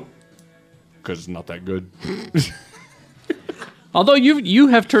you go, because it's not that good. Although you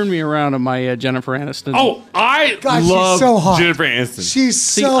have turned me around on my Jennifer Aniston. Oh, I love she's so hot. Jennifer Aniston. She's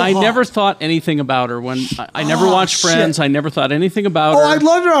so hot. I never thought anything about her when I never watched Friends. I never thought anything about her. Oh, I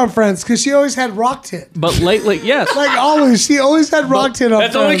loved her on Friends because she always had rock tit. But lately, yes. Like always. She always had rock tit on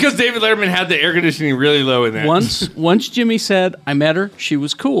That's only because David Letterman had the air conditioning really low in that. Once Jimmy said, I met her, she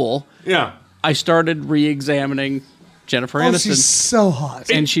was cool. Yeah. I started re-examining Jennifer Aniston. She's so hot.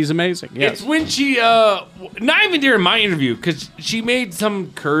 And she's amazing. Yes. It's when she, not even during my interview, because she made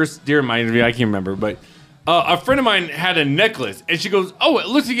some curse during my interview, I can't remember, but a friend of mine had a necklace, and she goes, oh, it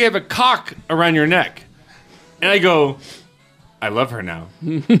looks like you have a cock around your neck. And I go, I love her now.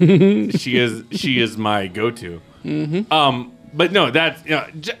 She is my go-to. Mm-hmm. But no, that's,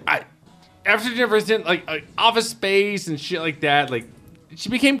 after Jennifer Aniston, like Office Space and shit like that, like, she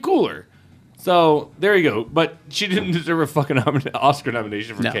became cooler. So, there you go. But she didn't deserve a fucking Oscar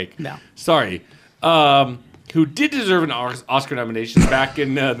nomination for Cake. No. Sorry. Who did deserve an Oscar nomination back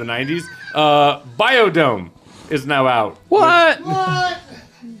in the 90s? Biodome is now out. What?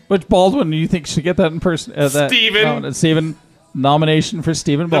 Which Baldwin do you think should get that in person? Steven. Nomination for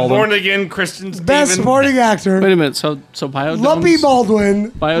Stephen Baldwin. The born-again Christian Stephen. Best supporting actor. Wait a minute. So Biodome. Lumpy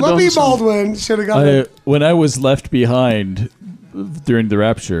Baldwin should have got it. When I was left behind during the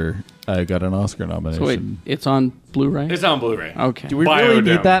Rapture, I got an Oscar nomination. So wait, it's on Blu-ray? It's on Blu-ray. Okay. Do we really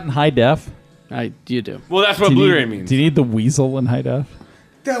need that in high def? You do. Well, that's what Blu-ray means. Do you need the weasel in high def?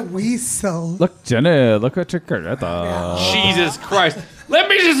 The weasel. Look, Jenny, look at your careta. Jesus Christ. Let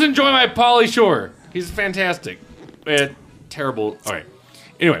me just enjoy my Pauly Shore. He's fantastic. Terrible. All right.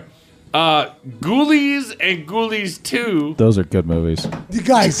 Anyway, Ghoulies and Ghoulies 2. Those are good movies. You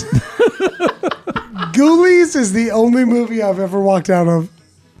guys, Ghoulies is the only movie I've ever walked out of.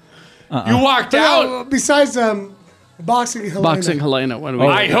 You walked out? Besides Boxing Helena. Boxing Helena. What do we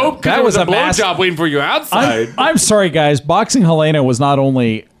I hope that was a blowjob waiting for you outside. I'm sorry, guys. Boxing Helena was not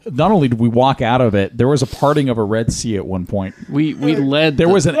only did we walk out of it, there was a parting of a Red Sea at one point. We led. There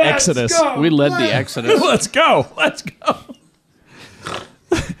was an exodus. We led the exodus. Let's go.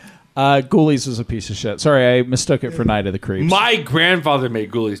 Ghoulies was a piece of shit. Sorry, I mistook it for Night of the Creeps. My grandfather made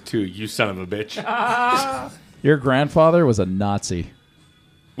Ghoulies 2, you son of a bitch. Your grandfather was a Nazi.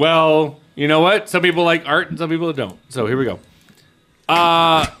 Well, you know what? Some people like art and some people don't. So here we go.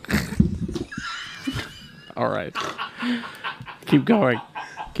 All right. Keep going.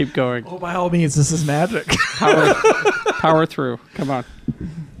 Keep going. Oh, by all means, this is magic. Power through. Come on.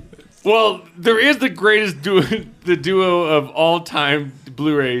 Well, there is the greatest duo of all time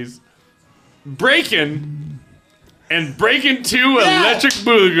Blu-rays. Breakin' and Breakin' 2 Electric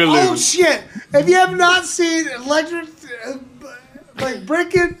Boogaloo. Oh shit! If you have not seen Electric,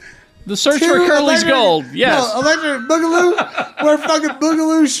 Breakin', The Search for Curly's Gold. Yes. no, Electric Boogaloo, where fucking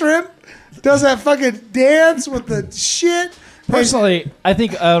Boogaloo Shrimp does that fucking dance with the shit. Personally, I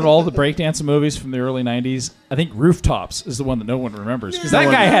think out of all the breakdancing movies from the early 90s, I think Rooftops is the one that no one remembers. Because that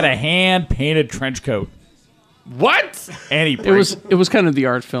guy had a hand-painted trench coat. What? And he it was kind of the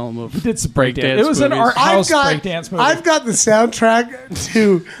art film of did some breakdance. breakdance It was an movies. art house breakdance movie. I've got the soundtrack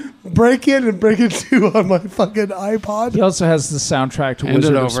to Break-In and Break-In 2 on my fucking iPod. He also has the soundtrack to Hand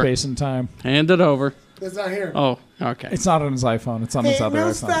Wizard it of over. Space and Time. Hand it over. It's not here. Oh, okay. It's not on his iPhone. It's on his Ain't other no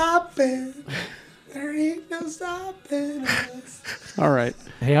iPhone. stopping. There ain't no stopping us. All right.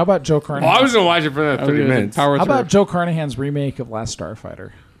 Hey, how about Joe Oh, Carnahan? I was going to watch it for that 30 minutes. Power How through. about Joe Carnahan's remake of Last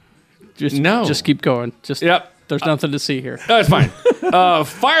Starfighter? Just keep going. Yep. There's nothing to see here. No, it's fine.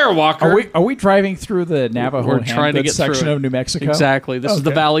 Firewalker. Are we driving through the Navajo We're trying to Hamlet get section through it. of New Mexico? Exactly. This is the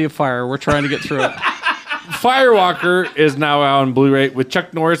Okay. Valley of Fire. We're trying to get through it. Firewalker is now out on Blu-ray with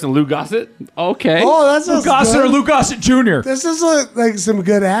Chuck Norris and Lou Gossett. Okay. Oh, that's Lou Gossett or Lou Gossett Jr. This is like some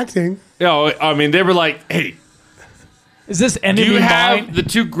good acting. You know, I mean, they were like, hey, Is this do enemy you have mine? the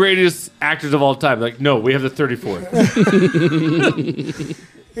two greatest actors of all time? Like, no, we have the 34th.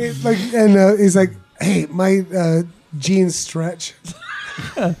 He's like, hey, my jeans stretch.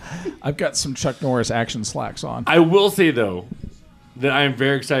 I've got some Chuck Norris action slacks on. I will say, though, that I am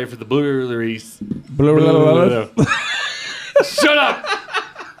very excited for the Blu-ray release. Shut up!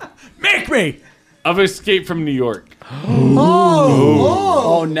 Make me! Of Escape from New York.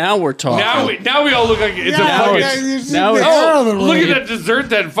 Oh, now we're talking. Now we all look like it's a fucking... Look at that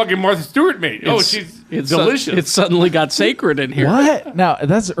dessert that fucking Martha Stewart made. She's delicious. It suddenly got sacred in here. What? Now,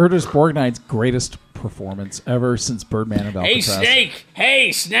 that's Ernest Borgnine's greatest performance ever since Birdman of Alcatraz. Hey, Snake!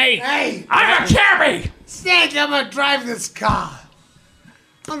 Hey, Snake! Hey, I'm a carry! Snake, I'm gonna drive this car.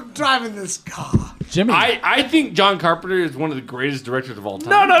 I'm driving this car. Jimmy. I think John Carpenter is one of the greatest directors of all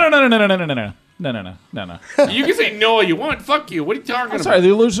time. No. You can say no all you want. Fuck you. What are you talking I'm about? sorry, The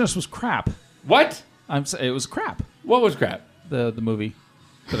Illusionist was crap. What? It was crap. What was crap? The movie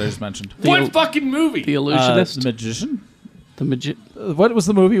that I just mentioned. What fucking movie? The Illusionist? The Magician? What was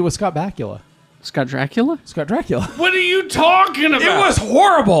the movie with Scott Bakula? Scott Dracula? Scott Dracula. What are you talking about? It was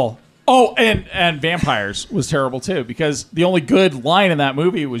horrible. Oh, and Vampires was terrible too, because the only good line in that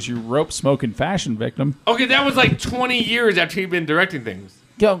movie was "You rope smoking fashion victim." Okay, that was like 20 years after he'd been directing things.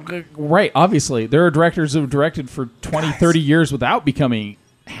 Yeah, right. Obviously, there are directors who have directed for 20, 30 years without becoming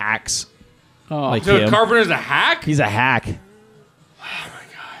hacks. Like So him. Carpenter's a hack? He's a hack. Oh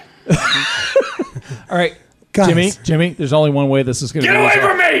my god. All right. Guys. Jimmy, there's only one way this is going to be Get away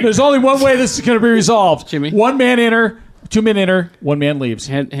resolved. from me! There's only one way this is going to be resolved. Jimmy. One man enter, 2 men enter, 1 man leaves.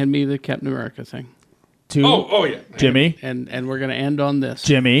 Hand me the Captain America thing. 2. Oh yeah. Jimmy. And we're going to end on this.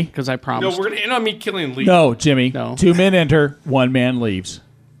 Jimmy. Because I No, promised. we're gonna end on me killing Lee. No, Jimmy. No. 2 men enter, 1 man leaves.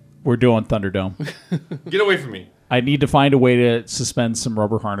 We're doing Thunderdome. Get away from me. I need to find a way to suspend some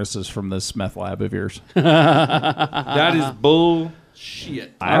rubber harnesses from this meth lab of yours. That is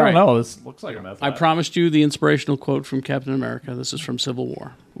bullshit. I don't know. This looks like a meth I lab. promised you the inspirational quote from Captain America. This is from Civil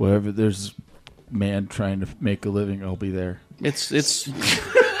War. Wherever there's man trying to make a living, I'll be there. It's it's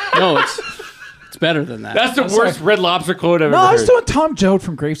better than that. That's the worst Red Lobster quote I've No, ever I was heard. doing Tom Joad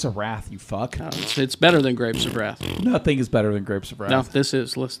from Grapes of Wrath, you fuck. It's better than Grapes of Wrath. Nothing is better than Grapes of Wrath. No, this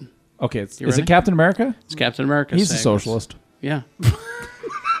is. Listen. Okay, You is ready? it Captain America? It's Captain America. He's a saying this. socialist. Yeah.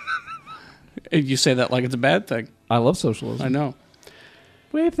 You say that like it's a bad thing. I love socialism. I know.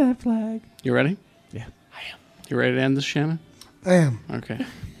 Wave that flag. You ready? Yeah. I am. You ready to end this, Shannon? I am. Okay.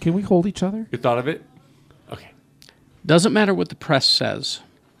 Can we hold each other? You thought of it? Okay. Doesn't matter what the press says.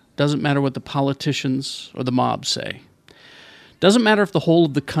 Doesn't matter what the politicians or the mob say. Doesn't matter if the whole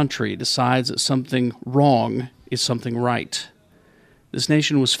of the country decides that something wrong is something right. This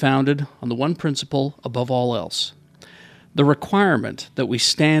nation was founded on the one principle above all else: the requirement that we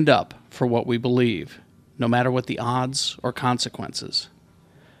stand up for what we believe, no matter what the odds or consequences.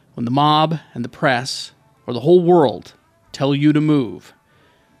 When the mob and the press or the whole world tell you to move,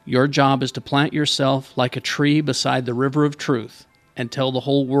 your job is to plant yourself like a tree beside the river of truth and tell the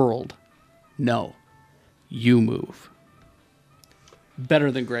whole world, no, you move. Better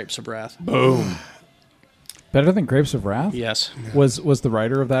than Grapes of Wrath. Boom. Better than Grapes of Wrath? Yes. Was the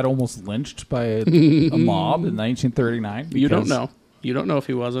writer of that almost lynched by a mob in 1939? You don't know. You don't know if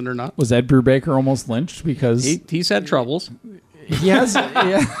he wasn't or not. Was Ed Brubaker almost lynched because he's had troubles? He has.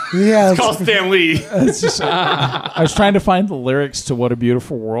 Yeah. Yes. Call Stan Lee. I was trying to find the lyrics to "What a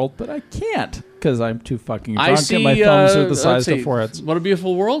Beautiful World," but I can't because I'm too fucking drunk and my thumbs are the size of foreheads. What a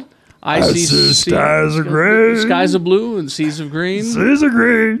Beautiful World. I see skies of green, skies of blue, and seas of green. Seas of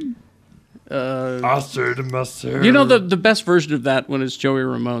green. Mustard and mustard. You know the best version of that one is Joey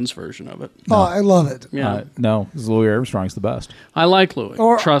Ramone's version of it. Oh, I love it. Yeah, no, because Louis Armstrong's the best. I like Louis.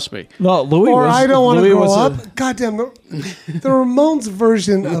 Or- Trust me. No, Louis. Or was, I don't want to Louis grow was up. Goddamn, the Ramones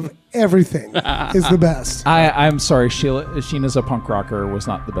version of everything is the best. I'm sorry, Sheena's a Punk Rocker was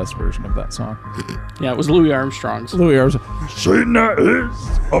not the best version of that song. Yeah, it was Louis Armstrong's. Louis Armstrong. Sheena is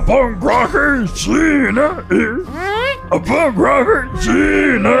a punk rocker. Sheena is a punk rocker.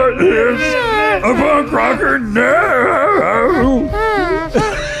 Sheena is a punk rocker now.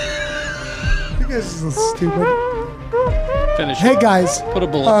 You guys are so stupid. Finish. Hey guys, Put a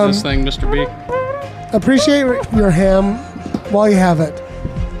bullet in this thing, Mr. B. appreciate your ham while you have it,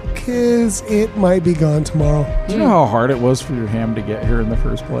 because it might be gone tomorrow. Do you know how hard it was for your ham to get here in the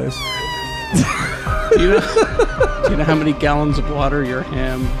first place? Do you know how many gallons of water your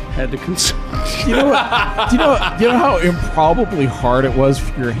ham had to consume? You know what? Do you know how improbably hard it was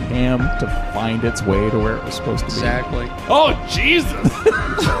for your ham to find its way to where it was supposed to be? Exactly. Oh, Jesus.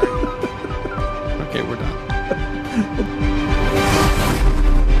 Okay, we're done.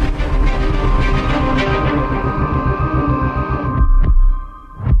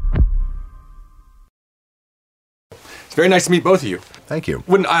 It's very nice to meet both of you. Thank you.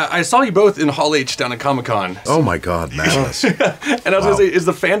 When I saw you both in Hall H down at Comic-Con. Oh my God, madness. And I was going to say, is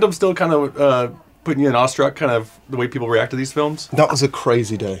the fandom still kind of putting you in awestruck, kind of the way people react to these films? That was a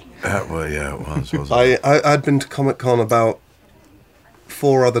crazy day. Well, yeah, it was. Wasn't it? I'd been to Comic-Con about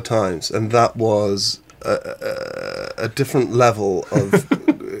 4 other times, and that was a different level of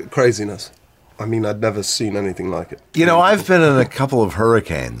craziness. I mean, I'd never seen anything like it. You know, I've been in a couple of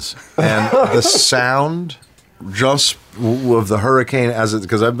hurricanes, and the sound just of the hurricane as it,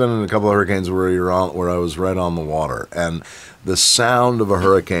 because I've been in a couple of hurricanes where I was right on the water, and the sound of a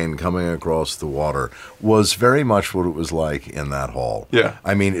hurricane coming across the water was very much what it was like in that hall. Yeah.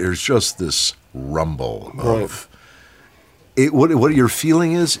 I mean, there's just this rumble of it. What you're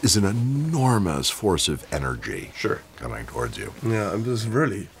feeling is an enormous force of energy. Sure. Coming towards you. Yeah, it was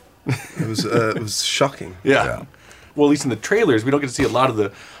really, it was shocking. Yeah. Well, at least in the trailers, we don't get to see a lot of the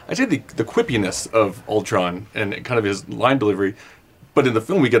quippiness of Ultron and kind of his line delivery. But in the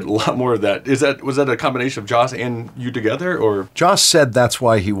film, we get a lot more of that. Was that a combination of Joss and you together, or? Joss said that's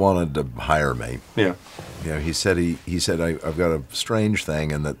why he wanted to hire me. Yeah. You know, he said I've got a strange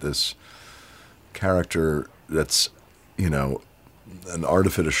thing, and that this character that's, you know, an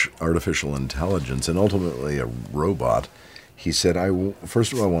artificial intelligence and ultimately a robot. He said,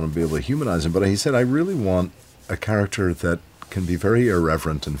 first of all, I want to be able to humanize him, but he said I really want a character that can be very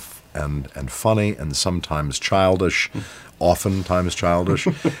irreverent and funny and sometimes childish, oftentimes childish,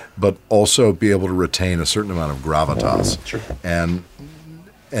 but also be able to retain a certain amount of gravitas. Sure.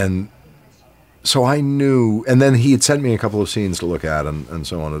 And so I knew, and then he had sent me a couple of scenes to look at and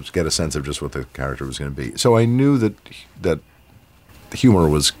so on to get a sense of just what the character was going to be. So I knew that humor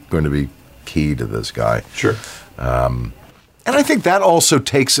was going to be key to this guy. Sure. And I think that also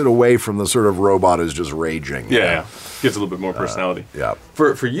takes it away from the sort of robot is just raging. Yeah. Gives a little bit more personality. Yeah.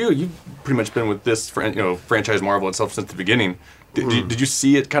 For you, you've pretty much been with this franchise Marvel itself since the beginning. Did you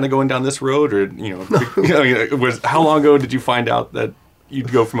see it kind of going down this road, or how long ago did you find out that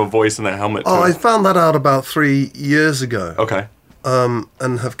you'd go from a voice in the helmet? Oh, I found that out about 3 years ago. Okay.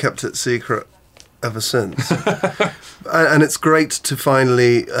 And have kept it secret ever since. And it's great to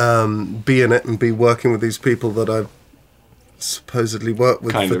finally be in it and be working with these people that I've supposedly worked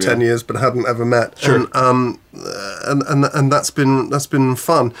with for 10 years but hadn't ever met. Sure. And and that's been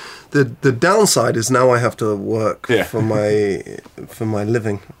fun. The downside is now I have to work for my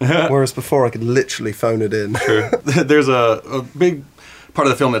living, whereas before I could literally phone it in. Sure. There's a big part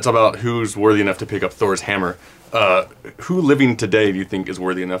of the film that's about who's worthy enough to pick up Thor's hammer. Who living today do you think is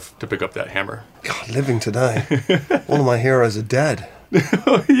worthy enough to pick up that hammer? God, living today. All of my heroes are dead.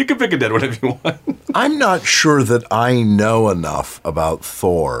 You can pick a dead one if you want. I'm not sure that I know enough about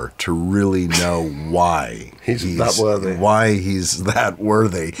Thor to really know why he's that worthy. Why he's that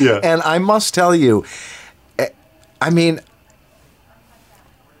worthy. Yeah. And I must tell you, I mean,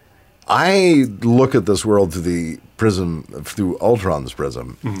 I look at this world through Ultron's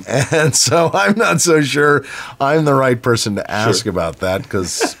prism, and so I'm not so sure I'm the right person to ask about that,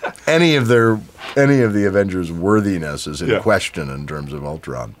 because any of the Avengers' worthiness is in question in terms of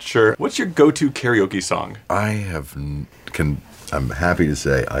Ultron. Sure. What's your go-to karaoke song? I'm happy to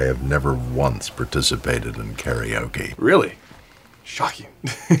say I have never once participated in karaoke. Really? Shocking.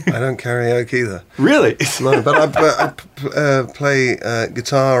 I don't karaoke either. Really? No, but I play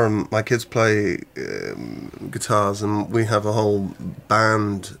guitar, and my kids play guitars, and we have a whole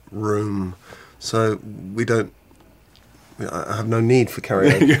band room, so I have no need for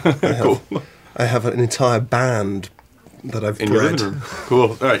karaoke. I have an entire band that I've in your living room.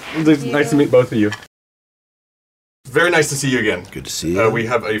 Cool. All right. It's nice to meet both of you. Very nice to see you again. Good to see you. We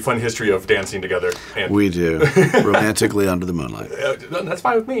have a fun history of dancing together. And we do. Romantically under the moonlight. That's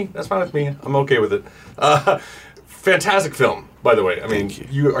fine with me. I'm okay with it. Fantastic film, by the way. I mean,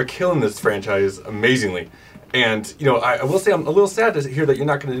 you are killing this franchise amazingly. And, I will say I'm a little sad to hear that you're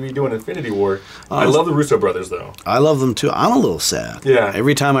not going to be doing Infinity War. I love the Russo brothers, though. I love them, too. I'm a little sad. Yeah.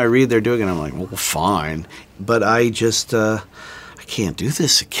 Every time I read they're doing it, I'm like, well, fine. But I just, I can't do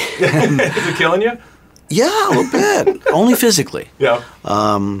this again. Is it killing you? Yeah, a little bit. Only physically. Yeah.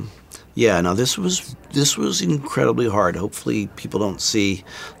 No, this was incredibly hard. Hopefully people don't see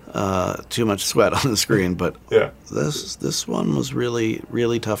too much sweat on the screen, but this one was really,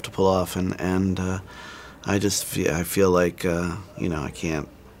 really tough to pull off, and I feel like I can't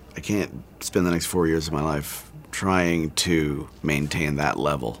spend the next 4 years of my life trying to maintain that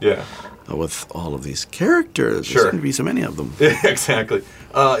level. Yeah. With all of these characters. Sure. There's going to be so many of them. Yeah, exactly.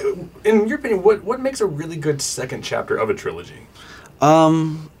 In your opinion, what makes a really good second chapter of a trilogy?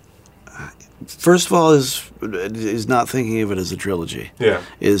 First of all, is not thinking of it as a trilogy. Yeah.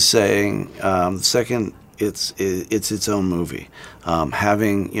 Is saying the second, it's its own movie,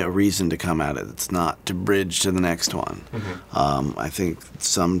 having reason to come at it. It's not to bridge to the next one. Mm-hmm. I think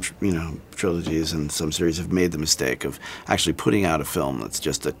some trilogies and some series have made the mistake of actually putting out a film that's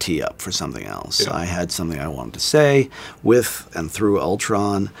just a tee up for something else. Yeah. I had something I wanted to say with and through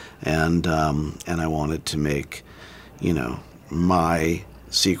Ultron, and I wanted to make my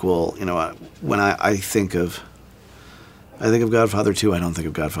sequel. When I think of Godfather 2, I don't think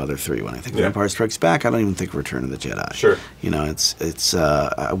of Godfather 3. When I think of Empire Strikes Back, I don't even think of Return of the Jedi. Sure. It's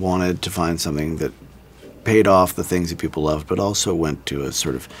I wanted to find something that paid off the things that people loved, but also went to a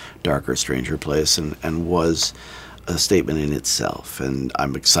sort of darker, stranger place and was a statement in itself. And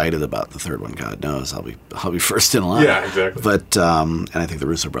I'm excited about the third one. God knows I'll be first in line. Yeah, exactly. But and I think the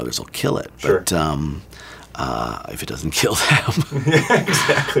Russo brothers will kill it. Sure. But if it doesn't kill them. Yeah,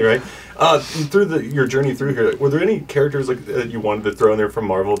 exactly right. Through your journey through here, were there any characters that you wanted to throw in there from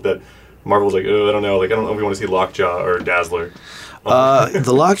Marvel that Marvel's like, oh, I don't know, I don't know if we want to see Lockjaw or Dazzler?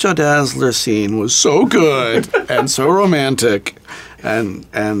 The Lockjaw Dazzler scene was so good and so romantic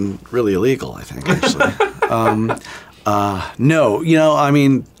and really illegal, I think, actually. No,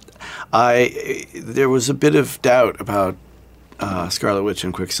 there was a bit of doubt about Scarlet Witch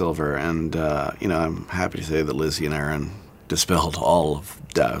and Quicksilver, and I'm happy to say that Lizzie and Aaron dispelled all of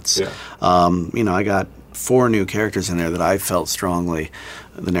doubts. Yeah. I got 4 new characters in there that I felt strongly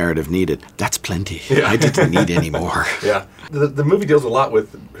the narrative needed. That's plenty. Yeah. I didn't need any more. Yeah. The movie deals a lot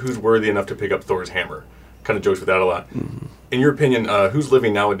with who's worthy enough to pick up Thor's hammer. Kind of jokes with that a lot. Mm-hmm. In your opinion, who's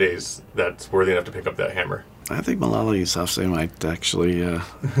living nowadays that's worthy enough to pick up that hammer? I think Malala Yousafzai might actually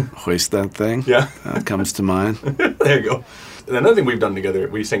hoist that thing. Yeah. Comes to mind. There you go. And another thing we've done together,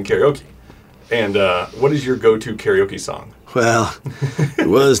 we sang karaoke. And what is your go-to karaoke song? Well, it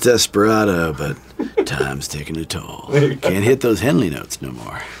was Desperado, but time's taking a toll. Can't hit those Henley notes no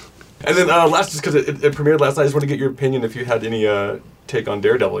more. And then last, just because it premiered last night, I just want to get your opinion if you had any take on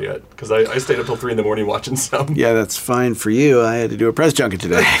Daredevil yet. Because I stayed up till 3 a.m. watching some. Yeah, that's fine for you. I had to do a press junket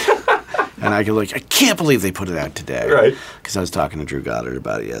today. And I can't believe they put it out today. Right. Because I was talking to Drew Goddard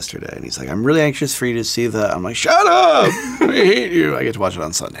about it yesterday, and he's like, I'm really anxious for you to see that. I'm like, shut up! I hate you. I get to watch it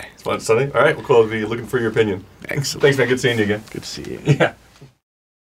on Sunday. It's on Sunday? All right, well, cool. I'll be looking for your opinion. Excellent. Thanks, man. Good seeing you again. Good to see you. Yeah.